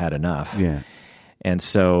had enough. Yeah. And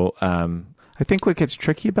so I think what gets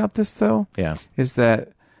tricky about this, though, is that,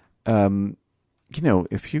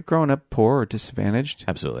 if you're growing up poor or disadvantaged,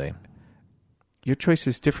 absolutely, your choice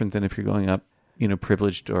is different than if you're growing up,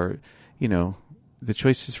 privileged, or, the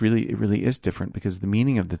choice is it really is different, because the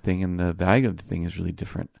meaning of the thing and the value of the thing is really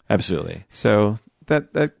different. Absolutely. So that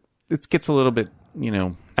it gets a little bit,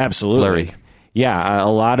 absolutely blurry. Yeah, a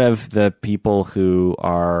lot of the people who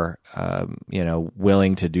are,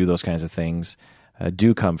 willing to do those kinds of things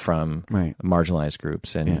do come from marginalized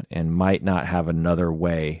groups, and might not have another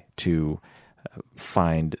way to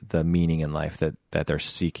find the meaning in life that they're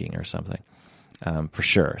seeking or something, for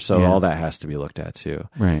sure. So all that has to be looked at too.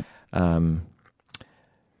 Right.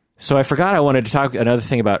 So I forgot I wanted to talk another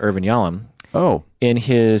thing about Irvin Yalom. Oh. In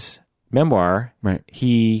his memoir,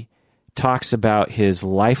 he talks about his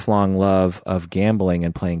lifelong love of gambling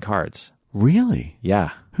and playing cards. Really?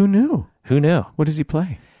 Yeah. Who knew? What does he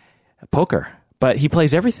play? Poker. But he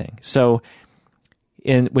plays everything. So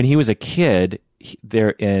when he was a kid,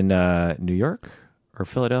 there in New York or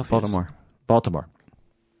Philadelphia? Baltimore.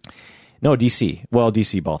 No, D.C. Well,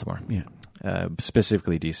 D.C., Baltimore. Yeah.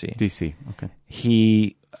 Specifically D.C. D.C., okay.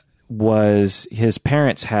 His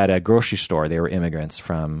parents had a grocery store. They were immigrants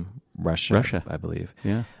from Russia, I believe.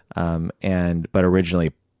 Yeah. But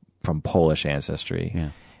originally from Polish ancestry. Yeah.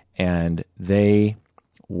 And they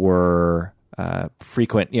were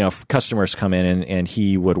frequent, customers come in, and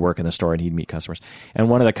he would work in the store and he'd meet customers. And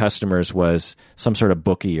one of the customers was some sort of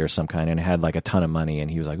bookie or some kind, and had like a ton of money,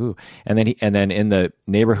 and he was like, ooh. And then in the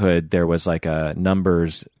neighborhood there was like a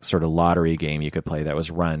numbers sort of lottery game you could play that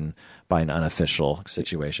was run by an unofficial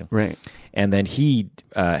situation. Right. And then he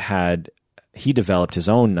developed his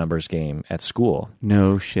own numbers game at school.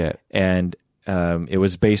 No shit. And it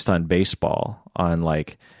was based on baseball, on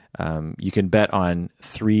like you can bet on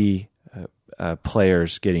three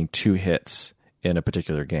players getting 2 hits in a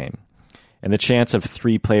particular game, and the chance of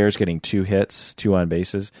 3 players getting 2 hits, 2 on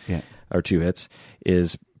bases, or 2 hits,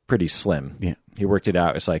 is pretty slim. Yeah, he worked it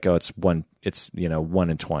out. It's like, it's 1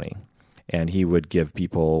 in 20, and he would give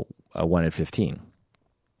people a 1 in 15,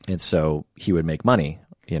 and so he would make money,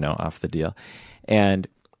 off the deal. And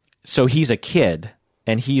so he's a kid,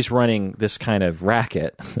 and he's running this kind of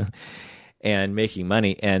racket. And making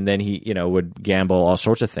money, and then he, would gamble all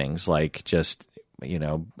sorts of things, like just,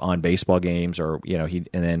 on baseball games, or and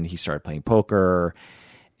then he started playing poker,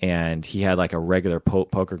 and he had like a regular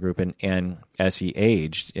poker group, and as he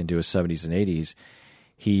aged into his 70s and 80s,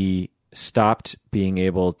 he stopped being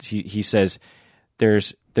able to, he says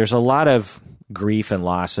there's a lot of grief and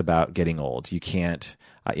loss about getting old. You can't,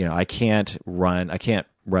 I can't run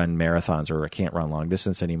marathons, or I can't run long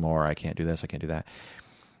distance anymore. I can't do this. I can't do that.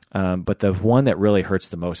 But the one that really hurts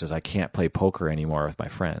the most is I can't play poker anymore with my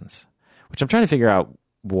friends, which I'm trying to figure out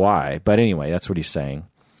why. But anyway, that's what he's saying.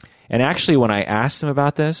 And actually, when I asked him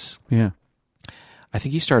about this, I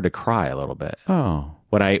think he started to cry a little bit. Oh,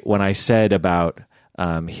 when I said about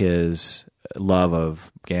his love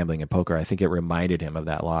of gambling and poker, I think it reminded him of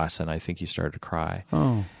that loss, and I think he started to cry.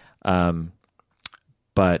 Oh,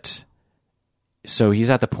 but. So he's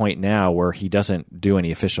at the point now where he doesn't do any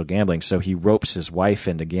official gambling, so he ropes his wife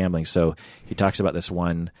into gambling. So he talks about this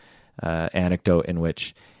one anecdote in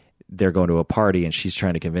which they're going to a party, and she's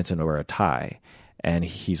trying to convince him to wear a tie. And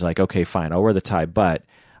he's like, okay, fine, I'll wear the tie, but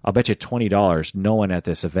I'll bet you $20 no one at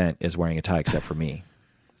this event is wearing a tie except for me.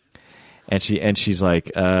 And she's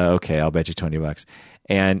like, okay, I'll bet you $20.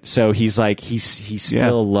 And so he's like, he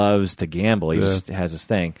still loves to gamble. He just has this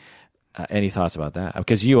thing. Any thoughts about that?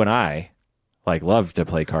 Because you and I like love to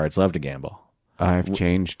play cards, love to gamble. I've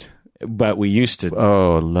changed. But we used to.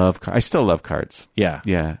 Oh, I still love cards. Yeah.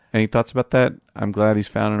 Yeah. Any thoughts about that? I'm glad he's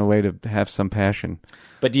found a way to have some passion.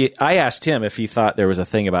 But I asked him if he thought there was a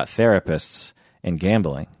thing about therapists and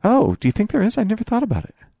gambling. Oh, do you think there is? I never thought about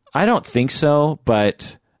it. I don't think so,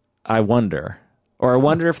 but I wonder. Or I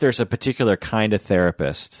wonder if there's a particular kind of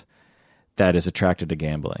therapist that is attracted to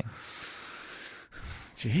gambling.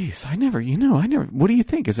 Jeez, I never. What do you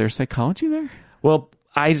think? Is there psychology there? Well,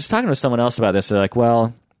 I was talking to someone else about this. They're like,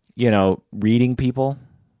 well, reading people.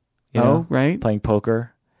 Right. Playing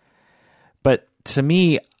poker. But to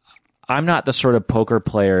me, I'm not the sort of poker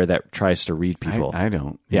player that tries to read people. I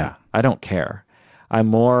don't. Yeah, I don't care. I'm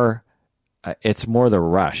more, it's more the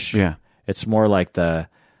rush. Yeah. It's more like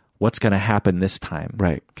what's going to happen this time.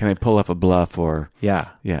 Right. Can I pull off a bluff or? Yeah.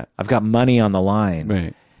 Yeah. I've got money on the line.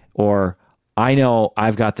 Right. Or I know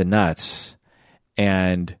I've got the nuts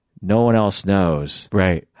and no one else knows.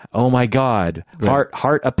 Right. Oh my God. Right.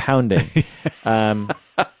 Heart a pounding.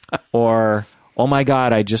 Or, oh my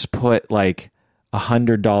God, I just put like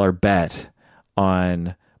 $100 bet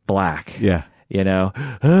on black. Yeah. Yeah.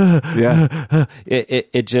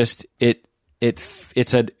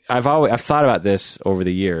 I've thought about this over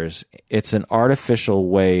the years. It's an artificial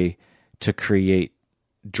way to create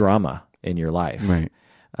drama in your life. Right.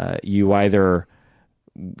 You either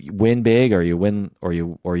win big or you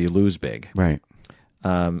lose big. Right.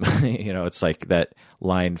 It's like that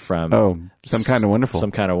line from Some Kind of Wonderful.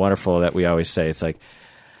 Some Kind of Wonderful that we always say. It's like,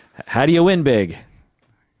 how do you win big?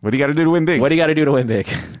 What do you got to do to win big? What do you got to do to win big?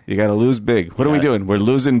 You got to lose big. What are we doing? We're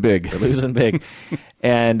losing big. We're losing big.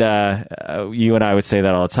 And you and I would say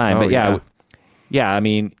that all the time. But I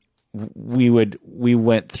mean, we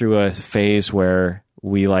went through a phase where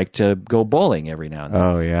we like to go bowling every now and then.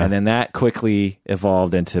 Oh, yeah. And then that quickly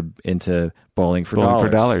evolved into bowling for dollars. Bowling for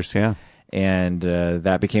dollars, yeah. And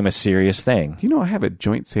that became a serious thing. Do you know I have a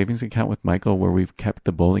joint savings account with Michael where we've kept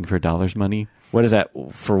the bowling for dollars money? What is that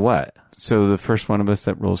for? What? So the first one of us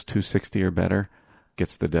that rolls 260 or better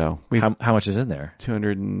gets the dough. How much is in there?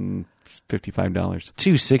 $255.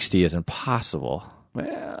 260 is impossible.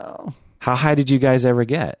 Well, how high did you guys ever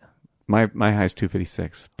get? My high is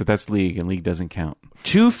 256, but that's league, and league doesn't count.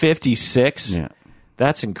 256? Yeah.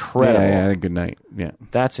 That's incredible. Yeah, I had a good night. Yeah.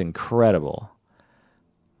 That's incredible.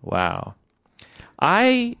 Wow.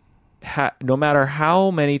 No matter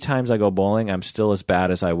how many times I go bowling, I'm still as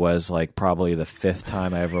bad as I was like probably the fifth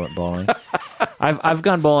time I ever went bowling. I've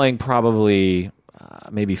gone bowling probably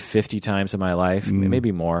maybe 50 times in my life,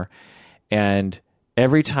 maybe more. And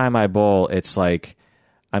every time I bowl, it's like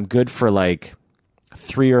I'm good for like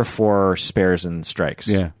 3 or 4 spares and strikes.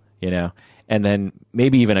 Yeah. And then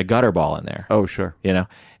maybe even a gutter ball in there. Oh, sure.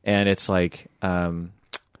 And it's like,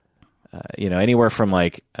 anywhere from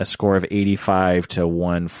like a score of 85 to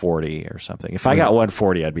 140 or something. If I got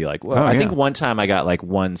 140, I'd be like, well, I think one time I got like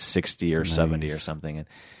 160 or 70 or something.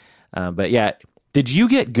 And, but yeah, did you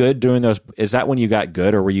get good doing those? Is that when you got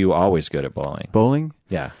good, or were you always good at bowling? Bowling?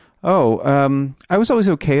 Yeah. Oh, I was always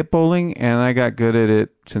okay at bowling, and I got good at it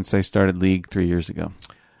since I started league 3 years ago.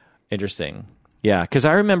 Interesting. Yeah, because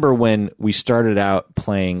I remember when we started out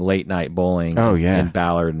playing late night bowling in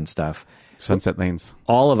Ballard and stuff. Sunset Lanes.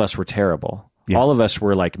 All of us were terrible. Yeah. All of us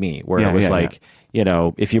were like me, where it was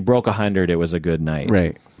if you broke 100, it was a good night.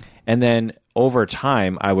 Right. And then over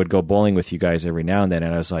time, I would go bowling with you guys every now and then,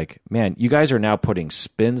 and I was like, man, you guys are now putting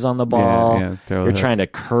spins on the ball. Yeah, totally. You're trying to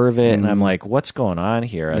curve it, and I'm like, what's going on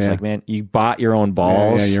here? I was like, man, you bought your own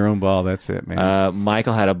balls. Yeah, your own ball. That's it, man.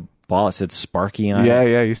 Michael had a ball that said Sparky on it.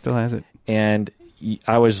 Yeah, he still has it. And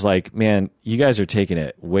I was like, man, you guys are taking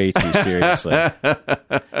it way too seriously.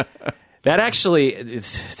 That actually,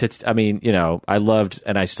 I loved,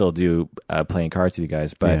 and I still do, playing cards with you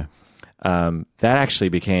guys, but that actually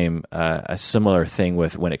became a similar thing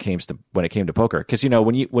when it came to poker. Because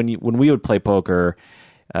when we would play poker,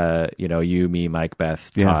 you, me, Mike,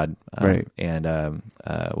 Beth, Todd, right, and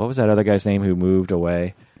what was that other guy's name who moved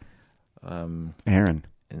away? Aaron.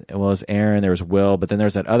 Well, it was Aaron. There was Will, but then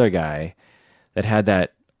there's that other guy that had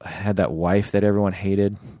that wife that everyone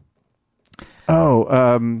hated.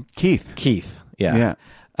 Oh, Keith. Keith, yeah.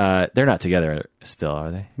 They're not together still,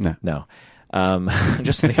 are they? No.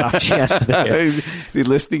 Just in the off chance. Is he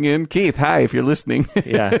listening in? Keith, hi, if you're listening.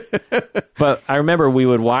 Yeah. But I remember we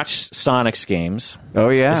would watch Sonics games. Oh,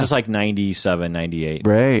 yeah. This is like 97, 98.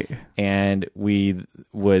 Right. And we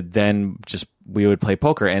would play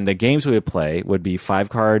poker, and the games we would play would be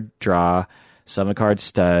 5-card draw, 7-card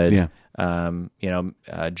stud,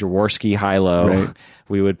 Jaworski high-low. Right.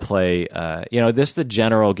 We would play, this the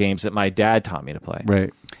general games that my dad taught me to play.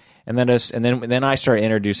 Right. And then I started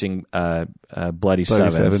introducing Bloody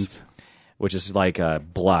Sevens, which is like a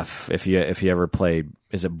bluff. If you ever played,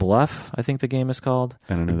 is it Bluff? I think the game is called.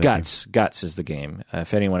 I don't know. Guts. Guts is the game.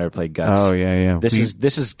 If anyone ever played Guts. Oh yeah.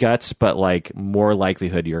 This is Guts, but like more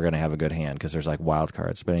likelihood you're going to have a good hand because there's like wild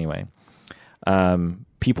cards. But anyway,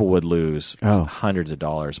 people would lose hundreds of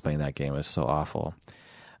dollars playing that game. It was so awful.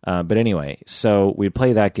 But anyway, so we'd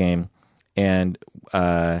play that game, and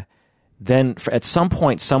then at some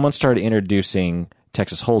point, someone started introducing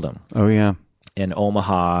Texas Hold'em. Oh yeah. And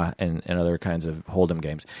Omaha and other kinds of Hold'em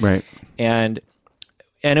games. Right.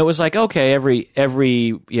 And it was like, okay, every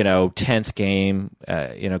 10th game,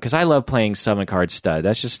 because I love playing 7-card stud.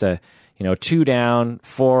 That's just 2 down,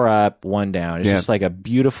 4 up, 1 down. It's just like a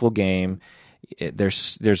beautiful game.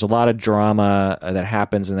 There's a lot of drama that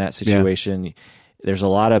happens in that situation. Yeah. There's a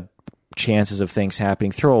lot of chances of things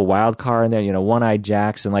happening. Throw a wild card in there, one-eyed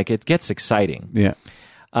jacks, and like it gets exciting. Yeah.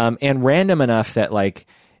 And random enough that like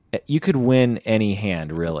you could win any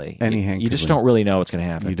hand, really. Any hand. You just don't really know what's going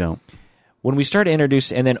to happen. You don't. When we started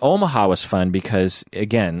introducing, and then Omaha was fun because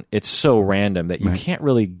again, it's so random that you can't.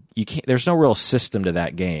 There's no real system to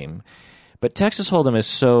that game. But Texas Hold'em is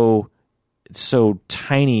so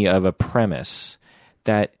tiny of a premise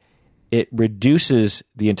that it reduces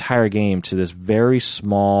the entire game to this very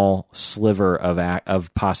small sliver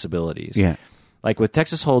of possibilities. Yeah. Like with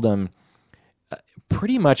Texas Hold'em,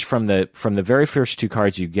 pretty much from the very first 2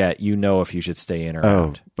 cards you get, if you should stay in or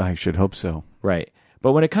out. I should hope so. Right.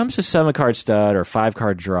 But when it comes to 7-card stud or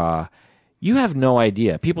 5-card draw, you have no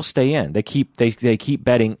idea. People stay in. They keep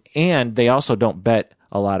betting, and they also don't bet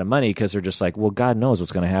a lot of money because they're just like, well, God knows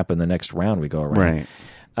what's going to happen the next round we go around.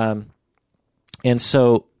 Right. And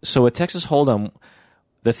so with Texas Hold'em,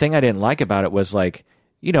 the thing I didn't like about it was like,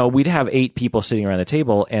 we'd have 8 people sitting around the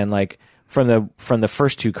table, and like from the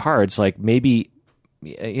first 2 cards, like maybe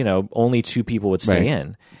only 2 people would stay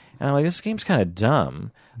in. And I'm like, this game's kind of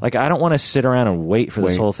dumb. Like, I don't want to sit around and wait for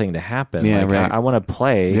this whole thing to happen. Yeah, like, right. I want to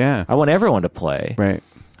play. Yeah. I want everyone to play. Right.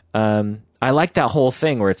 I like that whole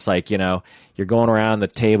thing where it's like, you're going around the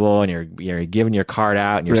table and you're giving your card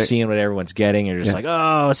out and you're seeing what everyone's getting. And you're just like,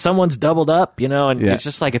 oh, someone's doubled up, and it's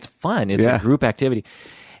just like, it's fun. It's a group activity.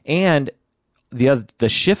 And the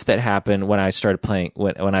shift that happened when I started playing,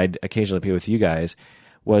 when I occasionally play with you guys,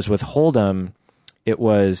 was with Hold'em.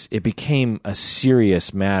 It became a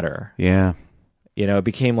serious matter. Yeah. It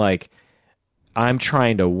became like, I'm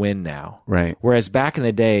trying to win now. Right. Whereas back in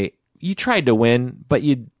the day, you tried to win, but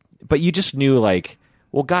you just knew like,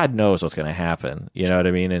 well, God knows what's going to happen. You know what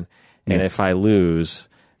I mean? And if I lose,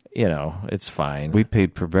 it's fine. We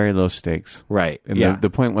paid for very low stakes. Right. And the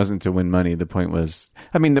point wasn't to win money. The point is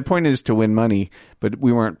to win money, but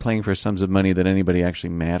we weren't playing for sums of money that anybody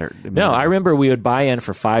actually mattered. No, I remember we would buy in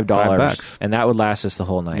for $5, $5, and that would last us the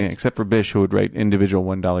whole night. Yeah, except for Bish, who would write individual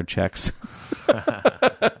 $1 checks.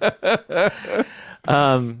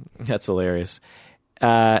 That's hilarious.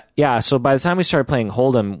 So by the time we started playing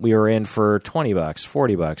Hold'em, we were in for $20,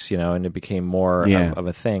 $40, and it became more of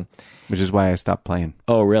a thing. Which is why I stopped playing.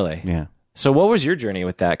 Oh, really? Yeah. So what was your journey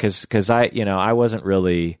with that? Because I wasn't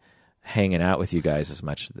really hanging out with you guys as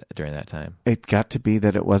much during that time. It got to be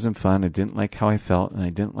that it wasn't fun. I didn't like how I felt, and I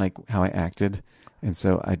didn't like how I acted, and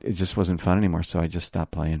so it just wasn't fun anymore. So I just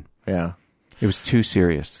stopped playing. Yeah. It was too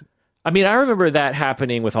serious. I mean, I remember that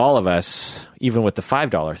happening with all of us, even with the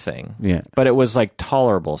 $5 thing. Yeah. But it was like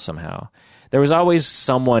tolerable somehow. There was always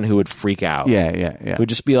someone who would freak out. Yeah. Who would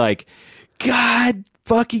just be like, God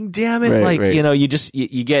fucking damn it. Right.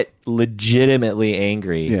 You get legitimately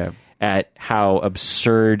angry at how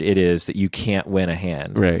absurd it is that you can't win a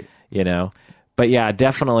hand. Right. But yeah,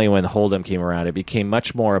 definitely when Hold'em came around, it became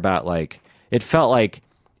much more about like, it felt like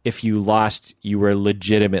if you lost, you were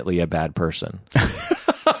legitimately a bad person.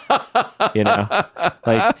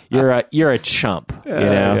 Like you're a chump.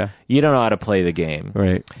 You don't know how to play the game.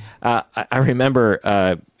 Right. I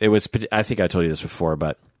remember it was. I think I told you this before,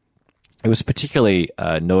 but it was particularly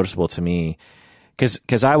noticeable to me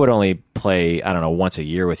because I would only play once a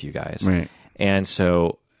year with you guys, right? And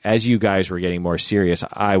so as you guys were getting more serious,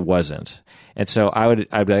 I wasn't. And so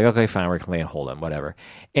I'd be like, okay, fine, we're playing Hold'em, whatever.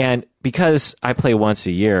 And because I play once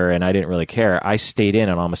a year and I didn't really care, I stayed in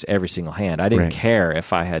on almost every single hand. I didn't care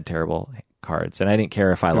if I had terrible cards, and I didn't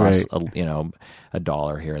care if I lost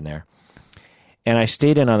 $1 here and there. And I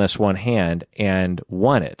stayed in on this one hand and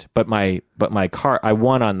won it. But my card, I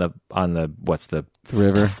won on the what's the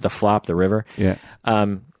river, the flop, the river. Yeah.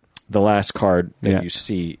 The last card that you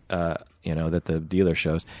see that the dealer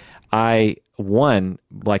shows. I won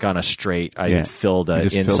like on a straight. I filled an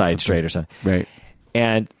inside straight or something. Right.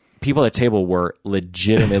 And people at the table were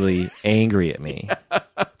legitimately angry at me.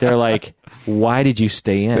 They're like, "Why did you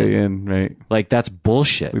stay in? Stay in, right? Like that's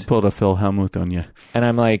bullshit." We pulled a Phil Hellmuth on you. And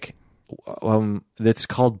I'm like, "It's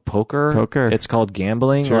called poker. Poker. It's called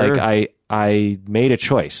gambling. Sure. Like I made a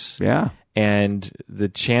choice. Yeah. And the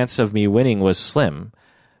chance of me winning was slim,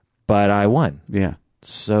 but I won. Yeah.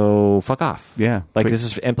 So fuck off. Yeah. Like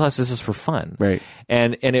and plus this is for fun. Right.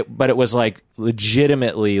 But it was like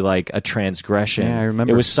legitimately like a transgression. Yeah, I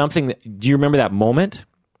remember. It was something do you remember that moment?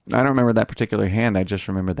 I don't remember that particular hand. I just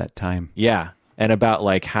remember that time. Yeah. And about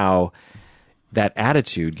like how that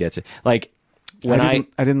attitude gets it. Like when I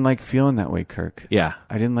didn't like feeling that way, Kirk. Yeah.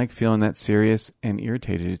 I didn't like feeling that serious and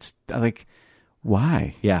irritated. It's like,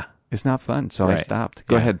 why? Yeah. It's not fun. So Right. I stopped.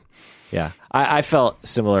 Go Yeah. ahead. Yeah. I felt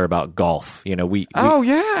similar about golf. We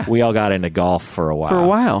yeah. we all got into golf for a while. For a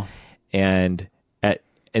while. And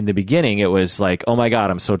in the beginning it was like, "Oh my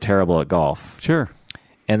God, I'm so terrible at golf." Sure.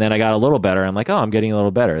 And then I got a little better. I'm like, "Oh, I'm getting a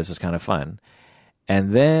little better. This is kind of fun."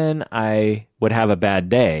 And then I would have a bad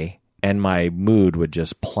day and my mood would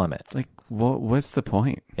just plummet. Like, what's the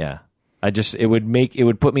point? Yeah. It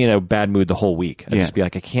would put me in a bad mood the whole week. I'd just be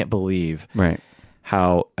like, I can't believe Right.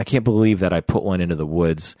 that I put one into the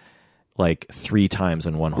woods like 3 times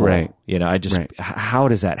in one hole. Right. How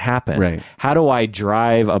does that happen? Right. How do I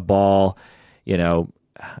drive a ball,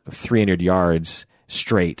 300 yards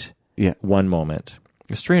straight Yeah. one moment?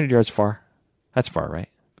 Is 300 yards far? That's far, right?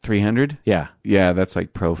 300? Yeah. Yeah, that's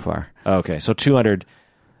like pro far. Okay, so 200.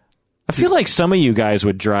 I feel like some of you guys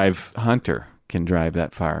would drive. Hunter can drive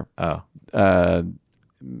that far. Oh,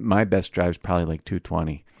 My best drive's probably like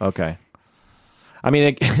 220. okay. I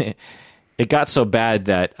mean, it got so bad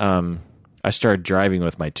that I started driving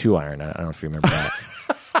with my 2-iron. I don't know if you remember that.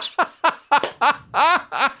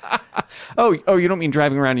 Oh, you don't mean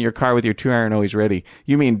driving around in your car with your 2-iron always ready.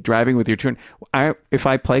 You mean driving with your 2-iron. If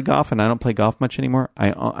I play golf, and I don't play golf much anymore,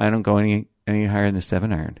 I don't go any higher than the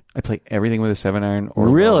 7-iron. I play everything with a 7-iron.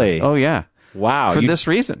 Really? Oh, yeah. Wow. For this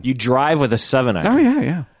reason. You drive with a 7-iron. Oh,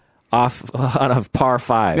 yeah. Off on a par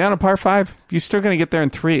 5. Down a par 5, you're still going to get there in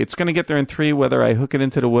 3. It's going to get there in 3 whether I hook it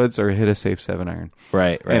into the woods or hit a safe 7-iron.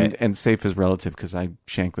 Right. And safe is relative because I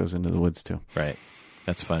shank those into the woods too. Right.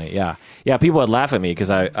 That's funny. Yeah. People would laugh at me because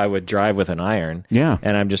I would drive with an iron. Yeah.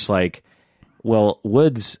 And I'm just like, well,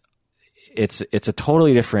 woods, it's a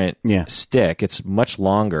totally different stick. It's much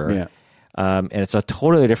longer. Yeah. And it's a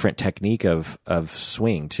totally different technique of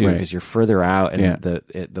swing too, because you're further out and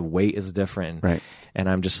the weight is different. Right. And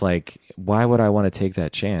I'm just like, why would I want to take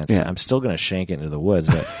that chance? Yeah. I'm still going to shank it into the woods.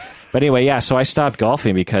 But anyway, yeah. So I stopped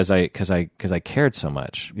golfing because I cared so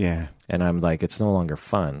much. Yeah. And I'm like, it's no longer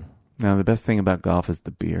fun. Now the best thing about golf is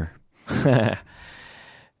the beer.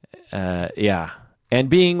 Yeah. And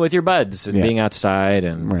being with your buds and being outside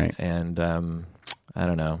and I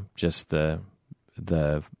don't know, just the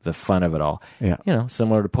fun of it all. Yeah.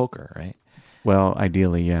 Similar to poker, right? Well,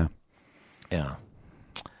 ideally, yeah. Yeah.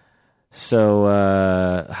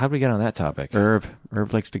 So how'd we get on that topic? Irv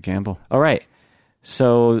likes to gamble. All right.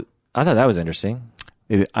 So I thought that was interesting.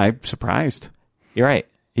 I'm surprised. You're right.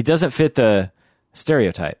 He doesn't fit the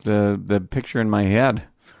stereotype. The picture in my head.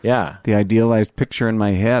 Yeah. The idealized picture in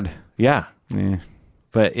my head. Yeah. Yeah.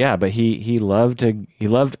 But he loved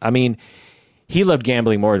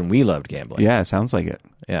gambling more than we loved gambling. Yeah, sounds like it.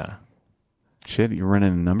 Yeah. Shit, you're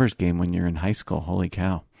running a numbers game when you're in high school. Holy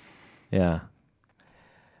cow. Yeah.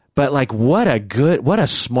 But like what a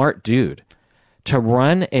smart dude to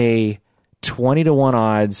run a 20-1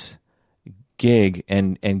 odds gig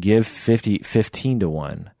and give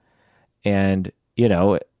 15-1. And,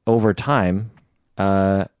 over time,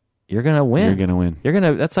 you're going to win.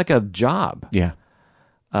 That's like a job. Yeah.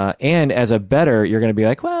 And as a bettor, you're going to be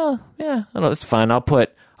like, well, yeah, I know it's fun. I'll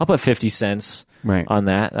put 50 cents on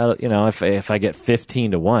that. If I get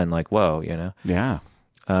 15-1, like, whoa, Yeah.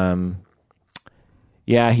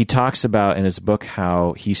 Yeah, he talks about in his book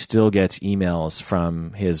how he still gets emails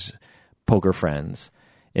from his poker friends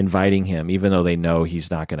inviting him, even though they know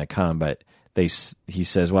he's not going to come. But he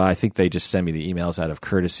says, well, I think they just send me the emails out of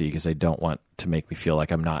courtesy because they don't want to make me feel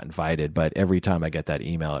like I'm not invited. But every time I get that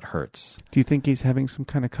email, it hurts. Do you think he's having some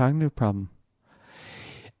kind of cognitive problem?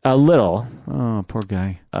 A little. Oh, poor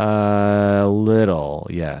guy. A little,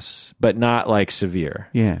 yes. But not like severe.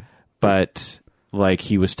 Yeah. But like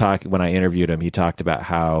he was talking, when I interviewed him, he talked about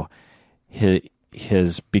how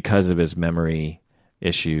his because of his memory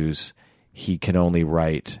issues, he can only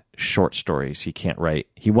write short stories. He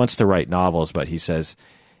wants to write novels, but he says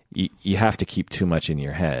you have to keep too much in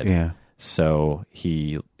your head. Yeah. So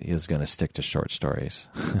he is going to stick to short stories.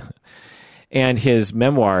 And his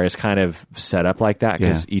memoir is kind of set up like that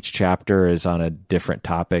because each chapter is on a different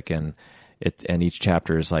topic, and each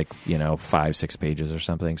chapter is like 5-6 pages or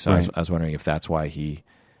something. So I was wondering if that's why he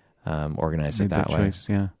organized it that way. Choice,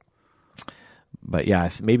 yeah. But yeah,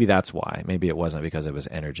 maybe that's why. Maybe it wasn't because of his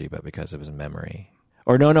energy, but because of his memory.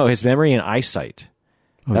 Or no, his memory and eyesight.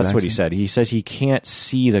 That's what he said. He says he can't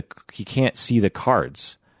see the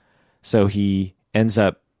cards, so he ends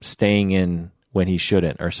up staying in when he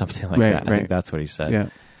shouldn't, or something like that. I think that's what he said. Yeah.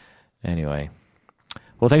 Anyway,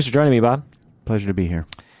 well, thanks for joining me, Bob. Pleasure to be here.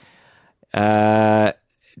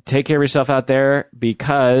 Take care of yourself out there,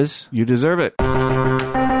 because you deserve it.